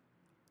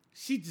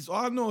 She just,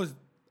 all I know is,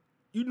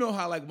 you know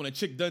how like when a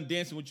chick done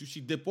dancing with you,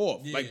 she dip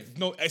off. Yeah. Like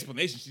no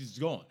explanation, she's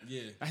just gone.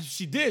 Yeah. That's what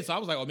she did. So I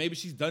was like, oh, maybe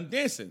she's done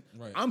dancing.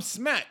 Right. I'm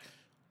smacked.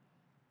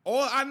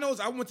 All I know is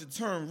I went to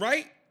turn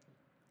right.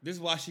 This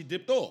is why she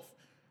dipped off.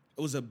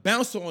 It was a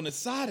bouncer on the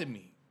side of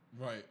me.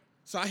 Right.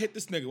 So I hit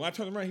this nigga. When I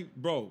turned around,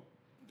 bro,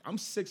 I'm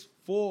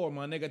 6'4",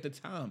 my nigga at the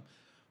time.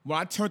 When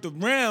I turned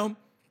around,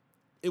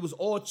 it was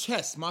all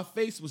chest. My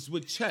face was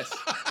with chest.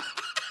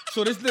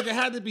 So this nigga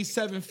had to be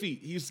 7 feet.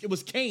 It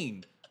was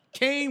Kane.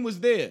 Kane was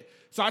there.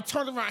 So I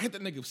turned around, I hit the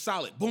nigga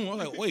solid. Boom. I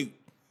was like, wait,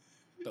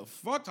 the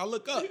fuck? I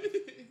look up.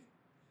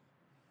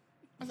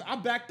 I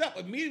backed up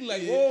immediately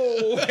like,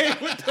 whoa,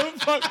 wait, what the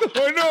fuck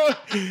going on?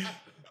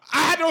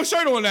 I had no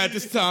shirt on at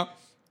this time.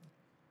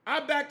 I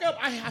back up.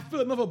 I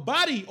feel another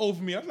body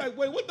over me. I was like,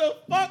 wait, what the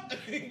fuck?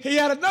 He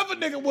had another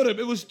nigga with him.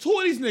 It was 2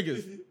 of these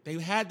niggas. They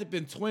had to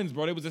been twins,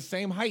 bro. They was the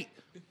same height.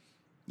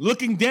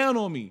 Looking down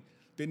on me.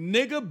 The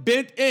nigga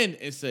bent in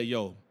and said,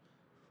 yo,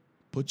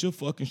 put your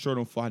fucking shirt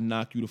on before I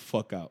knock you the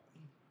fuck out.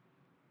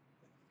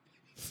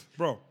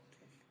 Bro,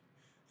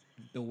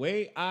 the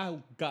way I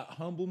got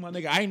humble, my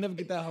nigga, I ain't never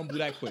get that humble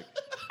that quick.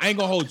 I ain't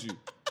gonna hold you.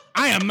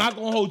 I am not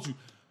gonna hold you.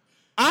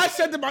 I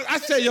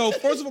said, yo,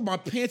 first of all, my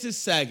pants is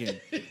sagging.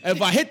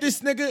 If I hit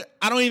this nigga,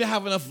 I don't even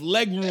have enough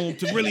leg room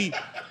to really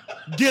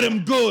get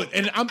him good.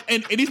 And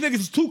these niggas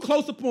is too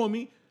close upon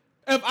me.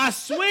 If I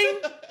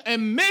swing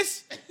and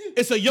miss,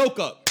 it's a yoke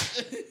up.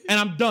 And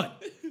I'm done.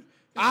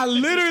 I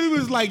literally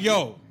was like,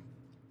 yo,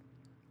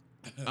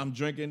 I'm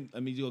drinking.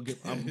 I'm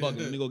bugging.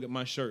 Let me go get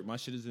my shirt. My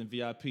shit is in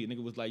VIP.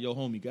 Nigga was like, yo,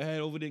 homie, go ahead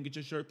over there and get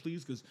your shirt,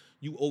 please, because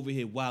you over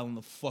here wilding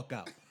the fuck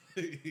out.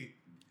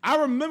 I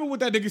remember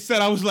what that nigga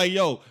said. I was like,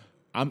 yo,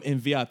 I'm in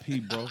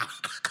VIP, bro.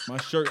 My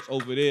shirt's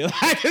over there.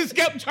 I just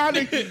kept trying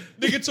to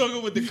Nigga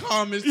talking with the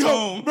calmest yo,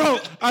 tone. bro.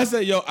 I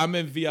said, yo, I'm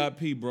in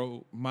VIP,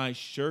 bro. My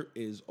shirt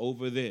is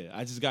over there.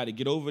 I just got to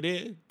get over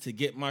there to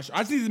get my shirt. I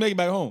just need to make it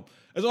back home.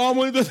 That's all I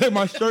wanted to say.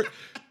 My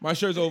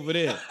shirt's over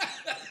there.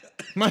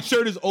 My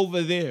shirt is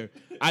over there.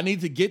 I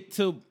need to get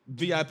to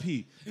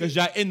VIP because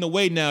y'all in the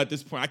way now at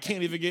this point. I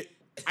can't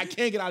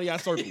get out of y'all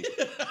circle.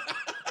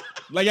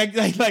 Like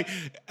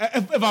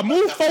if I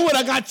move forward,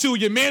 I got 2.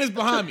 Your man is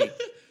behind me.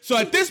 So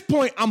at this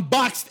point, I'm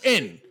boxed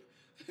in.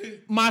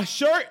 My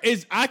shirt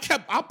is, I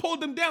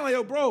pulled them down like,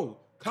 yo, bro,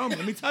 come,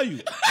 let me tell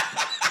you.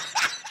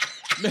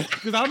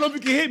 Because I don't know if you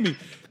can hit me.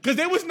 Because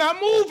they was not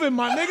moving,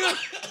 my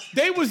nigga.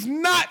 They was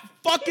not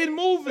fucking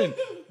moving.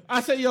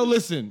 I said, yo,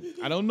 listen,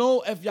 I don't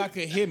know if y'all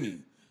can hear me.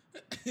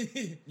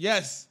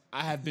 Yes,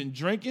 I have been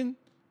drinking,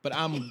 but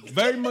I'm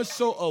very much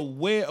so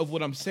aware of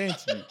what I'm saying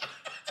to you.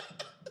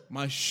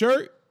 My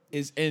shirt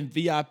is in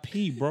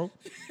VIP, bro.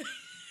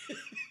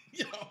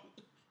 Yo.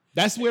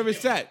 That's where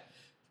it's at.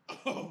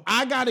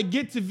 I gotta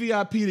get to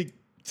VIP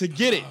to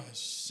get it.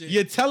 Shit.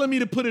 You're telling me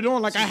to put it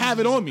on like I have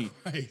it on me.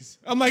 Christ.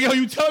 I'm like, yo,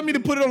 you telling me to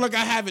put it on like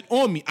I have it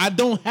on me. I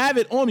don't have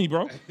it on me,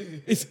 bro.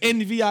 It's in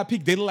the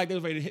VIP. They look like they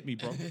was ready to hit me,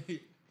 bro.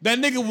 That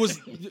nigga was,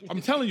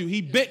 I'm telling you,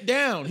 he bent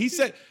down. He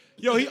said,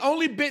 yo, he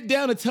only bent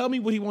down to tell me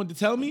what he wanted to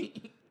tell me.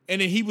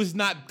 And then he was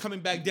not coming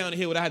back down to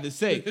hear what I had to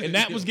say. And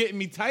that was getting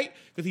me tight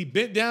because he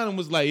bent down and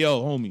was like,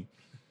 yo, homie,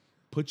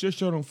 put your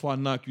shirt on before I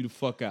knock you the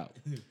fuck out.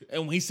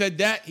 And when he said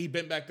that, he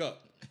bent back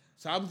up.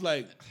 So I was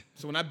like,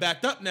 so when I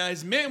backed up now,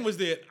 his man was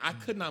there. I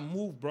could not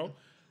move, bro.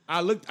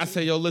 I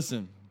said, yo,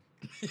 listen.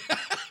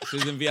 This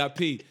is in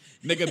VIP.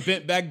 Nigga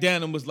bent back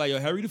down and was like, yo,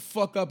 hurry the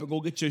fuck up and go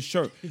get your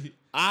shirt.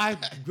 I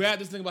grabbed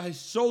this nigga by his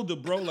shoulder,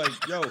 bro, like,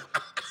 yo,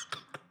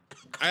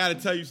 I gotta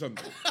tell you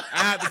something. I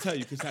have to tell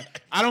you, because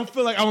I don't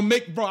feel like I'm gonna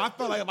make, bro, I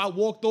felt like if I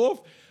walked off,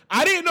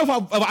 I didn't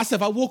know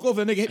if I walk over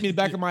and a nigga hit me in the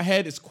back of my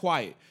head, it's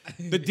quiet.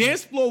 The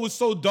dance floor was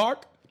so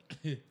dark.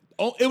 It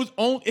felt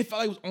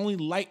like it was only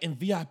light in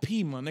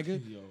VIP, my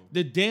nigga. Yo.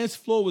 The dance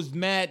floor was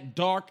mad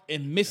dark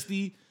and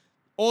misty.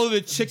 All of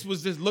the chicks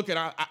was just looking.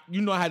 I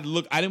had to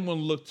look. I didn't want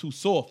to look too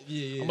soft.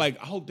 Yeah. I'm like,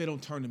 I hope they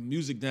don't turn the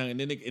music down and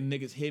then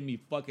niggas hear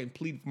me fucking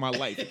plead for my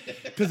life.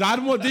 Because I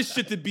don't want this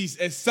shit to be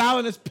as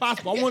silent as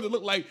possible. I want it to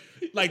look like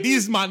Like,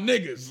 these is my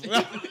niggas.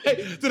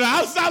 To the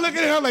outside looking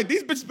at her, like,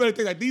 these bitches better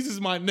think like, these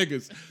is my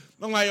niggas.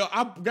 I'm like, yo,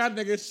 I got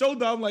niggas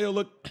shoulder. I'm like, yo,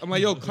 look. I'm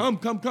like, yo, come.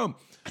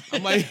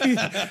 I'm like,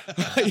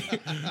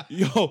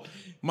 yo,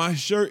 my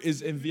shirt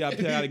is in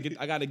VIP.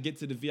 I gotta get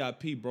to the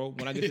VIP, bro.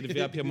 When I get to the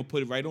VIP, I'm gonna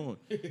put it right on.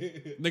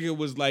 Nigga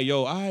was like,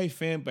 yo, all right,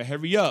 fam, but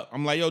hurry up.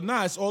 I'm like, yo,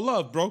 nah, it's all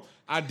love, bro.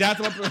 I dapped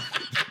him up.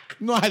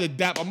 You know I had to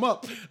dap him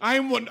up. I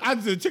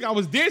was the chick I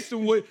was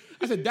dancing with.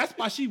 I said, that's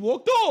why she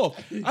walked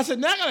off. I said,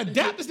 now I gotta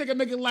dap this nigga,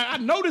 make it like, I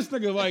know this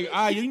nigga. Like,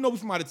 all right, you know we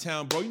from out of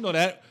town, bro. You know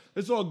that.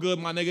 It's all good,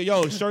 my nigga.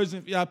 Yo, shirt's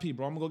in VIP,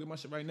 bro. I'm gonna go get my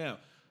shit right now.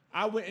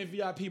 I went in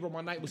VIP, bro.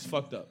 My night was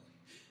fucked up.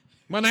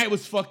 My man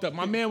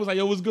was like,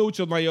 yo, what's good with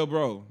you? I'm like, yo,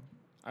 bro,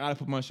 I gotta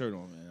put my shirt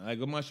on, man. I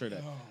got my shirt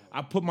at.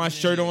 I put my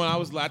shirt on. I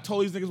was like, I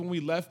told these niggas when we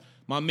left,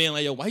 my man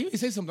like, yo, why you ain't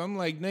say something? I'm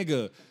like,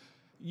 nigga,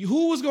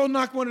 who was gonna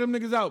knock one of them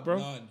niggas out, bro?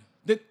 None.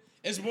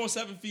 It's more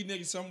 7 feet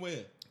niggas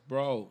somewhere.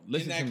 Bro,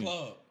 listen in to that me.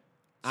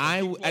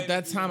 club. At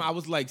that time, I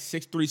was like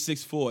 6'3",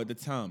 6'4" at the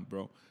time,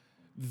 bro.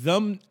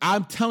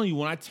 I'm telling you,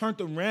 when I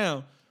turned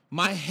around,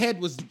 my head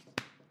was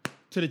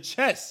to the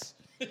chest.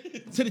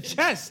 To the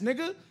chest,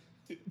 nigga.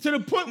 To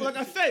the point where, like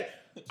I said,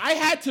 I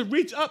had to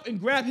reach up and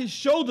grab his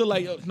shoulder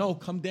like, yo, no,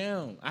 come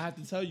down. I have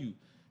to tell you.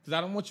 Because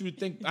I don't want you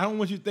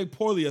to think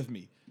poorly of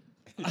me.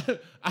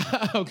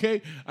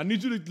 Okay? I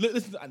need you to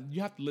listen.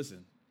 You have to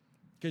listen.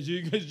 Because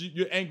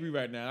you're angry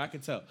right now. I can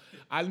tell.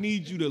 I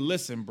need you to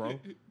listen, bro.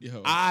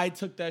 Yo. I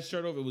took that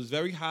shirt off. It was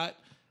very hot.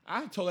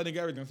 I told that nigga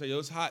everything. I said, yo,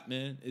 it's hot,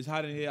 man. It's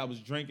hot in here. I was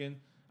drinking.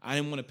 I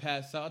didn't want to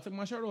pass out. I took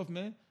my shirt off,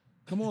 man.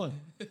 Come on.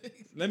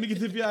 Let me get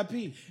to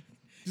VIP.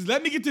 Just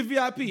let me get to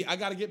VIP. I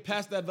got to get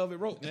past that velvet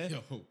rope, man.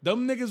 Yo.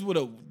 Them niggas would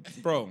have,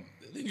 bro.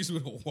 Niggas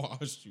would have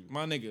washed you.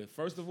 My nigga,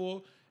 first of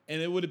all,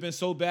 and it would have been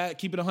so bad,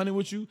 keep it 100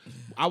 with you,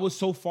 I was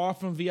so far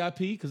from VIP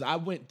because I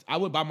went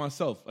by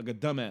myself like a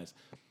dumbass.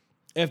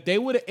 If they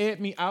would have aired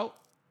me out,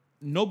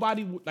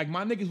 nobody, like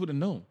my niggas would have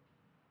known.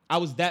 I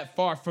was that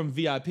far from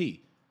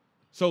VIP.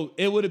 So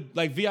it would have,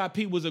 like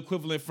VIP was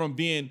equivalent from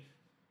being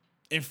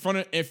in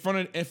front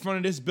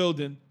of this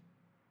building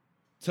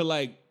to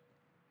like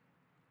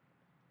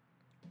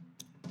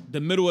the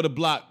middle of the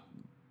block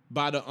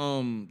by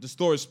the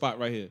storage spot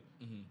right here.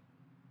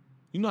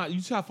 Mm-hmm.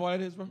 You see how far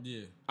that is, bro?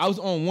 Yeah. I was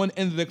on one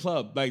end of the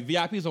club. Like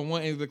VIP is on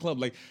one end of the club.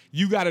 Like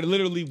you gotta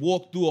literally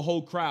walk through a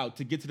whole crowd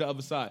to get to the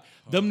other side.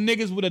 Them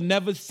niggas would have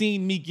never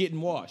seen me getting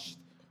washed.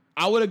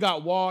 I would have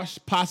got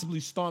washed,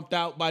 possibly stomped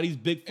out by these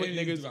Bigfoot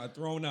niggas. Got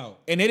thrown out.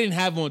 And they didn't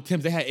have on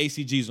Timbs. They had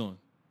ACGs on.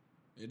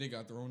 Yeah, they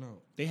got thrown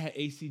out. They had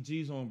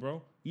ACGs on,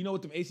 bro. You know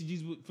what them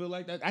ACGs would feel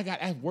like? That I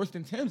got worse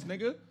than Timbs,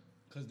 nigga.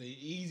 Because they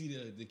easy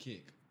to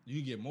kick.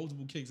 You can get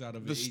multiple kicks out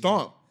of it. The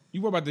stomp.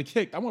 You worry about the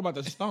kick. I'm worried about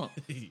the stomp.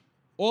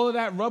 All of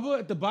that rubber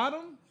at the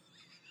bottom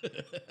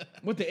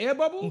with the air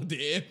bubble. With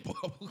the air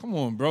bubble. Come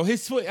on, bro.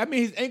 His foot. I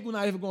mean, his ankle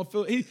not even gonna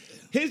feel.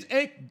 His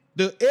ankle.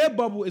 The air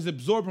bubble is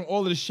absorbing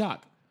all of the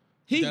shock.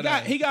 He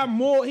got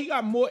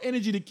more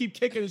energy to keep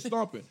kicking and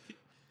stomping.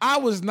 I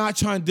was not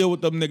trying to deal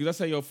with them niggas. I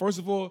said, yo, first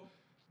of all,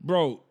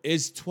 bro,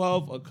 it's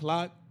 12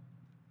 o'clock.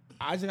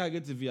 I just gotta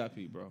get to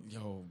VIP, bro.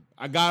 Yo,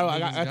 I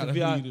got the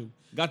VIP.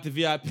 Got the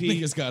VIP.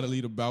 Niggas gotta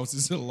leave the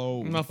bouncers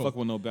alone. I'm not fucking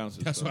with no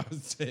bouncers. That's bro. why I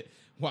said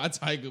why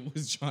Tiger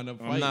was trying to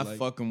fight. I'm not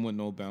fucking with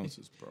no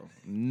bouncers, bro.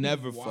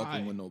 Never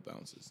fucking with no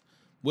bouncers.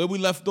 Where we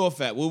left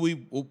off at? What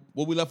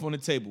we left on the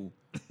table?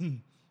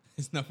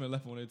 There's nothing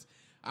left on it.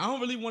 I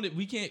don't really want it.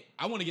 We can't.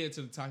 I want to get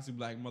into the toxic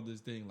black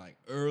mothers thing like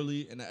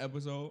early in the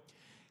episode.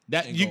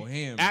 That and you go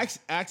ham.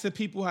 ask the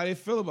people how they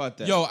feel about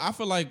that. Yo, I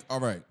feel like all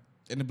right.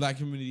 In the black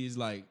community is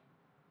like,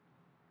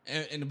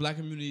 in the black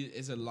community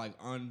is a like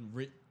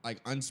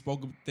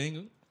unspoken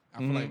thing. I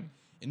feel like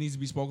it needs to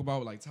be spoken about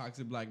with like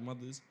toxic black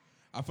mothers.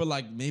 I feel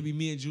like maybe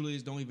me and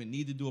Julius don't even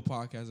need to do a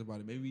podcast about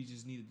it. Maybe we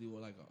just need to do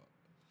like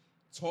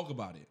a talk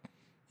about it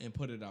and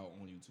put it out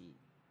on YouTube.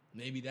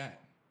 Maybe that.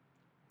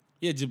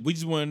 Yeah, we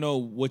just want to know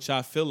what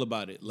y'all feel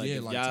about it. Like, yeah,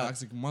 like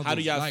toxic mothers. How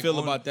do y'all feel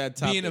about that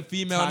topic? Being a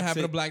female and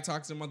having a black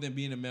toxic mother, and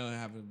being a male and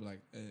having a black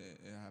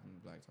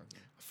toxic.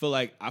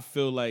 I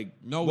feel like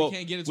no, we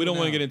can't get into. We don't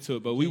want to get into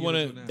it, but we want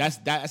to.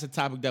 That's a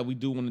topic that we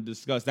do want to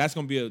discuss. That's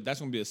gonna be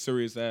a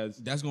serious ass.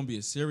 That's gonna be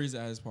a serious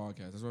ass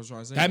podcast. That's what I was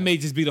trying to say. That may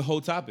just be the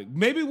whole topic.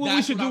 Maybe what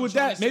we should do with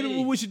that. Maybe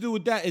what we should do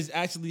with that is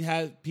actually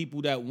have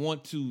people that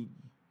want to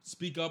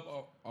speak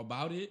up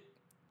about it.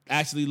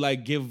 Actually,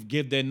 like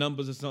give their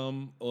numbers or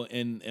something,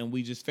 and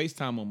we just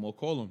FaceTime them or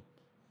call them.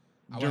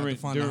 I would have to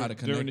find out how to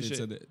connect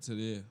it to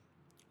the.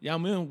 Yeah, I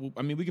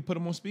mean, we could put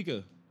them on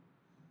speaker.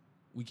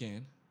 We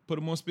can put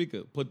them on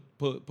speaker. Put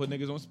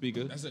niggas on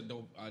speaker. That's a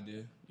dope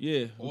idea.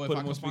 Yeah, or put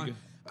them on speaker.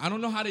 I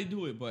don't know how they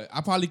do it, but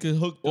I probably could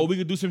hook. Or we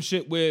could do some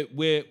shit where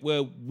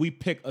we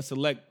pick a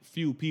select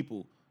few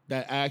people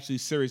that are actually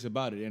serious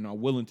about it and are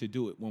willing to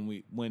do it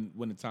when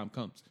the time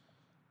comes.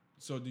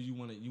 So do you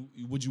want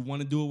to? Would you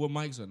want to do it with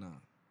mics or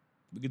not?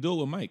 We could do it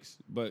with mics,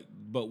 but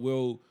what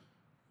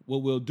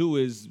we'll do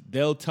is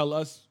they'll tell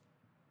us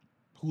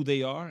who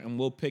they are, and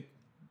we'll pick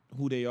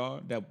who they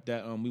are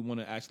that we want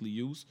to actually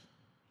use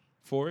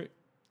for it,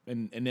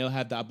 and they'll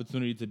have the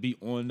opportunity to be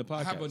on the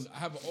I podcast.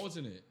 have an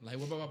alternate. Like,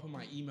 what about I put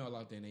my email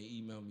out there and they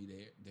email me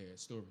their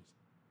stories?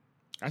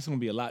 That's gonna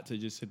be a lot to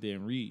just sit there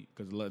and read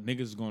because niggas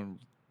is gonna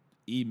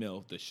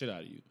email the shit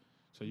out of you.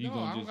 So you No,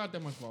 gonna I don't just got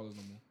that much followers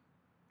no more.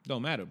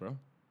 don't matter, bro.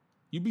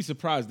 You'd be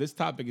surprised. This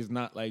topic is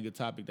not like a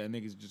topic that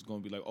niggas just gonna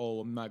be like, oh,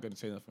 I'm not gonna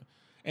say nothing.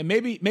 And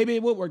maybe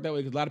it would work that way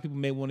because a lot of people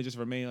may want to just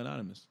remain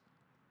anonymous.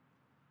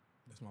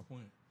 That's my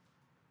point.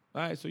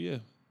 All right, so yeah,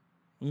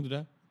 we can do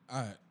that.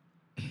 All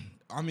right.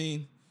 I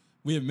mean,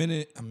 we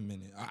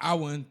an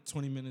hour and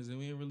 20 minutes, and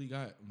we ain't really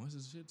got much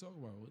of shit to talk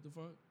about. What the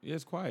fuck? Yeah,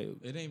 it's quiet.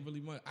 It ain't really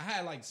much. I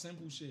had like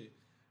simple shit.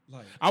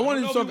 Like I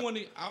wanted to don't talk. know if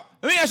we wanted-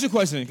 Let me ask you a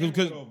question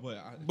because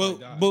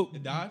but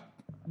it died.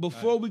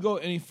 before we go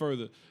any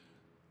further,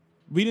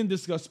 we didn't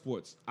discuss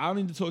sports. I don't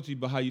need to talk to you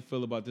about how you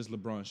feel about this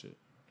LeBron shit.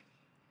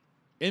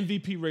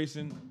 MVP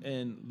racing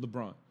and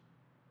LeBron.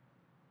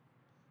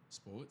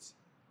 Sports.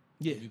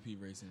 Yeah,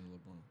 MVP racing and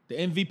LeBron. the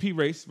MVP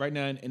race right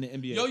now in the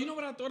NBA. Yo, you know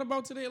what I thought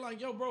about today? Like,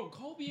 yo, bro,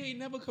 Kobe ain't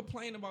never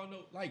complained about no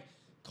like.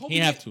 Kobe he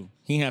have to.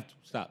 He have to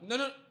stop.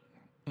 No.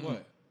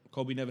 What?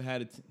 Kobe never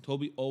had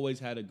Kobe always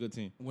had a good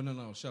team. Well,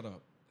 no. Shut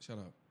up.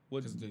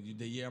 What- Because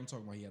the year I'm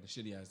talking about, he had a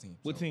shitty ass team.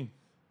 What So, team?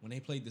 When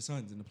they played the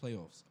Suns in the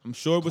playoffs. I'm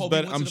sure it was Kobe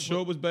better. went to I'm the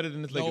sure it was better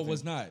than the Lakers. No, it team.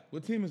 was not.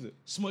 What team is it?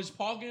 Smush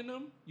Parker and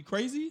them? You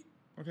crazy?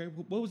 Okay,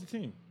 what was the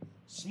team?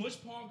 Smush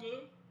Parker.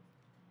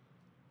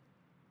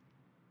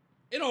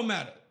 It don't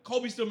matter.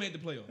 Kobe still made the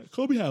playoffs.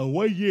 Kobe had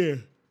 1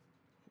 year.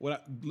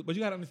 But you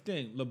gotta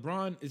understand,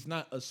 LeBron is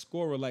not a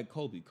scorer like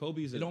Kobe.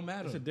 Kobe is It don't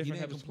matter. It's a He different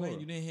didn't type of complain.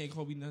 scorer. You didn't hear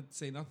Kobe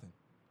say nothing.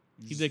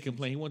 He did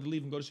complain. He wanted to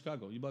leave and go to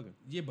Chicago. You bugging?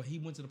 Yeah, but he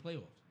went to the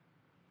playoffs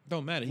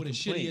Don't matter. with a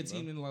He complained, shittier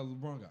team than like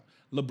LeBron got.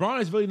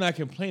 LeBron is really not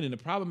complaining. The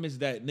problem is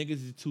that niggas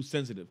is too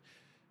sensitive.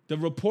 The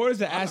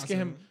reporters are I'm not asking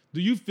him, saying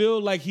do you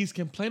feel like he's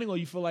complaining or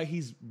you feel like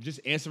he's just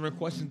answering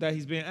questions that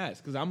he's being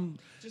asked? Because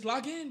Just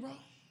lock in,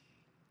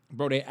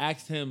 bro. they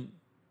asked him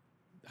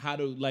how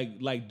to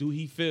like do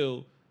he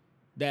feel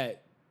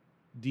that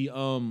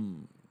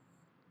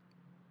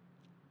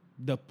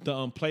the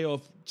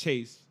playoff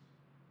chase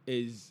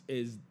is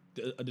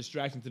a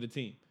distraction to the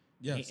team.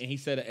 Yes. And he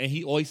said, and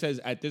he always says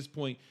at this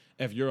point,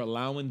 if you're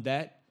allowing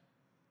that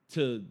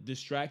to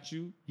distract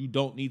you, you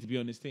don't need to be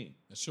on this team.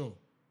 Sure.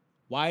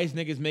 Why is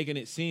niggas making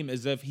it seem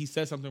as if he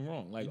said something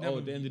wrong? Like, He never-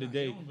 at the end of the he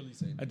day, don't really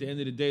say at the end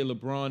of the day,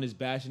 LeBron is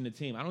bashing the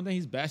team. I don't think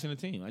he's bashing the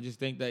team. I just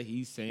think that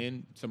he's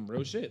saying some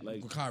real shit.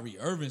 Like, Kyrie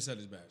Irving said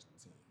his bad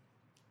team.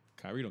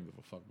 Kyrie don't give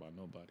a fuck about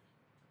nobody.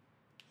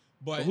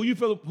 But But who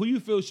you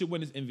feel should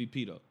win this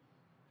MVP though?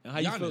 And how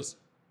you feel? Giannis.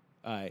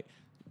 All right.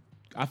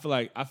 I feel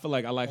like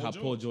I like Paul how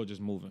Paul George. George is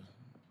moving.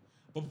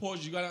 But Paul,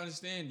 you gotta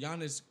understand,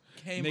 Giannis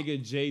came.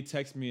 Nigga Jay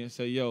texted me and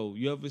said, "Yo,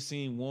 you ever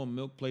seen Warm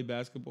Milk play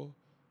basketball?"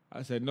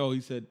 I said, "No."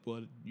 He said,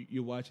 "Well,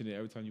 you're watching it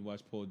every time you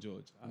watch Paul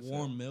George." I said,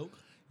 Warm milk.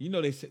 You know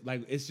they say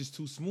like it's just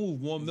too smooth.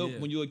 Warm milk Yeah.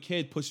 when you're a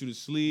kid push you to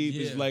sleep.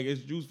 It's Yeah. like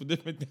it's used for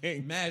different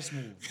things. Mad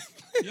smooth.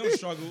 You don't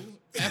struggle.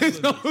 There's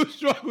Effortless. no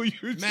struggle.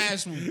 You Mad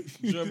smooth.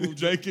 Dribble.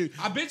 Drink it.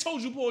 I been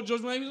told you Paul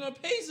George when he was on the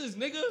Pacers,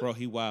 nigga. Bro,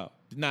 he wild.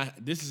 Nah,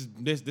 this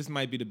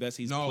might be the best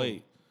he's No.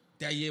 played.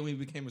 That year when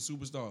he became a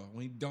superstar,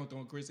 when he dunked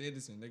on Chris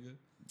Anderson, nigga.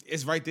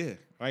 It's right there.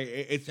 Right?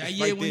 It's That it's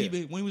year right when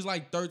there. when he was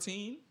like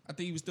 13, I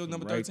think he was still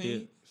number Right 13.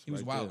 there. It's He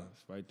was right wild. there.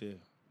 It's right there.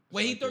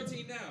 Wait, he right there.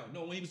 13 now.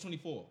 No, when he was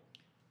 24.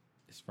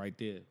 It's right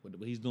there. What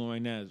he's doing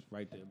right now is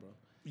right there, bro.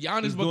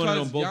 Giannis He's doing it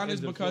on both ends Giannis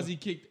of the because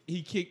floor.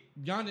 he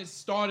kicked Giannis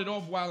started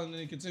off wilding and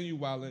then continued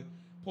wilding.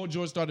 Paul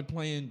George started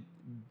playing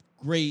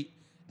great.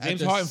 at James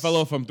the Harden s- fell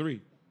off from 3.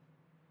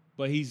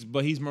 But he's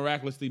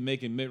miraculously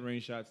making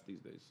mid-range shots these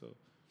days. So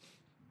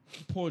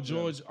Paul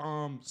George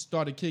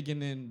started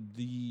kicking in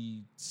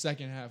the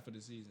second half of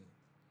the season.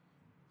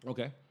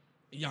 okay.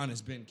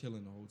 Giannis been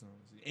killing the whole time.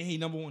 And he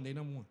number one. They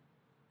number one.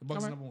 The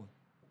Bucks Alright. are number one.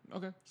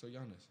 Okay. So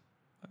Giannis.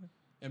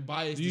 And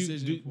biased Do you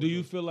decision. do, for do you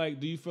George.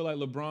 feel like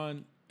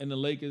LeBron and the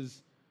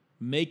Lakers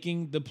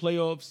making the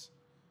playoffs?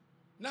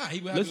 Nah, he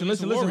would have to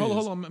Listen. the Hold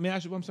Warriors. on. Let me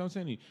ask you what I'm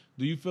saying to you.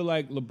 Do you feel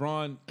like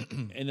LeBron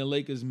and the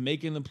Lakers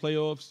making the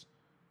playoffs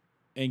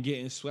and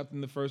getting swept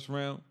in the first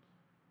round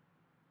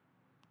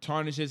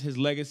tarnishes his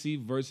legacy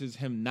versus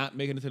him not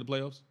making it to the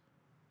playoffs?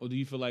 Or do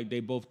you feel like they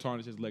both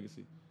tarnish his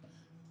legacy?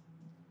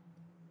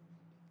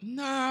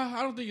 Nah,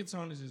 I don't think it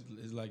tarnishes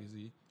his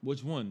legacy.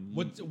 Which one?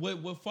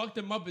 What fucked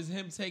him up is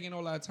him taking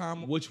all that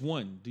time. Which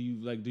one? Do you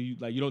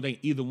you don't think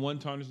either one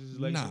tarnishes his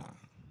legacy? Nah.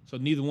 So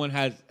neither one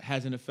has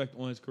an effect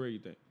on his career, you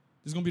think?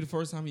 This is gonna be the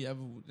first time he ever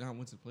not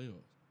went to the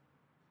playoffs.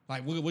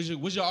 Like,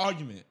 what's your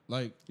argument?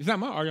 Like, It's not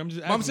my argument. I'm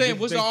just asking. I'm saying,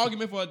 what's your They-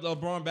 argument for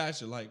LeBron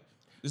basher? Like,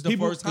 this is the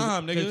people- first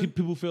time, 'cause nigga.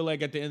 People feel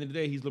like at the end of the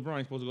day, he's LeBron.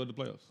 He's supposed to go to the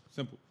playoffs.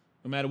 Simple.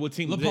 No matter what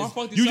team. LeBron it is.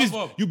 fucked you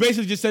himself up. You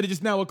basically just said it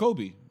just now with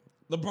Kobe.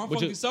 LeBron But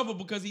fucked you- himself up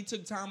because he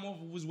took time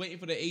off and was waiting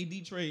for the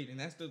AD trade, and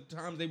that's the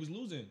times they was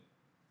losing.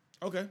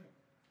 Okay.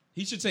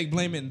 He should take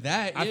blame in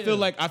that. I yeah. feel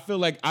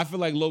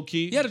like low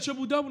key. he had a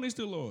triple double and they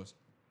still lost.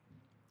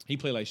 He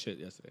played like shit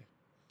yesterday.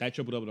 That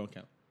triple double don't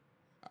count.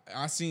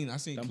 I seen Them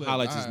clips.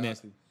 highlights is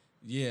nasty.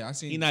 Yeah, I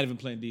seen. He not even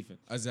playing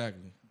defense.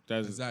 exactly.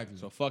 That's Exactly.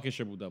 So fuck his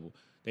triple double.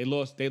 They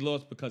lost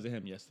because of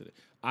him yesterday.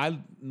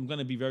 I'm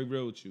gonna be very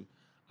real with you.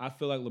 I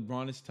feel like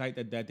LeBron is tight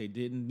that they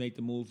didn't make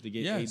the move to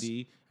get Yes.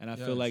 AD, and I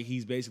feel like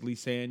he's basically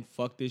saying,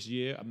 "Fuck this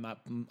year. I'm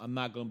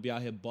not gonna be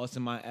out here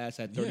busting my ass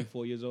at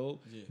 34 years old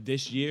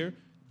this year,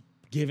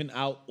 giving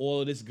out all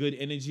of this good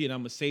energy, and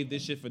I'm gonna save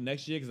this shit for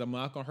next year because I'm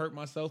not gonna hurt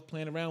myself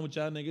playing around with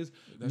y'all niggas,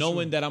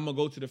 knowing that I'm gonna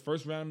go to the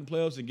first round of the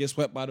playoffs and get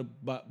swept by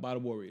the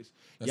Warriors.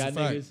 That's y'all a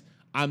fact. niggas."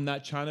 I'm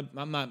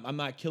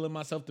not killing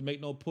myself to make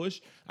no push.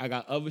 I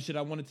got other shit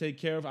I want to take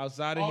care of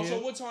outside of here.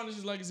 Also, what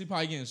tarnishes legacy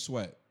probably getting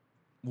swept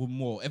with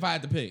more? If I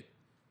had to pick,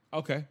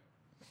 Okay.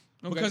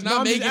 Because No, not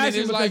I'm just making it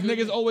asking is because like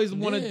niggas always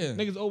want to. Yeah.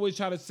 Niggas always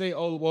try to say,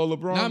 "Oh, well,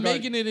 LeBron." not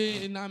making it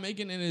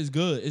is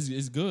good.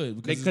 It's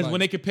good Because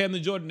when they compare him to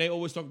Jordan, they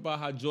always talk about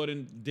how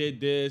Jordan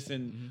did this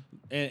and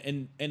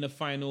in the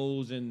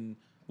finals and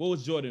what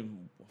was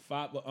Jordan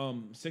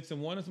 6-1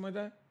 or something like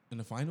that. in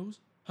the finals.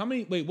 How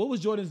many? Wait, what was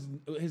Jordan's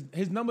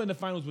his number in the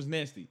finals was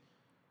nasty.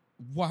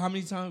 What? How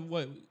many times?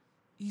 What?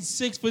 He's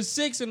 6 for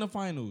 6 in the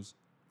finals.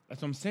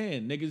 That's what I'm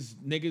saying.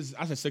 Niggas.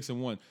 I said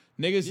 6-1.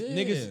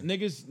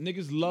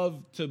 Niggas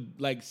love to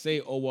like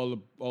say, oh well,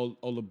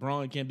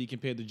 LeBron can't be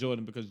compared to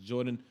Jordan because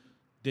Jordan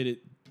did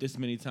it this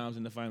many times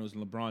in the finals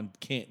and LeBron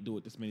can't do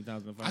it this many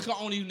times in the I finals. can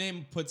only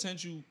name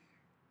potential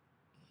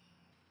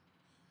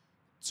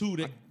two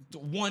that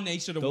one they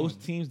should have won. Those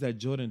teams that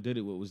Jordan did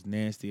it with was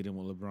nastier than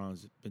what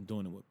LeBron's been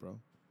doing it with, bro.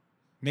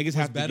 Niggas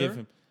have to better? give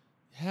him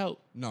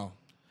help. No,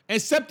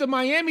 Except the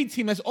Miami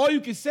team. That's all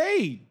you can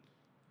say.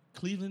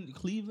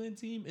 Cleveland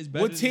team is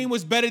better. What team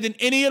was better than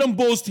any of them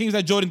Bulls teams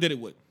that Jordan did it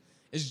with?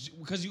 It's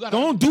because you got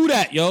Don't do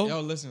that, yo.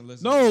 Yo, listen.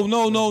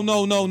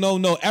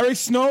 No. Eric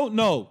Snow,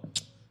 no.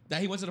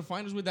 That he went to the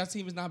finals with, that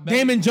team is not better.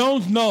 Damon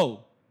Jones,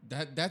 no.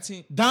 That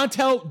team,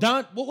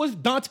 What was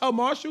Dontel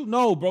Marshall?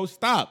 No, bro,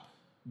 stop.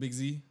 Big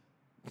Z.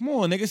 Come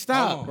on, nigga, Hold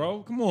stop, on.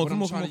 bro. Come on, But come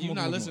I'm on, trying come to- on. You come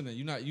not on. listening.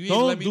 You ain't even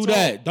Don't let me do talk.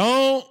 that.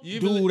 Don't You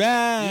ain't even do let-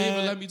 that. You ain't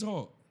even let me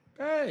talk.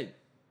 Hey.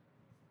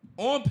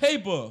 On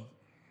paper,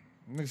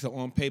 Niggas are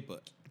on paper.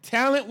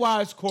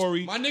 Talent-wise,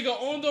 Corey. my nigga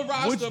on the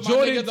roster, Which my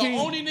Jordan nigga, the team-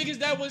 only niggas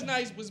that was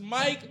nice was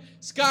Mike,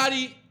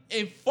 Scotty,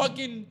 and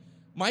fucking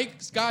Mike,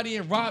 Scotty,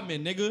 and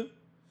Rodman, nigga.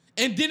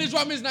 And Dennis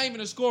Rodman's not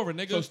even a scorer,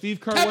 nigga. So Steve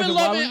Kerr Kevin wasn't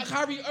Love wildin'? and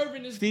Kyrie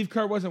Irving is. Steve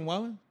Kerr wasn't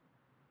wildin'?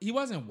 He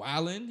wasn't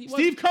wildin'.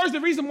 Steve Kerr's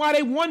the reason why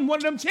they won one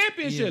of them Yeah,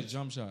 championships.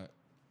 jump shot.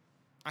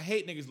 I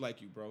hate niggas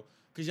like you, bro.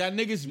 Because y'all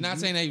niggas... Not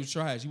saying that he was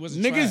trash. He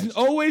wasn't Niggas trash.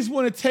 always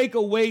want to take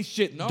away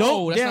shit.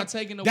 No, that's not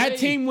taking away. That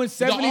team went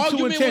 72 The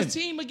argument and 10. was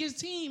team against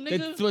team,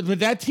 nigga. But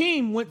that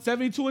team went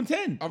 72 and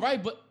 10. All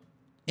right, but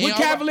What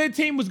Cavalier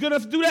team was good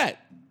enough to do that?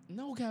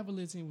 No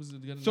Cavalier team was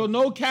good enough. So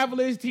no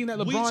Cavaliers team that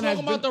LeBron we has. talking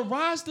about been- the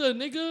roster,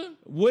 nigga.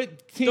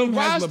 what team the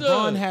has roster.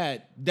 LeBron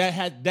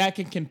had that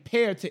can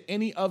compare to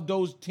any of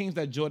those teams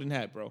that Jordan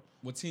had, bro?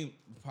 What team?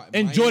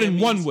 And Jordan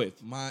won with.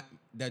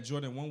 That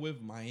Jordan won with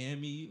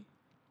Miami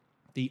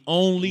The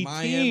only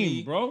Miami.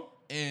 team, bro.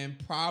 and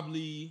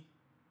probably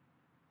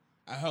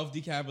a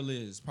healthy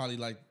Cavaliers. Probably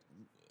like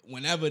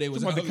whenever they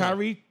was Talking about the healthy.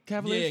 Kyrie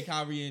Cavaliers. Yeah,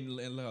 Kyrie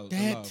and Love.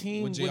 That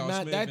team with would J.R.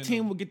 not. Smith That and team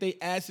them. would get their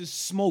asses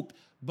smoked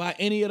by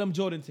any of them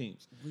Jordan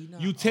teams. We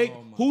not- You take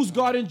oh my who's God.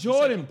 guarding You said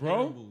Jordan, bro?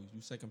 comparable.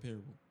 You said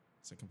comparable.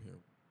 Said comparable.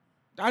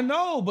 I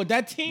know, but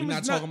that team We're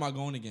is not talking about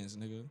going against,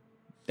 nigga.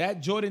 that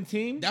Jordan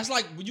team. That's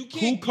like you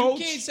can't Kukoc?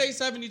 you can't say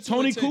 72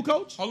 Tony and 10.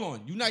 Kukoc? Hold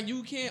on.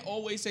 You can't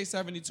always say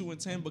 72 and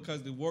 10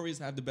 because the Warriors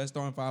have the best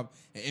starting five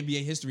in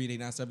NBA history. They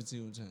not 72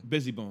 and 10.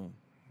 Busy bone.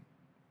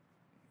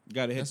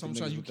 Got to hit. That's what I'm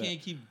some saying. niggas You with that.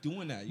 can't keep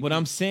doing that. What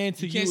I'm saying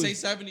to you you can't say is,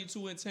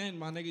 72 and 10,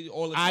 my nigga,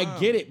 all the time. I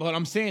get it, but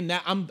I'm saying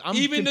that I'm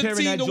Even the comparing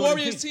team, that the Jordan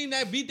Warriors team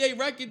that beat their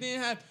record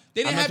didn't have.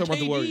 They I'm didn't not have talking about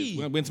the Warriors. KD.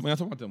 We're not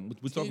talking about them.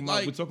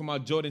 Like- We're talking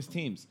about Jordan's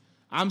teams.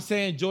 I'm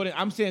saying Jordan.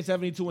 I'm saying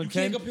 72 and You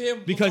can't 10 compare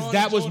because LeBron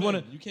that and was Jordan. one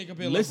of. You can't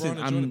compare Listen, LeBron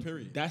and Jordan,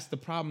 period. That's the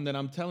problem that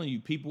I'm telling you.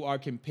 People are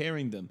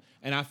comparing them,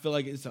 and I feel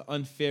like it's an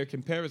unfair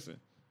comparison.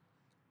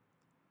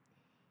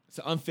 It's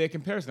an unfair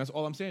comparison. That's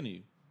all I'm saying to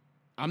you.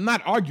 I'm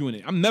not arguing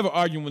it. I'm never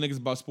arguing with niggas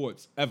about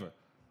sports ever.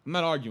 I'm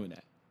not arguing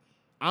that.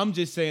 I'm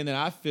just saying that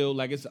I feel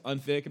like it's an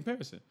unfair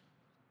comparison.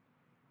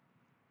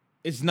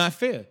 It's not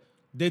fair.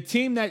 The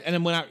team that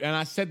and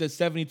I said the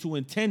 72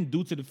 and 10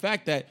 due to the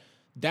fact that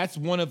that's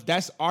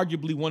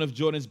arguably one of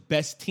Jordan's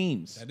best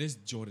teams. That is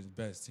Jordan's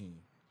best team.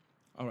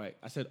 All right,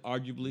 I said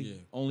arguably Yeah.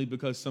 only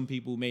because some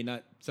people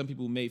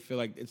may feel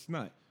like it's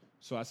not.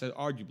 So I said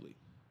arguably.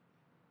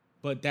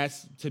 But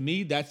that's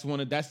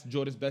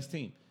Jordan's best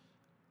team.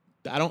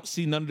 I don't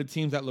see none of the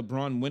teams that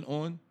LeBron went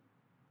on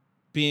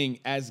being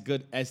as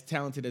good, as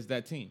talented as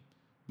that team,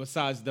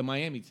 besides the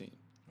Miami team.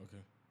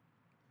 Okay.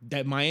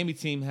 That Miami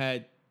team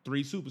had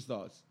 3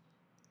 superstars.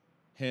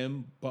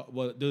 Him, but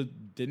the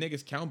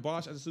niggas count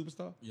Bosh as a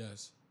superstar?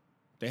 Yes.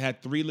 They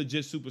had 3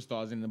 legit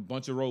superstars and a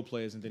bunch of role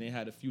players, and then they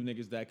had a few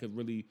niggas that could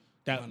really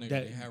My nigga,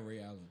 they had Ray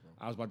Allen, bro.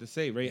 I was about to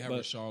say They Ray, had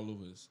but, Rashard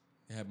Lewis.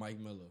 They had Mike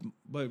Miller.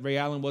 but Ray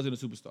Allen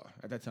wasn't a superstar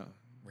at that time.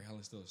 Ray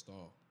Allen's still a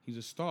star. He's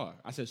a star.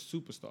 I said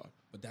superstar.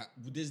 But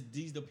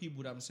these the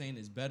people that I'm saying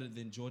is better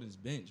than Jordan's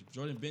bench.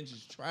 Jordan's bench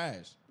is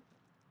trash.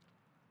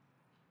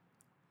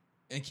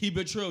 And keep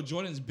it real,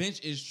 Jordan's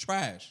bench is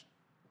trash.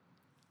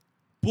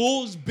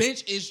 Bulls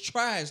bench is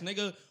trash,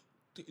 nigga.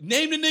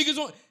 Name the niggas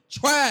on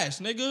trash,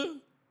 nigga.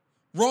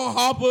 Ron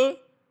Harper.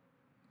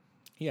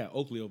 He had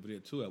Oakley over there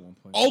too at one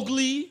point.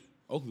 Oakley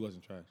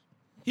wasn't trash.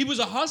 He was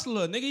a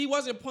hustler, nigga. He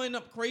wasn't putting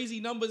up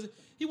crazy numbers.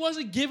 He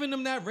wasn't giving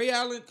them that Ray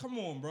Allen. Come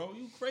on, bro.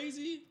 You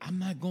crazy? I'm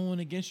not going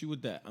against you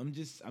with that. I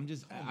just want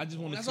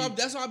to see.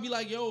 That's why I be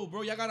like, yo,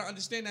 bro, y'all gotta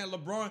understand that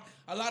LeBron.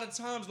 A lot of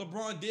times,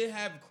 LeBron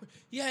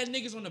he had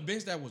niggas on the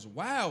bench that was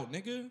wild,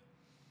 nigga.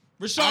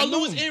 Rashard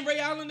Lewis and Ray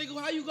Allen, nigga.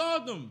 How you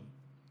guard them?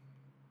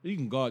 You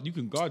can guard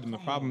them. The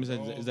problem is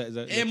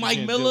that and Mike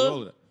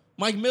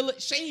Miller,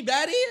 Shane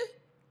Battier.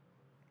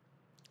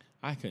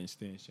 I couldn't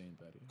stand Shane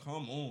Battier.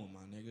 Come on, my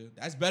nigga.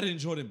 That's better than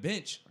Jordan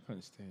Bench. I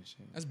couldn't stand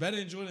Shane. That's better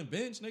than Jordan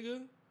Bench,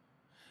 nigga.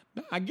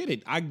 No, I get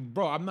it.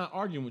 Bro, I'm not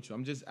arguing with you.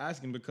 I'm just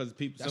asking because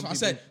people. That's why I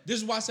said. This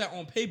is why I said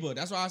on paper.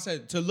 That's why I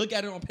said to look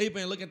at it on paper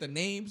and look at the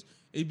names.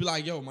 It'd be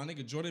like, yo, my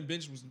nigga, Jordan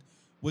Bench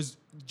was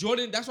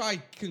Jordan. That's why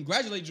I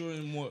congratulate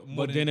Jordan more.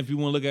 But then, if you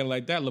want to look at it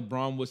like that,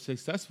 LeBron was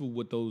successful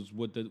with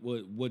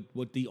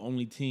the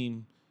only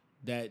team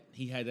that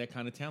he had that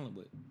kind of talent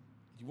with.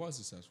 He was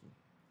successful.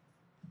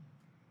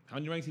 How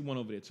many ranks he won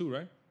over there? 2,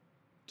 right?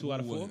 2 out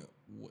of 4.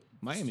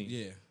 Miami.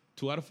 Yeah.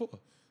 2 out of 4.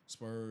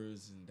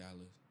 Spurs and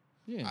Dallas.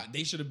 Yeah.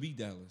 They should have beat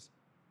Dallas.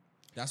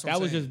 That's what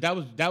I'm saying.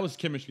 That was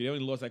chemistry. They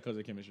only lost that because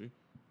of chemistry.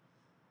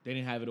 They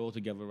didn't have it all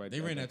together right.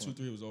 They ran that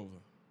 2-3. It was over.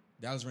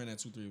 Dallas ran that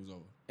 2-3. It was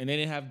over. And they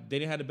didn't have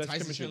the best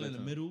Tyson chemistry in the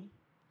middle.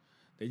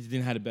 They just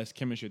didn't have the best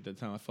chemistry at the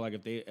time. I feel like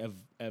if they have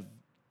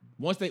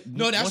once they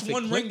that's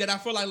one ring that I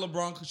feel like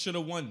LeBron should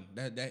have won.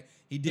 That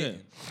he didn't.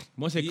 Yeah.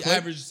 Once he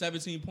averaged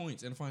 17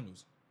 points in the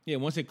finals. Yeah,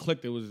 once it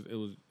clicked, it was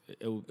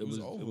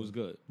over.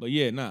 good. But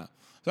yeah, nah.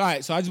 So, all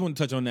right, so I just want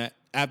to touch on that.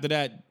 After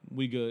that,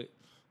 we good.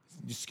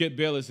 Skip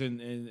Bayless and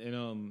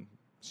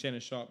Shannon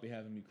Sharp be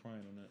having me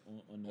crying on that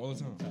all the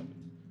time. Topic.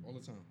 All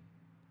the time.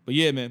 But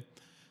yeah, man.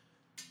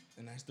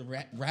 And that's the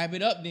wrap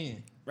it up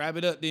then. Wrap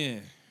it up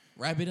then.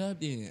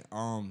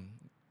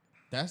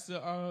 That's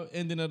the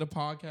ending of the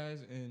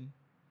podcast, and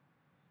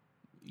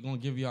we're gonna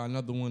give y'all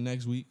another one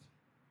next week.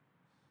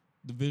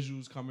 The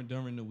visuals coming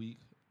during the week.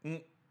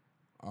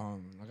 I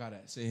gotta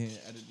sit here and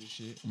edit this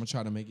shit. I'm gonna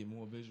try to make it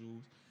more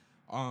visuals.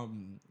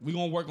 We're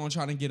gonna work on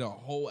trying to get a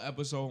whole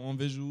episode on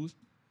visuals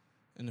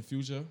in the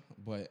future,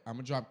 but I'm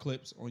gonna drop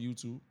clips on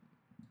YouTube,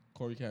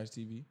 Corey Cash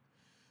TV.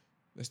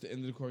 That's the end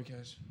of the Corey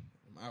Cash.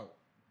 I'm out.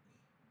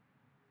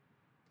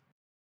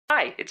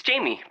 Hi, it's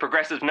Jamie,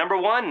 Progressive's #1,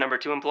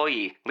 #2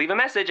 employee. Leave a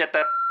message at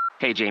the...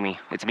 Hey, Jamie,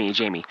 it's me,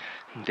 Jamie.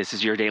 This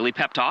is your daily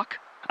pep talk.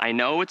 I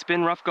know it's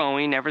been rough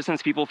going ever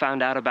since people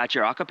found out about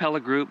your a cappella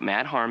group,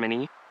 Mad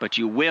Harmony, but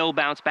you will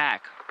bounce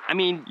back. I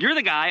mean, you're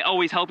the guy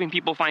always helping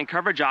people find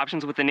coverage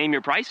options with the Name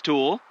Your Price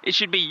tool. It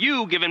should be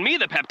you giving me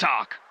the pep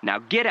talk. Now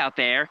get out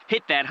there,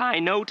 hit that high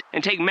note,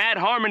 and take Mad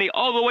Harmony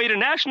all the way to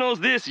nationals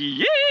this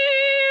year!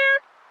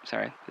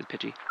 Sorry, it's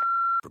pitchy.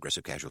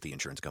 Progressive Casualty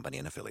Insurance Company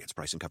and Affiliates.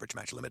 Price and coverage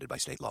match limited by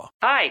state law.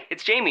 Hi,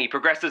 it's Jamie,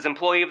 Progressive's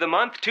Employee of the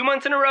Month, 2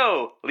 months in a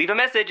row. Leave a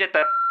message at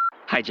the...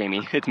 Hi,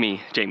 Jamie. It's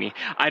me, Jamie.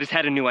 I just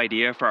had a new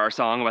idea for our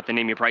song about the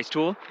Name Your Price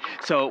tool.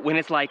 So when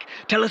it's like,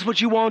 tell us what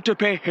you want to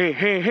pay, hey,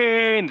 hey,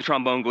 hey, and the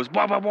trombone goes,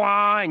 blah, blah,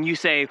 blah, and you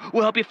say,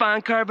 we'll help you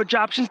find coverage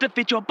options to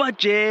fit your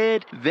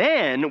budget.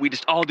 Then we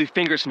just all do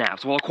finger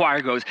snaps while a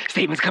choir goes,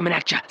 savings coming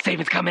at ya,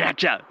 savings coming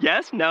at ya.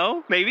 Yes?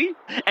 No? Maybe?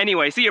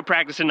 Anyway, see your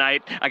practice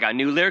tonight. I got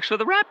new lyrics for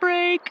the rap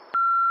break.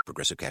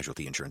 Progressive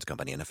Casualty Insurance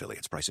Company and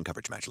Affiliates. Price and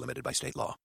coverage match limited by state law.